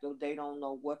fact that they don't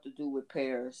know what to do with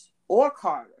Paris or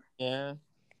Carter. Yeah.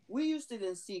 We used to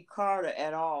didn't see Carter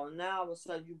at all. And now all of a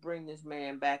sudden you bring this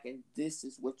man back and this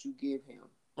is what you give him.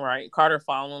 Right. Carter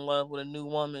fall in love with a new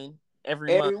woman every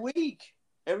month. every week,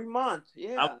 every month. I'm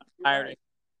Yeah, you're tired right.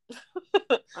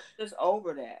 of I'm just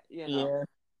over that, you know. Yeah.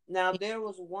 Now there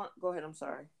was one. Go ahead. I'm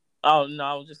sorry. Oh no,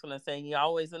 I was just gonna say he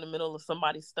always in the middle of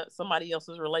somebody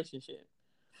else's relationship.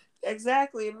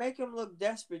 Exactly. It make him look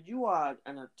desperate. You are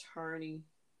an attorney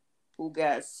who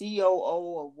got COO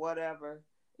or whatever,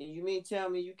 and you mean tell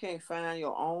me you can't find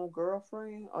your own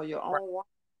girlfriend or your Right. own wife?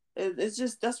 It's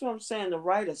just that's what I'm saying. The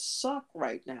writers suck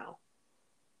right now.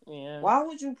 Yeah. Why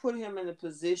would you put him in a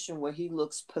position where he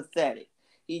looks pathetic?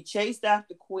 He chased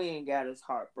after Quinn, got his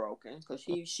heart broken because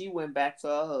she went back to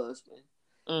her husband.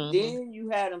 Mm-hmm. Then you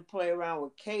had him play around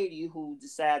with Katie, who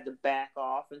decided to back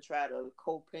off and try to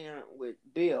co-parent with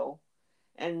Bill.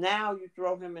 And now you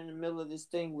throw him in the middle of this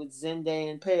thing with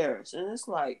Zendaya and Paris, and it's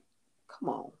like, come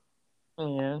on.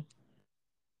 Yeah.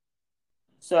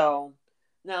 So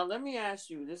now let me ask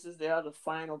you. This is the other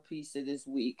final piece of this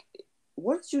week.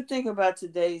 What did you think about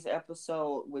today's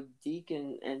episode with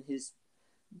Deacon and his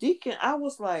Deacon? I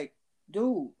was like,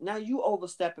 dude, now you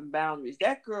overstepping boundaries.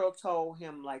 That girl told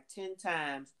him like 10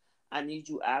 times, "I need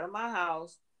you out of my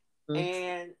house,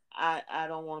 and I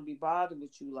don't want to be bothered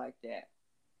with you like that."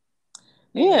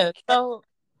 And he Yeah. kept.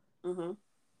 Mm-hmm.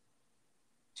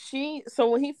 So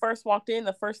when he first walked in,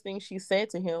 the first thing she said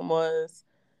to him was,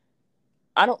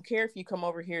 I don't care if you come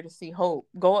over here to see Hope.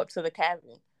 Go up to the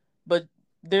cabin. But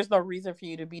there's no reason for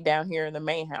you to be down here in the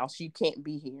main house. You can't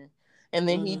be here. And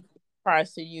then Mm-hmm. he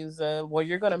tries to use well,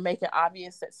 you're gonna make it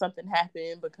obvious that something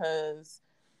happened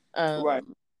Right.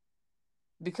 um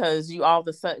because you all of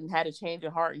a sudden had a change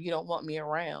of heart and you don't want me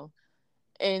around.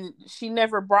 And she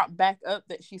never brought back up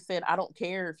that she said, I don't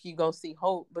care if you go see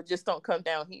Hope, but just don't come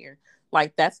down here.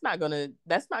 Like that's not gonna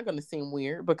seem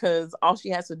weird because all she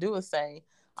has to do is say,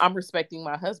 I'm respecting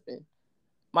my husband.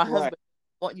 My Right. husband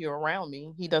doesn't want you around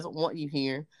me. He doesn't want you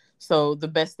here. So the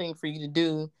best thing for you to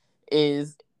do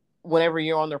is whenever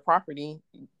you're on their property,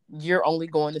 you're only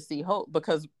going to see Hope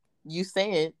because you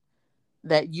said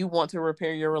that you want to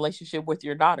repair your relationship with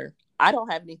your daughter. I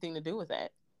don't have anything to do with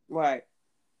that. Right.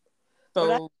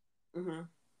 But I. So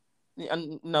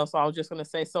Mm-hmm. no, so I was just gonna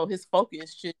say, so his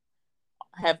focus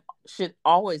have should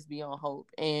always be on Hope,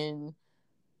 and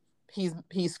he's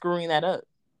screwing that up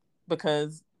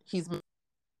because he's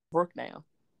Brooke now.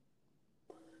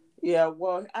 Yeah.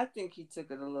 Well, I think he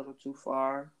took it a little too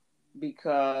far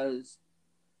because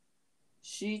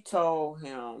she told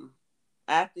him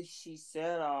after she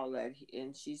said all that,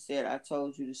 and she said, "I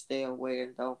told you to stay away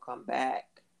and don't come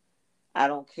back. I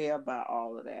don't care about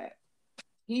all of that."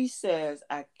 He says,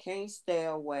 "I can't stay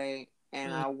away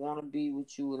and Mm-hmm. I want to be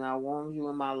with you and I want you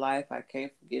in my life. I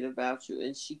can't forget about you."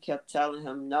 And she kept telling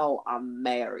him, "No, I'm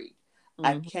married.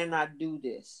 I Mm-hmm. cannot do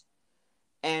this."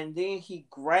 And then he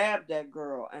grabbed that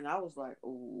girl and I was like,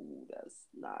 "Oh,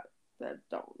 that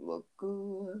don't look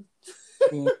good."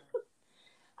 Yeah,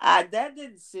 That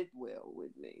didn't sit well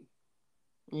with me.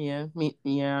 yeah, I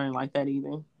didn't like that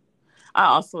either. I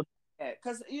also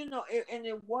Because and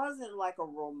it wasn't like a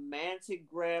romantic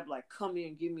grab, like "come here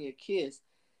and give me a kiss."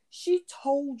 She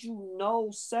told you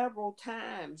no several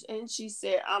times, and she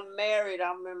said, "I'm married.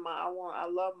 I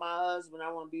love my husband. I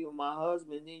want to be with my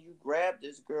husband." And then you grab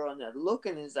this girl, and that look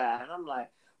in his eye, and I'm like,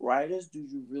 writers, do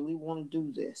you really want to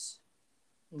do this?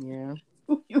 yeah,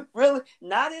 Do you really,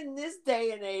 not in this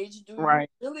day and age, do you right.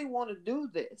 really want to do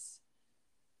this?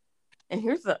 And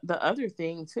here's the other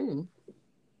thing too.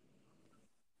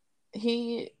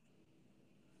 He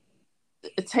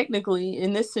technically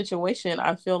in this situation,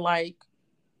 I feel like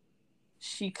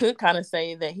she could kind of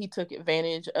say that he took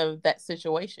advantage of that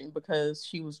situation because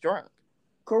she was drunk.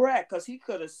 Correct, because he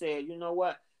could have said, "You know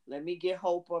what? Let me get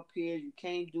Hope up here. You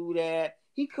can't do that."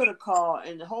 He could have called,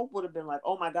 and Hope would have been like,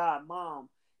 "Oh my God, Mom!"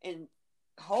 And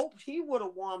Hope, he would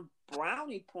have won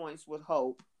brownie points with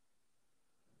Hope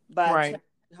by telling Right.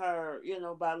 her,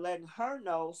 by letting her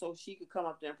know so she could come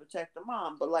up there and protect the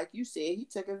mom. But like you said, he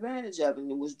took advantage of it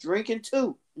and was drinking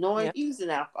too, knowing Yeah. he's an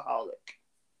alcoholic.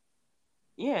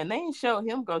 Yeah, and they didn't show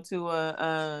him go to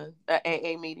a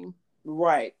AA meeting,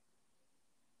 Right.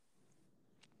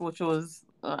 which was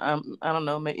I don't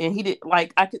know, and he did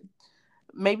like I could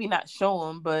maybe not show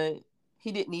him, but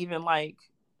he didn't even like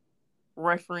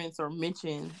reference or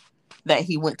mention that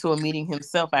he went to a meeting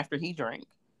himself after he drank.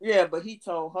 Yeah, but he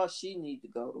told her she need to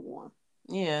go to one.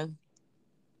 Yeah.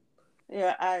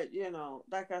 Yeah,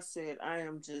 like I said, I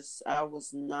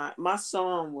was not, my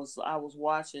son I was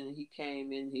watching, and he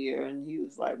came in here and he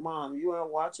was like, "Mom, you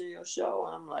aren't watching your show?"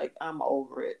 And I'm like, I'm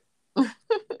over it.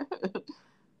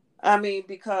 I mean,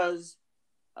 because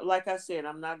like I said,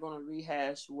 I'm not going to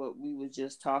rehash what we were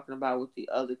just talking about with the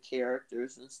other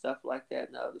characters and stuff like that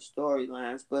and the other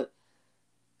storylines. But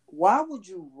why would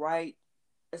you write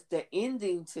the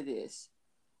ending to this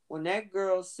when that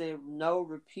girl said no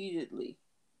repeatedly?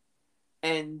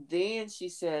 And then she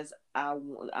says,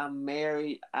 I'm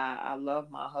married. I love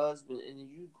my husband. And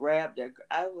you grab that.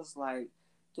 I was like,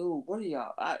 dude, what are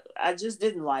y'all? I just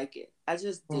didn't like it. I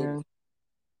just didn't.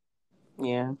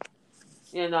 Yeah.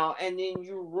 Yeah. And then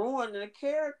you ruin the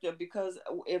character because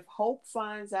if Hope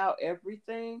finds out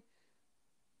everything,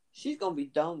 she's going to be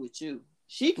done with you.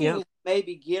 She can Yep.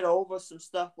 maybe get over some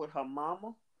stuff with her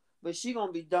mama, but she going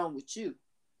to be done with you.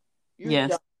 You're done.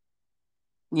 Yes.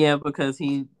 Yeah, because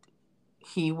he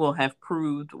will have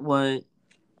proved what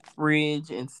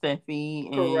Ridge and Steffi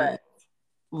and Correct.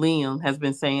 Liam has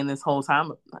been saying this whole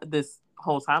time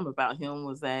about him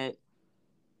was that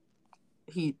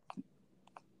he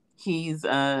he's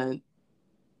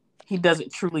he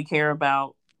doesn't truly care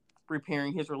about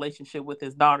repairing his relationship with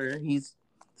his daughter. He's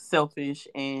selfish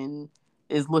and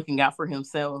is looking out for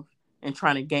himself and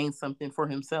trying to gain something for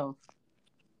himself.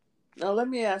 Now, let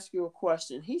me ask you a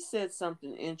question. He said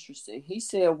something interesting. He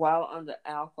said while under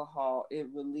alcohol, it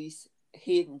released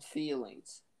hidden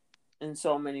feelings in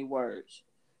so many words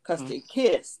because they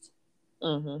kissed.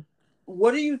 Mm-hmm.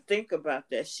 What do you think about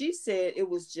that? She said it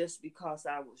was just because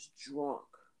I was drunk.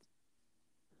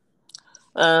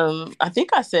 I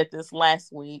think I said this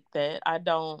last week that I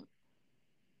don't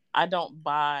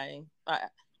buy,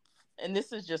 and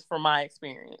this is just from my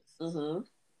experience. Mm-hmm.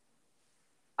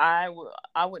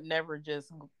 I would never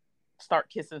just start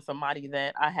kissing somebody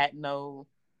that I had no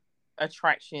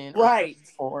attraction or Right.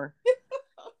 feeling for.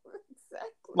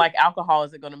 Exactly. Like alcohol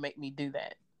isn't going to make me do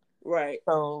that. Right.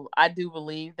 So I do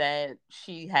believe that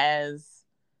she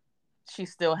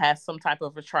still has some type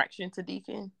of attraction to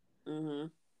Deacon. Mm-hmm.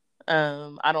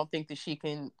 I don't think that she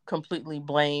can completely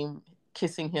blame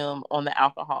kissing him on the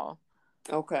alcohol.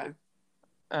 Okay.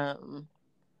 Um,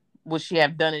 would she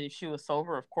have done it if she was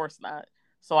sober? Of course not.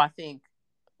 So I think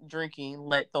drinking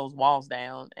let those walls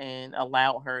down and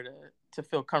allowed her to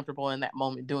feel comfortable in that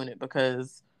moment doing it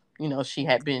because she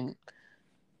had been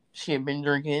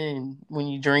drinking, and when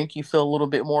you drink you feel a little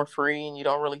bit more free and you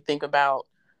don't really think about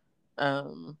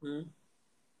um Mm-hmm.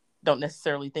 don't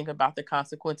necessarily think about the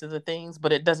consequences of things,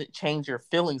 but it doesn't change your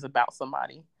feelings about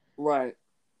somebody. Right.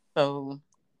 So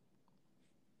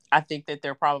I think that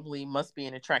there probably must be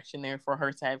an attraction there for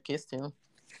her to have kissed him.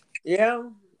 Yeah.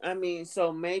 I mean,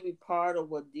 so maybe part of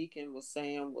what Deacon was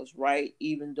saying was right,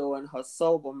 even though in her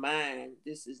sober mind,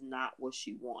 this is not what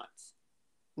she wants.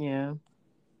 Yeah.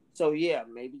 So yeah,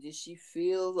 maybe did she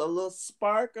feel a little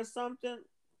spark or something?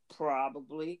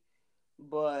 Probably.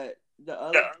 But the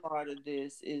other part of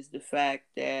this is the fact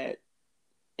that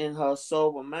in her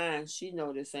sober mind, she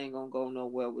know this ain't gonna go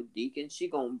nowhere with Deacon. She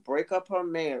gonna break up her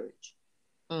marriage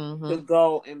to Mm-hmm.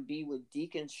 go and be with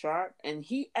Deacon Sharp, and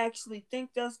he actually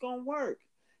think that's gonna work.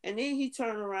 And then he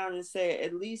turned around and said,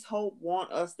 "At least Hope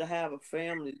want us to have a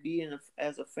family,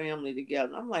 as a family together."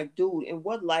 And I'm like, dude, in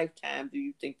what lifetime do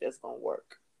you think that's gonna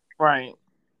work? Right.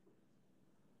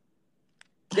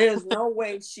 There's no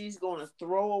way she's gonna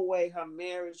throw away her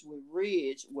marriage with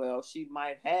Ridge. Well, she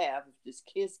might have if this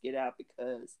kiss get out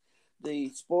because the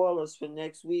spoilers for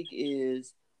next week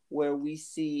is where we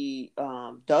see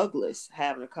Douglas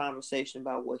having a conversation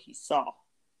about what he saw.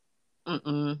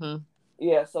 Mm-hmm.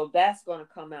 Yeah, so that's gonna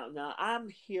come out now. I'm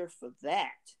here for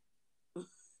that.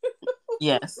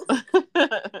 Yes.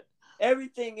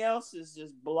 Everything else is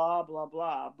just blah blah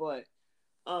blah. But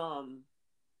um,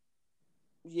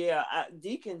 yeah,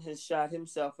 Deacon has shot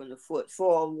himself in the foot.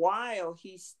 For a while,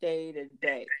 he stayed at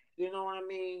bay. You know what I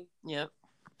mean? Yep.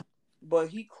 But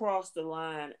he crossed the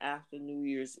line after New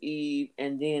Year's Eve,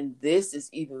 and then this is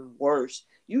even worse.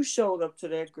 You showed up to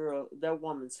that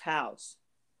woman's house,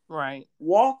 Right.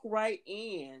 walk right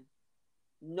in,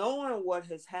 knowing what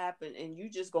has happened, and you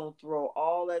just gonna throw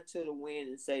all that to the wind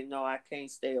and say, "No, I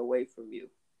can't stay away from you."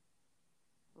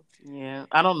 Yeah.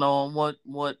 I don't know on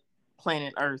what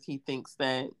planet Earth he thinks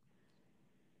that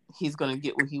he's gonna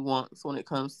get what he wants when it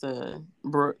comes to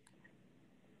Brooke.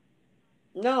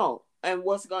 No, and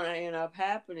what's gonna end up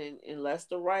happening, unless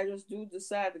the writers do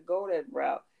decide to go that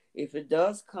route, if it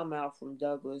does come out from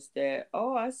Douglas that,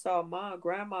 oh, I saw my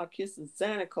grandma kissing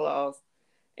Santa Claus,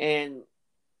 and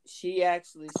she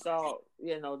actually saw,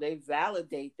 they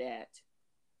validate that,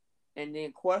 and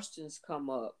then questions come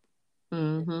up,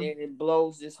 and Mm-hmm. then it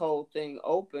blows this whole thing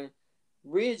open.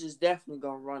 Ridge is definitely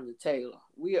gonna run to Taylor.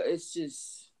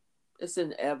 It's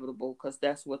inevitable because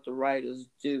that's what the writers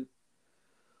do.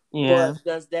 Yeah. But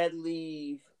does that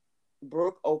leave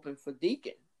Brooke open for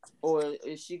Deacon? or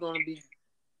is she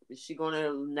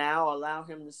gonna now allow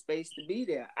him the space to be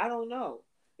there? I don't know.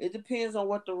 It depends on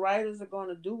what the writers are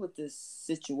gonna do with this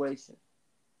situation.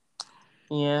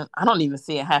 Yeah, I don't even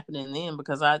see it happening then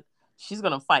because she's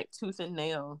gonna fight tooth and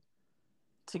nail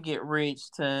to get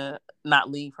Rich to not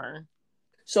leave her.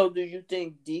 So do you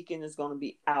think Deacon is gonna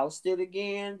be ousted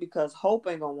again? Because Hope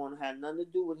ain't gonna want to have nothing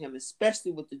to do with him,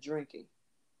 especially with the drinking.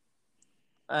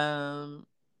 Um,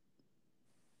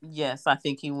 yes, I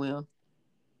think he will.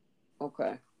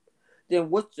 Okay. Then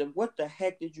what the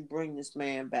heck did you bring this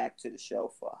man back to the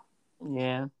show for?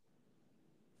 Yeah.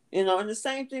 And the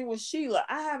same thing with Sheila.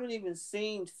 I haven't even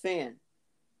seen Finn.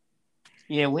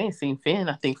 Yeah, we ain't seen Finn,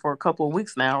 I think, for a couple of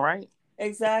weeks now, right?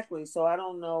 Exactly. So I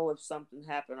don't know if something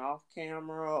happened off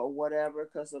camera or whatever,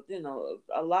 because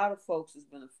a lot of folks has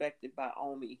been affected by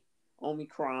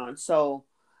Omicron. So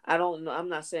I don't know. I'm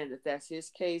not saying that that's his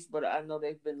case, but I know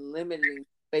they've been limiting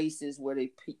spaces where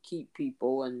they keep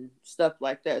people and stuff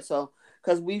like that. So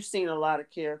because we've seen a lot of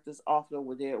characters off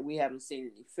over there, we haven't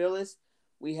seen any Phyllis,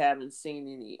 we haven't seen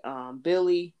any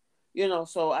Billy.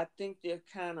 So I think they're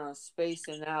kind of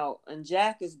spacing out, and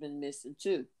Jack has been missing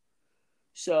too.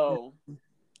 So,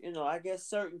 I guess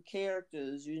certain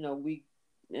characters,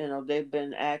 they've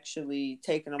been actually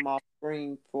taking them off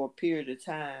screen for a period of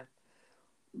time.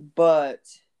 But,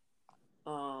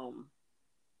 um,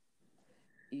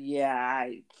 yeah,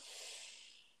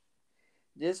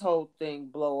 this whole thing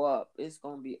blow up. It's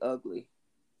gonna be ugly.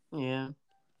 Yeah.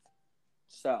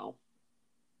 So,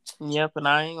 Yep, and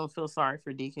I ain't gonna feel sorry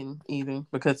for Deacon either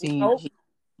because nope. he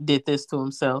did this to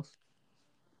himself.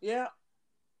 Yeah.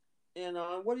 And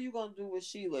what are you gonna do with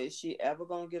Sheila? Is she ever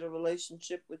gonna get a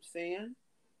relationship with Finn?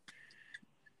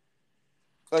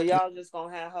 Or y'all just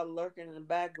gonna have her lurking in the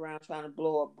background trying to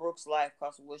blow up Brooke's life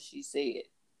because of what she said?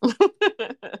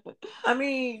 I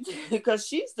mean, because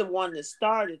she's the one that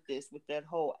started this with that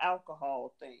whole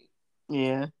alcohol thing.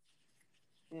 Yeah.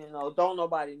 Don't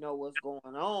nobody know what's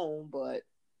going on, but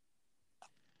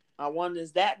I wonder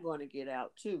is that going to get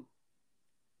out too?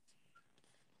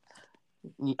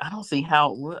 I don't see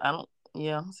how it would. I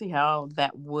don't see how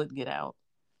that would get out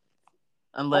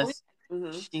Oh, unless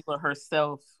mm-hmm. Sheila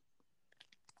herself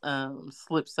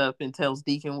slips up and tells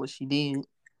Deacon what she did.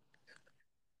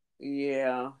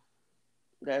 Yeah,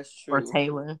 that's Or true.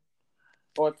 Taylor.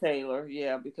 Or Taylor,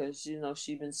 yeah, because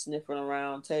she been sniffing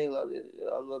around Taylor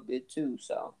a little bit too.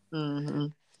 So, Mm-hmm.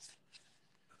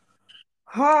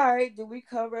 all right, did we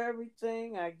cover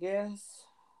everything? I guess.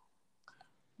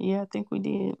 Yeah, I think we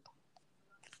did.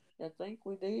 I think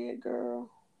we did,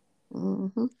 girl.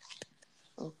 Mm-hmm.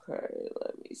 Okay,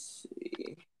 let me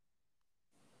see.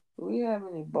 Do we have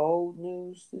any bold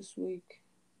news this week?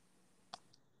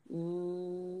 I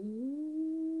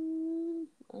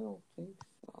don't think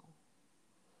so.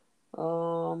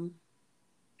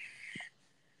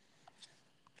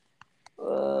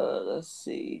 Let's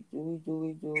see. Do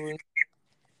we?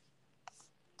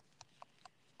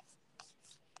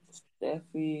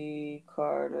 Steffi,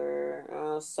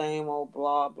 Carter, same old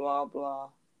blah, blah, blah.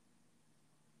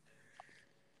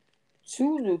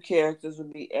 2 new characters will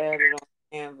be added on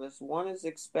Canvas. One is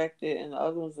expected and the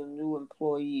other one's a new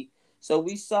employee. So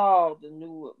we saw the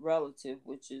new relative,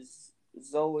 which is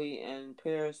Zoe and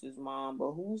Paris's mom,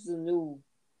 but who's the new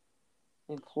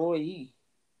employee?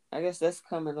 I guess that's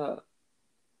coming up.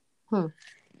 Hmm.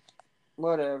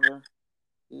 Whatever.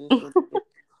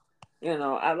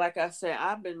 Like I said,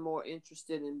 I've been more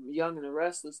interested in Young and the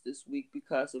Restless this week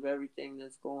because of everything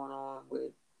that's going on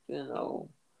with,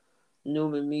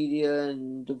 Newman Media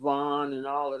and Devon and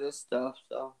all of this stuff.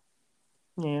 So,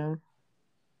 Yeah.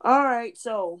 all right.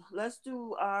 So let's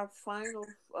do our final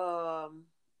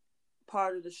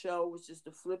part of the show, which is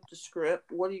to flip the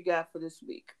script. What do you got for this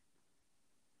week?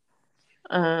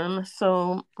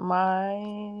 So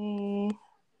my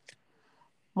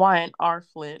Wyatt R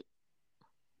flip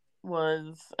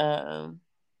was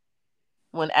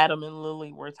when Adam and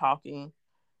Lily were talking.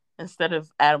 Instead of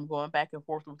Adam going back and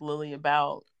forth with Lily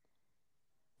about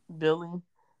Billy,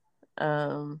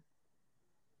 um,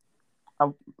 I,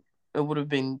 it would have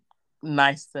been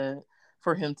nice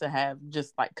for him to have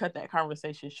just like cut that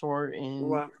conversation short and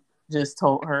Well, just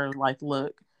told her like,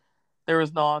 look, there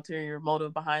was no ulterior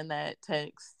motive behind that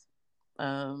text.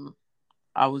 Um,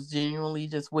 I was genuinely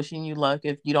just wishing you luck.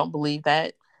 If you don't believe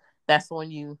that, that's on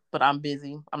you. But I'm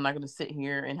busy. I'm not going to sit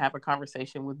here and have a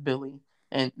conversation with Billy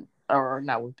and or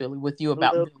not with Billy, with you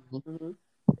about Billy,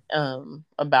 mm-hmm.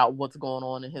 about what's going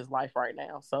on in his life right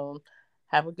now. So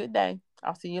have a good day.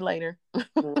 I'll see you later.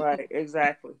 Right,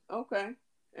 exactly. Okay.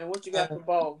 And what you got Uh, for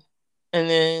Bo? and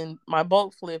then my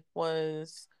bolt flip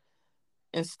was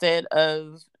instead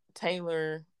of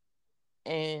Taylor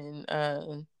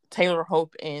and Taylor,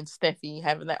 Hope, and Steffy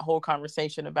having that whole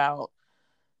conversation about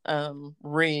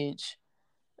Ridge.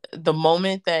 The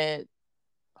moment that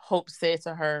Hope said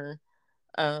to her,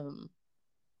 I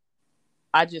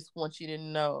just want you to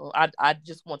know, I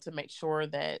just want to make sure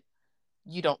that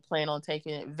you don't plan on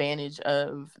taking advantage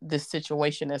of this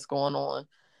situation that's going on.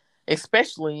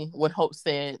 Especially when Hope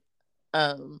said,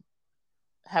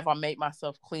 have I made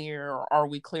myself clear, or are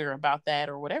we clear about that,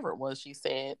 or whatever it was she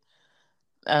said.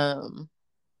 Um,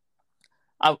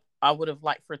 I would have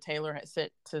liked for Taylor had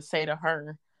said to say to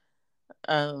her,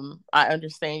 I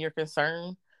understand your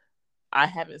concern. I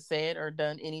haven't said or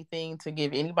done anything to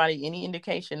give anybody any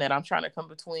indication that I'm trying to come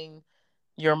between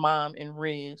your mom and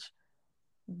Ridge.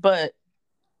 But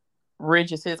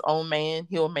Ridge is his own man.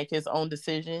 He'll make his own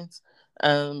decisions.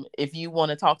 If you want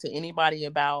to talk to anybody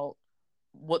about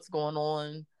what's going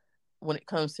on when it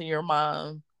comes to your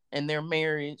mom and their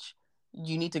marriage,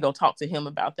 you need to go talk to him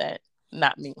about that,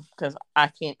 not me, because I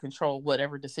can't control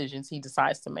whatever decisions he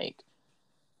decides to make.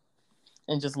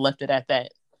 And just left it at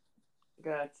that.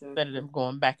 Gotcha. Instead of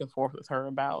going back and forth with her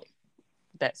about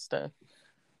that stuff.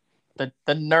 The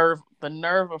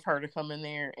nerve of her to come in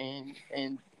there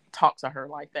and talk to her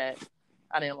like that.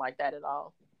 I didn't like that at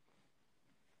all.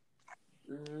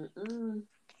 Mm-mm.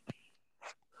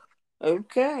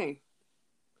 Okay.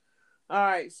 All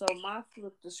right. So my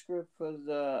flip the script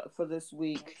for this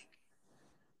week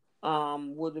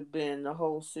would have been the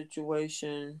whole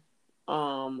situation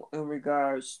in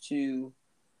regards to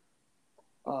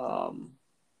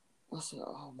what's it?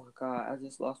 Oh my god, I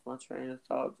just lost my train of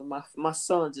thought. My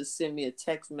son just sent me a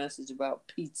text message about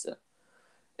pizza,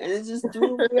 and it just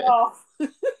threw me off.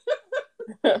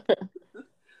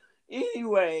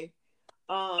 Anyway,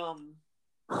 oh,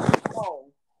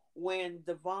 when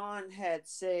Devon had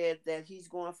said that he's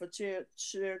going for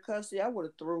shared custody, I would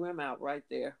have threw him out right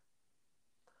there.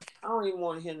 I don't even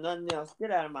want to hear nothing else. Get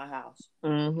out of my house.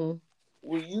 Mm-hmm.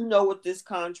 Well, you know what this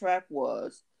contract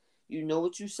was. You know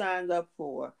what you signed up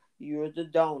for. You're the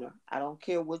donor. I don't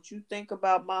care what you think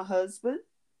about my husband.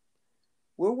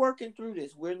 We're working through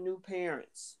this. We're new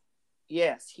parents.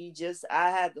 Yes, I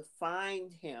had to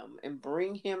find him and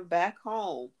bring him back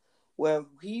home where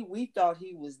we thought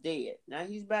he was dead. Now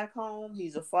he's back home.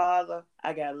 He's a father.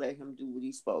 I got to let him do what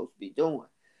he's supposed to be doing.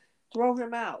 Throw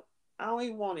him out. I don't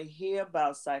even want to hear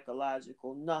about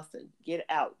psychological nothing. Get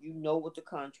out. You know what the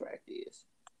contract is.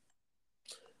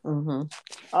 Mm-hmm.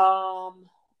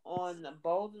 On the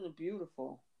Bold and the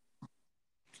Beautiful,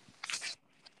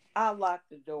 I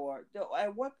locked the door.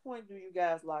 At what point do you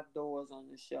guys lock doors on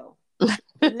the show?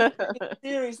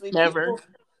 Seriously, Never. people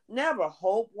never.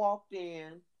 Hope walked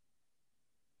in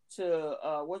to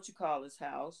what you call his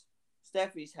house,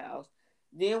 Steffi's house.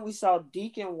 Then we saw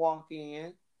Deacon walk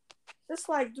in. It's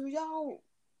like, do y'all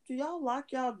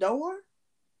lock y'all door?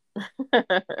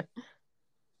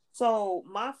 So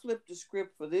my flip the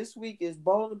script for this week is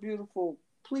Bold and Beautiful.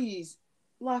 Please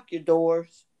lock your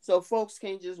doors so folks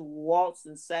can't just waltz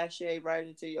and sashay right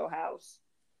into your house.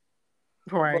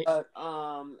 Right. But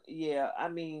yeah, I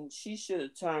mean, she should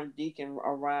have turned Deacon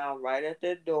around right at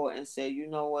that door and said, "You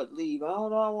know what? Leave." Oh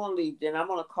no, I want to leave. Then I'm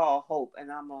gonna call Hope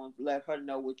and I'm gonna let her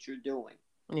know what you're doing.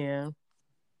 Yeah.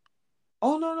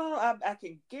 Oh no! I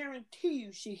can guarantee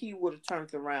you, he would have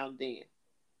turned around then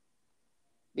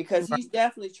because Right. he's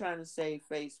definitely trying to save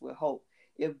face with Hope.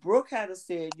 If Brooke had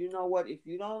said, "You know what? If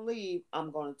you don't leave,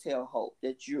 I'm gonna tell Hope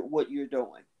that what you're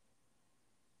doing,"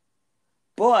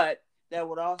 but that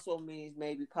would also mean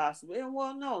maybe possibly, and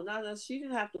well, no, not that she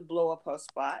didn't have to blow up her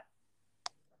spot.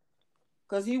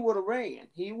 Because he would have ran.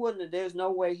 He wouldn't have, there's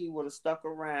no way he would have stuck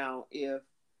around if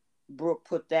Brooke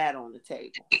put that on the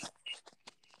table.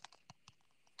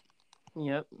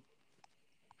 Yep.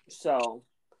 So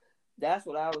that's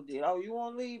what I would do. Oh, you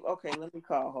want to leave? Okay, let me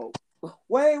call Hope.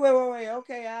 Wait.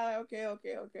 Okay,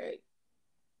 okay.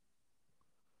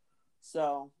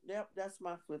 So, yep, that's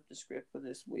my flip the script for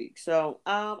this week. So,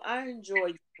 I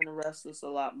enjoyed the Restless a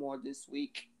lot more this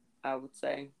week, I would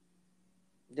say,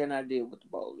 than I did with the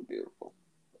Bold and Beautiful.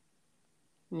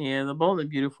 Yeah, the Bold and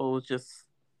Beautiful was just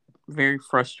very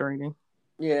frustrating.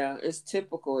 Yeah, it's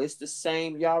typical. It's the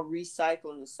same. Y'all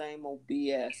recycling the same old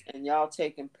BS, and y'all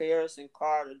taking Paris and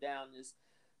Carter down this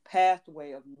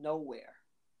pathway of nowhere.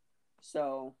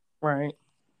 So Right.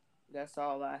 that's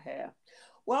all I have.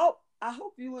 Well, I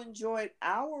hope you enjoyed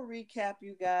our recap,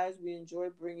 you guys. We enjoy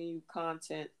bringing you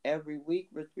content every week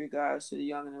with regards to the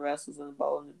Young and the Restless and the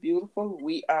Bold and the Beautiful.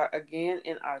 We are again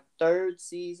in our third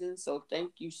season, so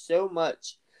thank you so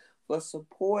much for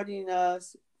supporting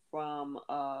us from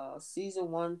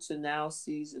season 1 to now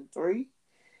season 3.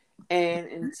 And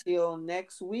until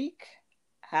next week,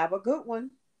 Have a good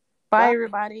one. Bye,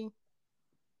 everybody.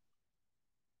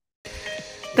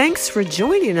 Thanks for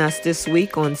joining us this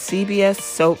week on CBS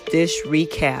Soap Dish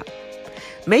Recap.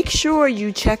 Make sure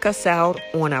you check us out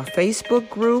on our Facebook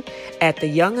group at the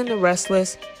Young and the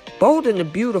Restless, Bold and the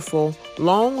Beautiful,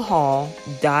 Long Haul,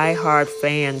 Die Hard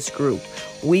Fans group.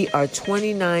 We are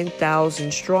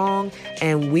 29,000 strong,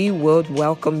 and we would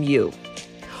welcome you.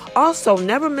 Also,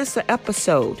 never miss an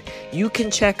episode. You can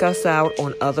check us out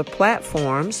on other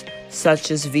platforms,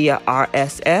 such as via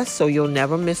RSS, so you'll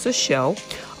never miss a show.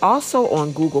 Also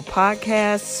on Google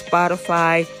Podcasts,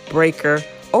 Spotify, Breaker,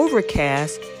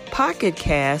 Overcast, Pocket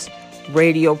Cast,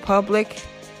 Radio Public,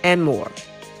 and more.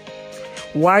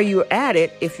 While you're at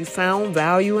it, if you found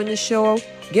value in the show,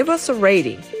 give us a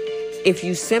rating. If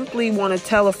you simply want to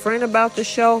tell a friend about the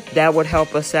show, that would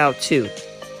help us out too.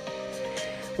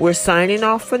 We're signing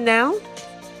off for now.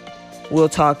 We'll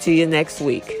talk to you next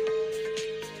week.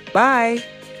 Bye.